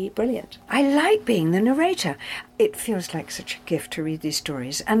completely brilliant. I like being the narrator. It feels like such a gift to read these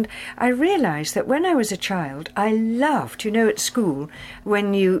stories. And I realised that when I was a child, I loved, at school,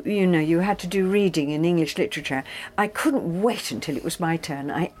 when you had to do reading in English literature, I couldn't wait until it was my turn.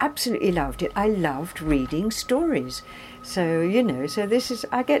 I absolutely loved it. I loved reading stories. So, so this is,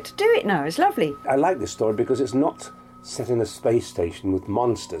 I get to do it now. It's lovely. I like this story because it's not set in a space station with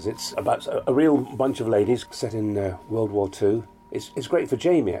monsters. It's about a real bunch of ladies set in World War II. It's great for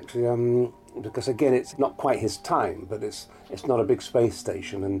Jamie, actually, because, again, it's not quite his time, but it's not a big space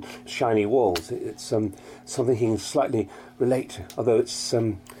station and shiny walls. It's something he can slightly relate to, although it's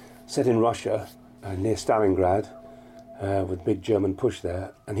set in Russia, near Stalingrad, with big German push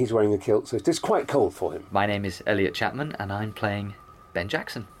there, and he's wearing a kilt, so it's quite cold for him. My name is Elliot Chapman, and I'm playing Ben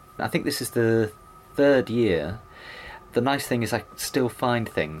Jackson. I think this is the third year. The nice thing is I still find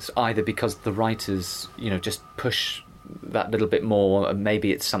things, either because the writers, just push that little bit more, and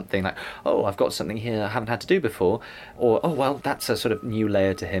maybe it's something like, oh, I've got something here I haven't had to do before, or, oh, well, that's a sort of new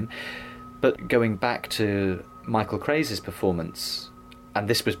layer to him. But going back to Michael Craze's performance, and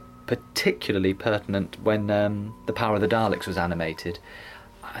this was particularly pertinent when The Power of the Daleks was animated,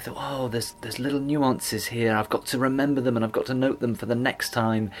 I thought, oh, there's little nuances here, I've got to remember them and I've got to note them for the next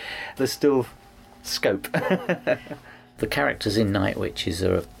time. There's still scope. The characters in Night Witches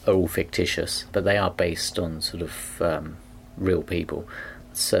are all fictitious, but they are based on sort of real people.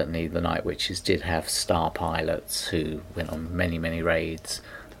 Certainly the Night Witches did have star pilots who went on many, many raids,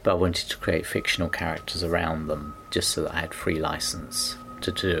 but I wanted to create fictional characters around them just so that I had free license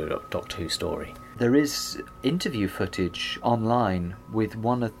to do a Doctor Who story. There is interview footage online with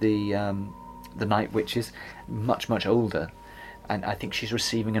one of the Night Witches, much, much older, and I think she's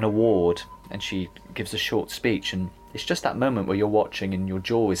receiving an award, and she gives a short speech, and it's just that moment where you're watching and your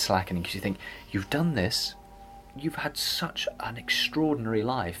jaw is slackening because you think, you've done this, you've had such an extraordinary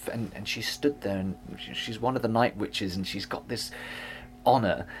life, and she stood there and she's one of the Night Witches and she's got this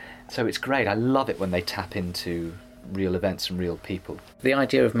honour. So it's great. I love it when they tap into real events and real people. The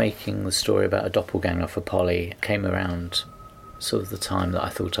idea of making the story about a doppelganger for Polly came around sort of the time that I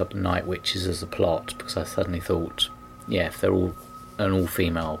thought up Night Witches as a plot, because I suddenly thought, yeah, if they're all an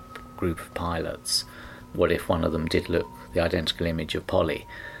all-female group of pilots, what if one of them did look the identical image of Polly?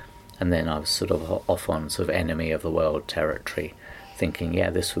 And then I was sort of off on sort of enemy of the world territory, thinking, yeah,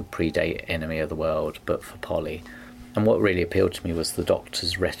 this would predate enemy of the world, but for Polly. And what really appealed to me was the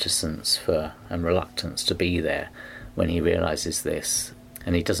Doctor's reticence and reluctance to be there when he realises this.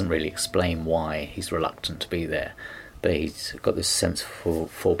 And he doesn't really explain why he's reluctant to be there, but he's got this sense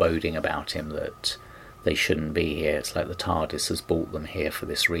of foreboding about him that they shouldn't be here. It's like the TARDIS has brought them here for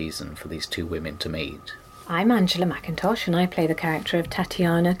this reason, for these two women to meet. I'm Angela McIntosh, and I play the character of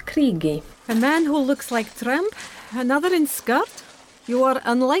Tatiana Kriegi. A man who looks like Trump, another in skirt. You are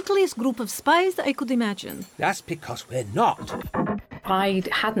unlikeliest group of spies that I could imagine. That's because we're not. I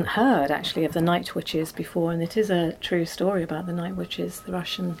hadn't heard, actually, of the Night Witches before, and it is a true story about the Night Witches, the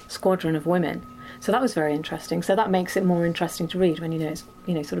Russian squadron of women. So that was very interesting. So that makes it more interesting to read when you know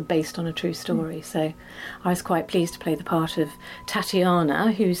it's, sort of based on a true story. So I was quite pleased to play the part of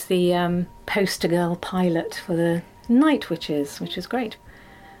Tatiana, who's the poster girl pilot for the Night Witches, which is great.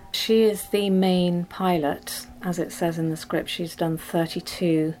 She is the main pilot, as it says in the script. She's done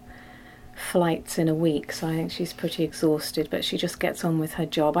 32 flights in a week, so I think she's pretty exhausted, but she just gets on with her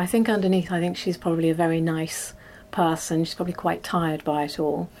job. I think she's probably a very nice person. She's probably quite tired by it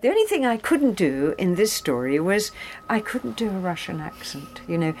all. The only thing I couldn't do in this story was I couldn't do a Russian accent.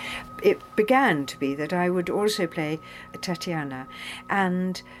 It began to be that I would also play Tatiana,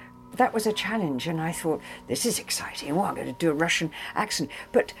 and that was a challenge, and I thought, this is exciting. Well, I'm going to do a Russian accent.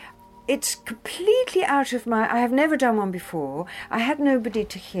 But it's completely out of I have never done one before. I had nobody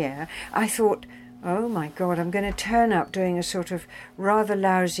to hear. I thought, oh my God, I'm going to turn up doing a sort of rather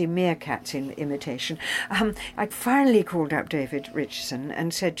lousy meerkat imitation. I finally called up David Richardson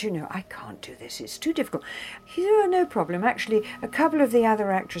and said, I can't do this. It's too difficult. He said, oh, no problem. Actually, a couple of the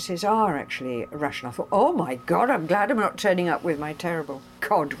other actresses are actually Russian. I thought, oh my God, I'm glad I'm not turning up with my terrible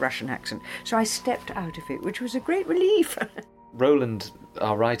cod Russian accent. So I stepped out of it, which was a great relief. Roland,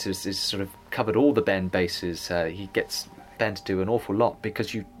 our writer, is sort of covered all the Ben bases. He gets Ben to do an awful lot,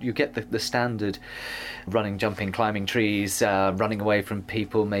 because you get the standard running, jumping, climbing trees, running away from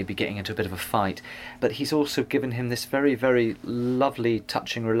people, maybe getting into a bit of a fight. But he's also given him this very, very lovely,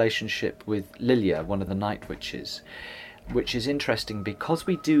 touching relationship with Lilia, one of the Night Witches, which is interesting because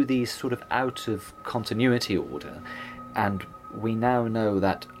we do these sort of out of continuity order, and we now know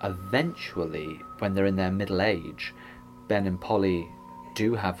that eventually, when they're in their middle age, Ben and Polly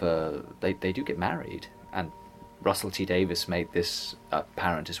do have they do get married, and Russell T Davies made this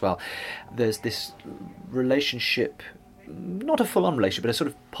apparent as well. There's this relationship, not a full-on relationship, but a sort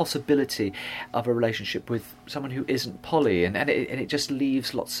of possibility of a relationship with someone who isn't Polly, and it just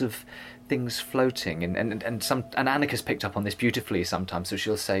leaves lots of things floating, and Annika's picked up on this beautifully sometimes, so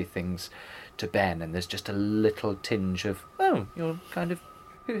she'll say things to Ben, and there's just a little tinge of, oh, you're kind of,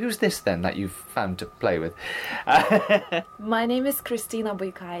 who's this then that you've found to play with? My name is Kristina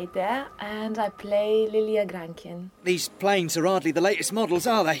Buikaide, and I play Lilia Grankin. These planes are hardly the latest models,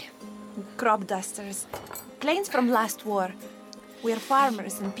 are they? Crop dusters. Planes from last war. We're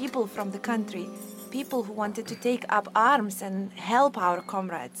farmers and people from the country. People who wanted to take up arms and help our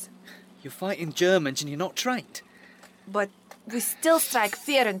comrades. You're fighting Germans and you're not trained. But we still strike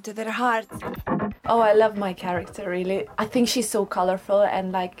fear into their hearts. Oh, I love my character, really. I think she's so colourful,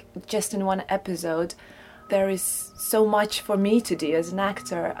 and just in one episode, there is so much for me to do as an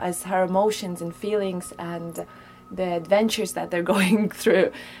actor, as her emotions and feelings and the adventures that they're going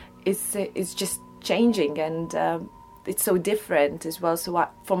through. It's just changing, and it's so different as well. So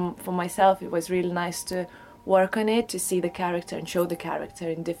for myself, it was really nice to work on it, to see the character and show the character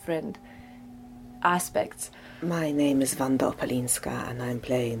in different aspects. My name is Wanda Opalinska, and I'm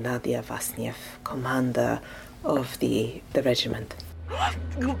playing Nadia Vasniev, commander of the regiment.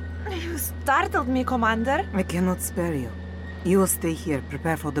 You startled me, Commander. I cannot spare you. You will stay here,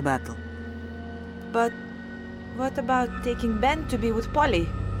 prepare for the battle. But what about taking Ben to be with Polly?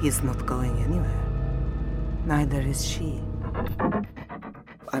 He's not going anywhere. Neither is she.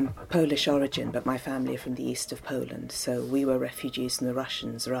 I'm Polish origin, but my family are from the east of Poland, so we were refugees from the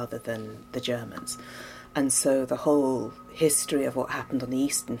Russians rather than the Germans. And so the whole history of what happened on the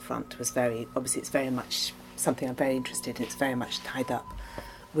Eastern Front was it's very much something I'm very interested in. It's very much tied up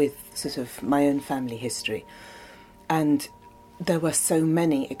with sort of my own family history. And there were so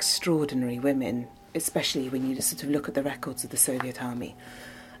many extraordinary women, especially when you sort of look at the records of the Soviet army.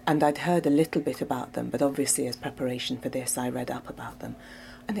 And I'd heard a little bit about them, but obviously as preparation for this, I read up about them.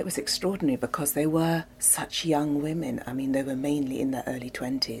 And it was extraordinary because they were such young women. I mean, they were mainly in their early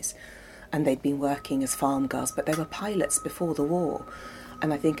 20s. And they'd been working as farm girls, but they were pilots before the war.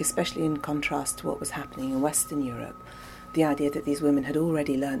 And I think especially in contrast to what was happening in Western Europe, the idea that these women had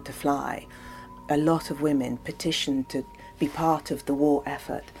already learnt to fly a lot of women petitioned to be part of the war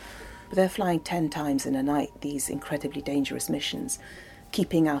effort. But they're flying 10 times in a night, these incredibly dangerous missions,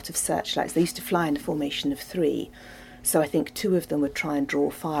 keeping out of searchlights. They used to fly in a formation of 3, so I think 2 of them would try and draw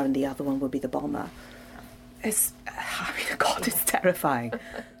fire and the other one would be the bomber. God, it's terrifying.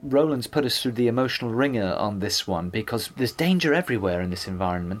 Roland's put us through the emotional ringer on this one because there's danger everywhere in this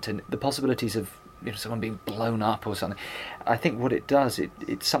environment, and the possibilities of someone being blown up or something. I think what it does,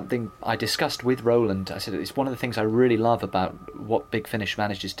 it's something I discussed with Roland. I said it's one of the things I really love about what Big Finish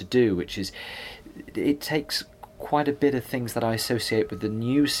manages to do, which is it takes quite a bit of things that I associate with the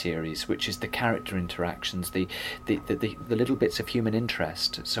new series, which is the character interactions, the little bits of human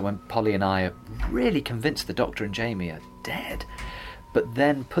interest. So when Polly and I are really convinced the Doctor and Jamie are dead, but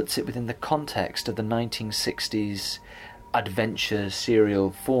then puts it within the context of the 1960s adventure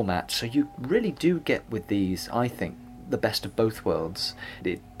serial format. So you really do get with these, I think, the best of both worlds.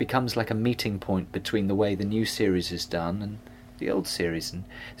 It becomes like a meeting point between the way the new series is done and the old series, and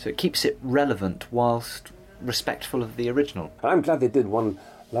so it keeps it relevant whilst respectful of the original. I'm glad they did one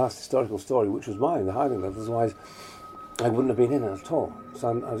last historical story, which was mine, the Highlanders, otherwise I wouldn't have been in it at all. So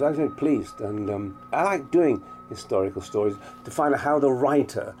I was actually pleased, and I like doing historical stories to find out how the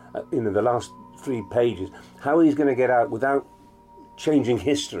writer, the last 3 pages, how he's going to get out without changing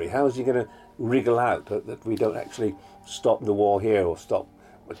history. How is he going to wriggle out that we don't actually stop the war here or stop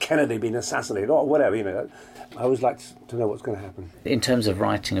Kennedy being assassinated or whatever, I always like to know what's going to happen. In terms of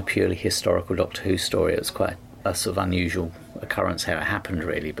writing a purely historical Doctor Who story, it was quite a sort of unusual occurrence how it happened,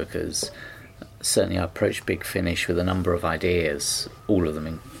 really, because certainly I approached Big Finish with a number of ideas, all of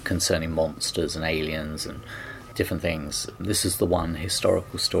them concerning monsters and aliens and different things. This is the one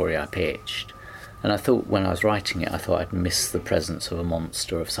historical story I pitched. And I thought when I was writing it, I thought I'd miss the presence of a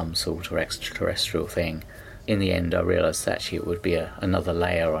monster of some sort or extraterrestrial thing. In the end, I realised that actually it would be another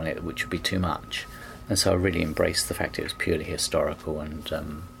layer on it, which would be too much. And so I really embraced the fact it was purely historical, and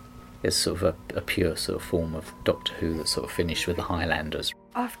it's sort of a pure sort of form of Doctor Who that sort of finished with the Highlanders.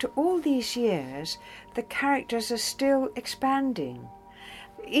 After all these years, the characters are still expanding.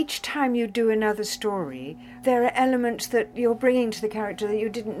 Each time you do another story, there are elements that you're bringing to the character that you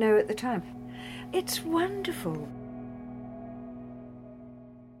didn't know at the time. It's wonderful.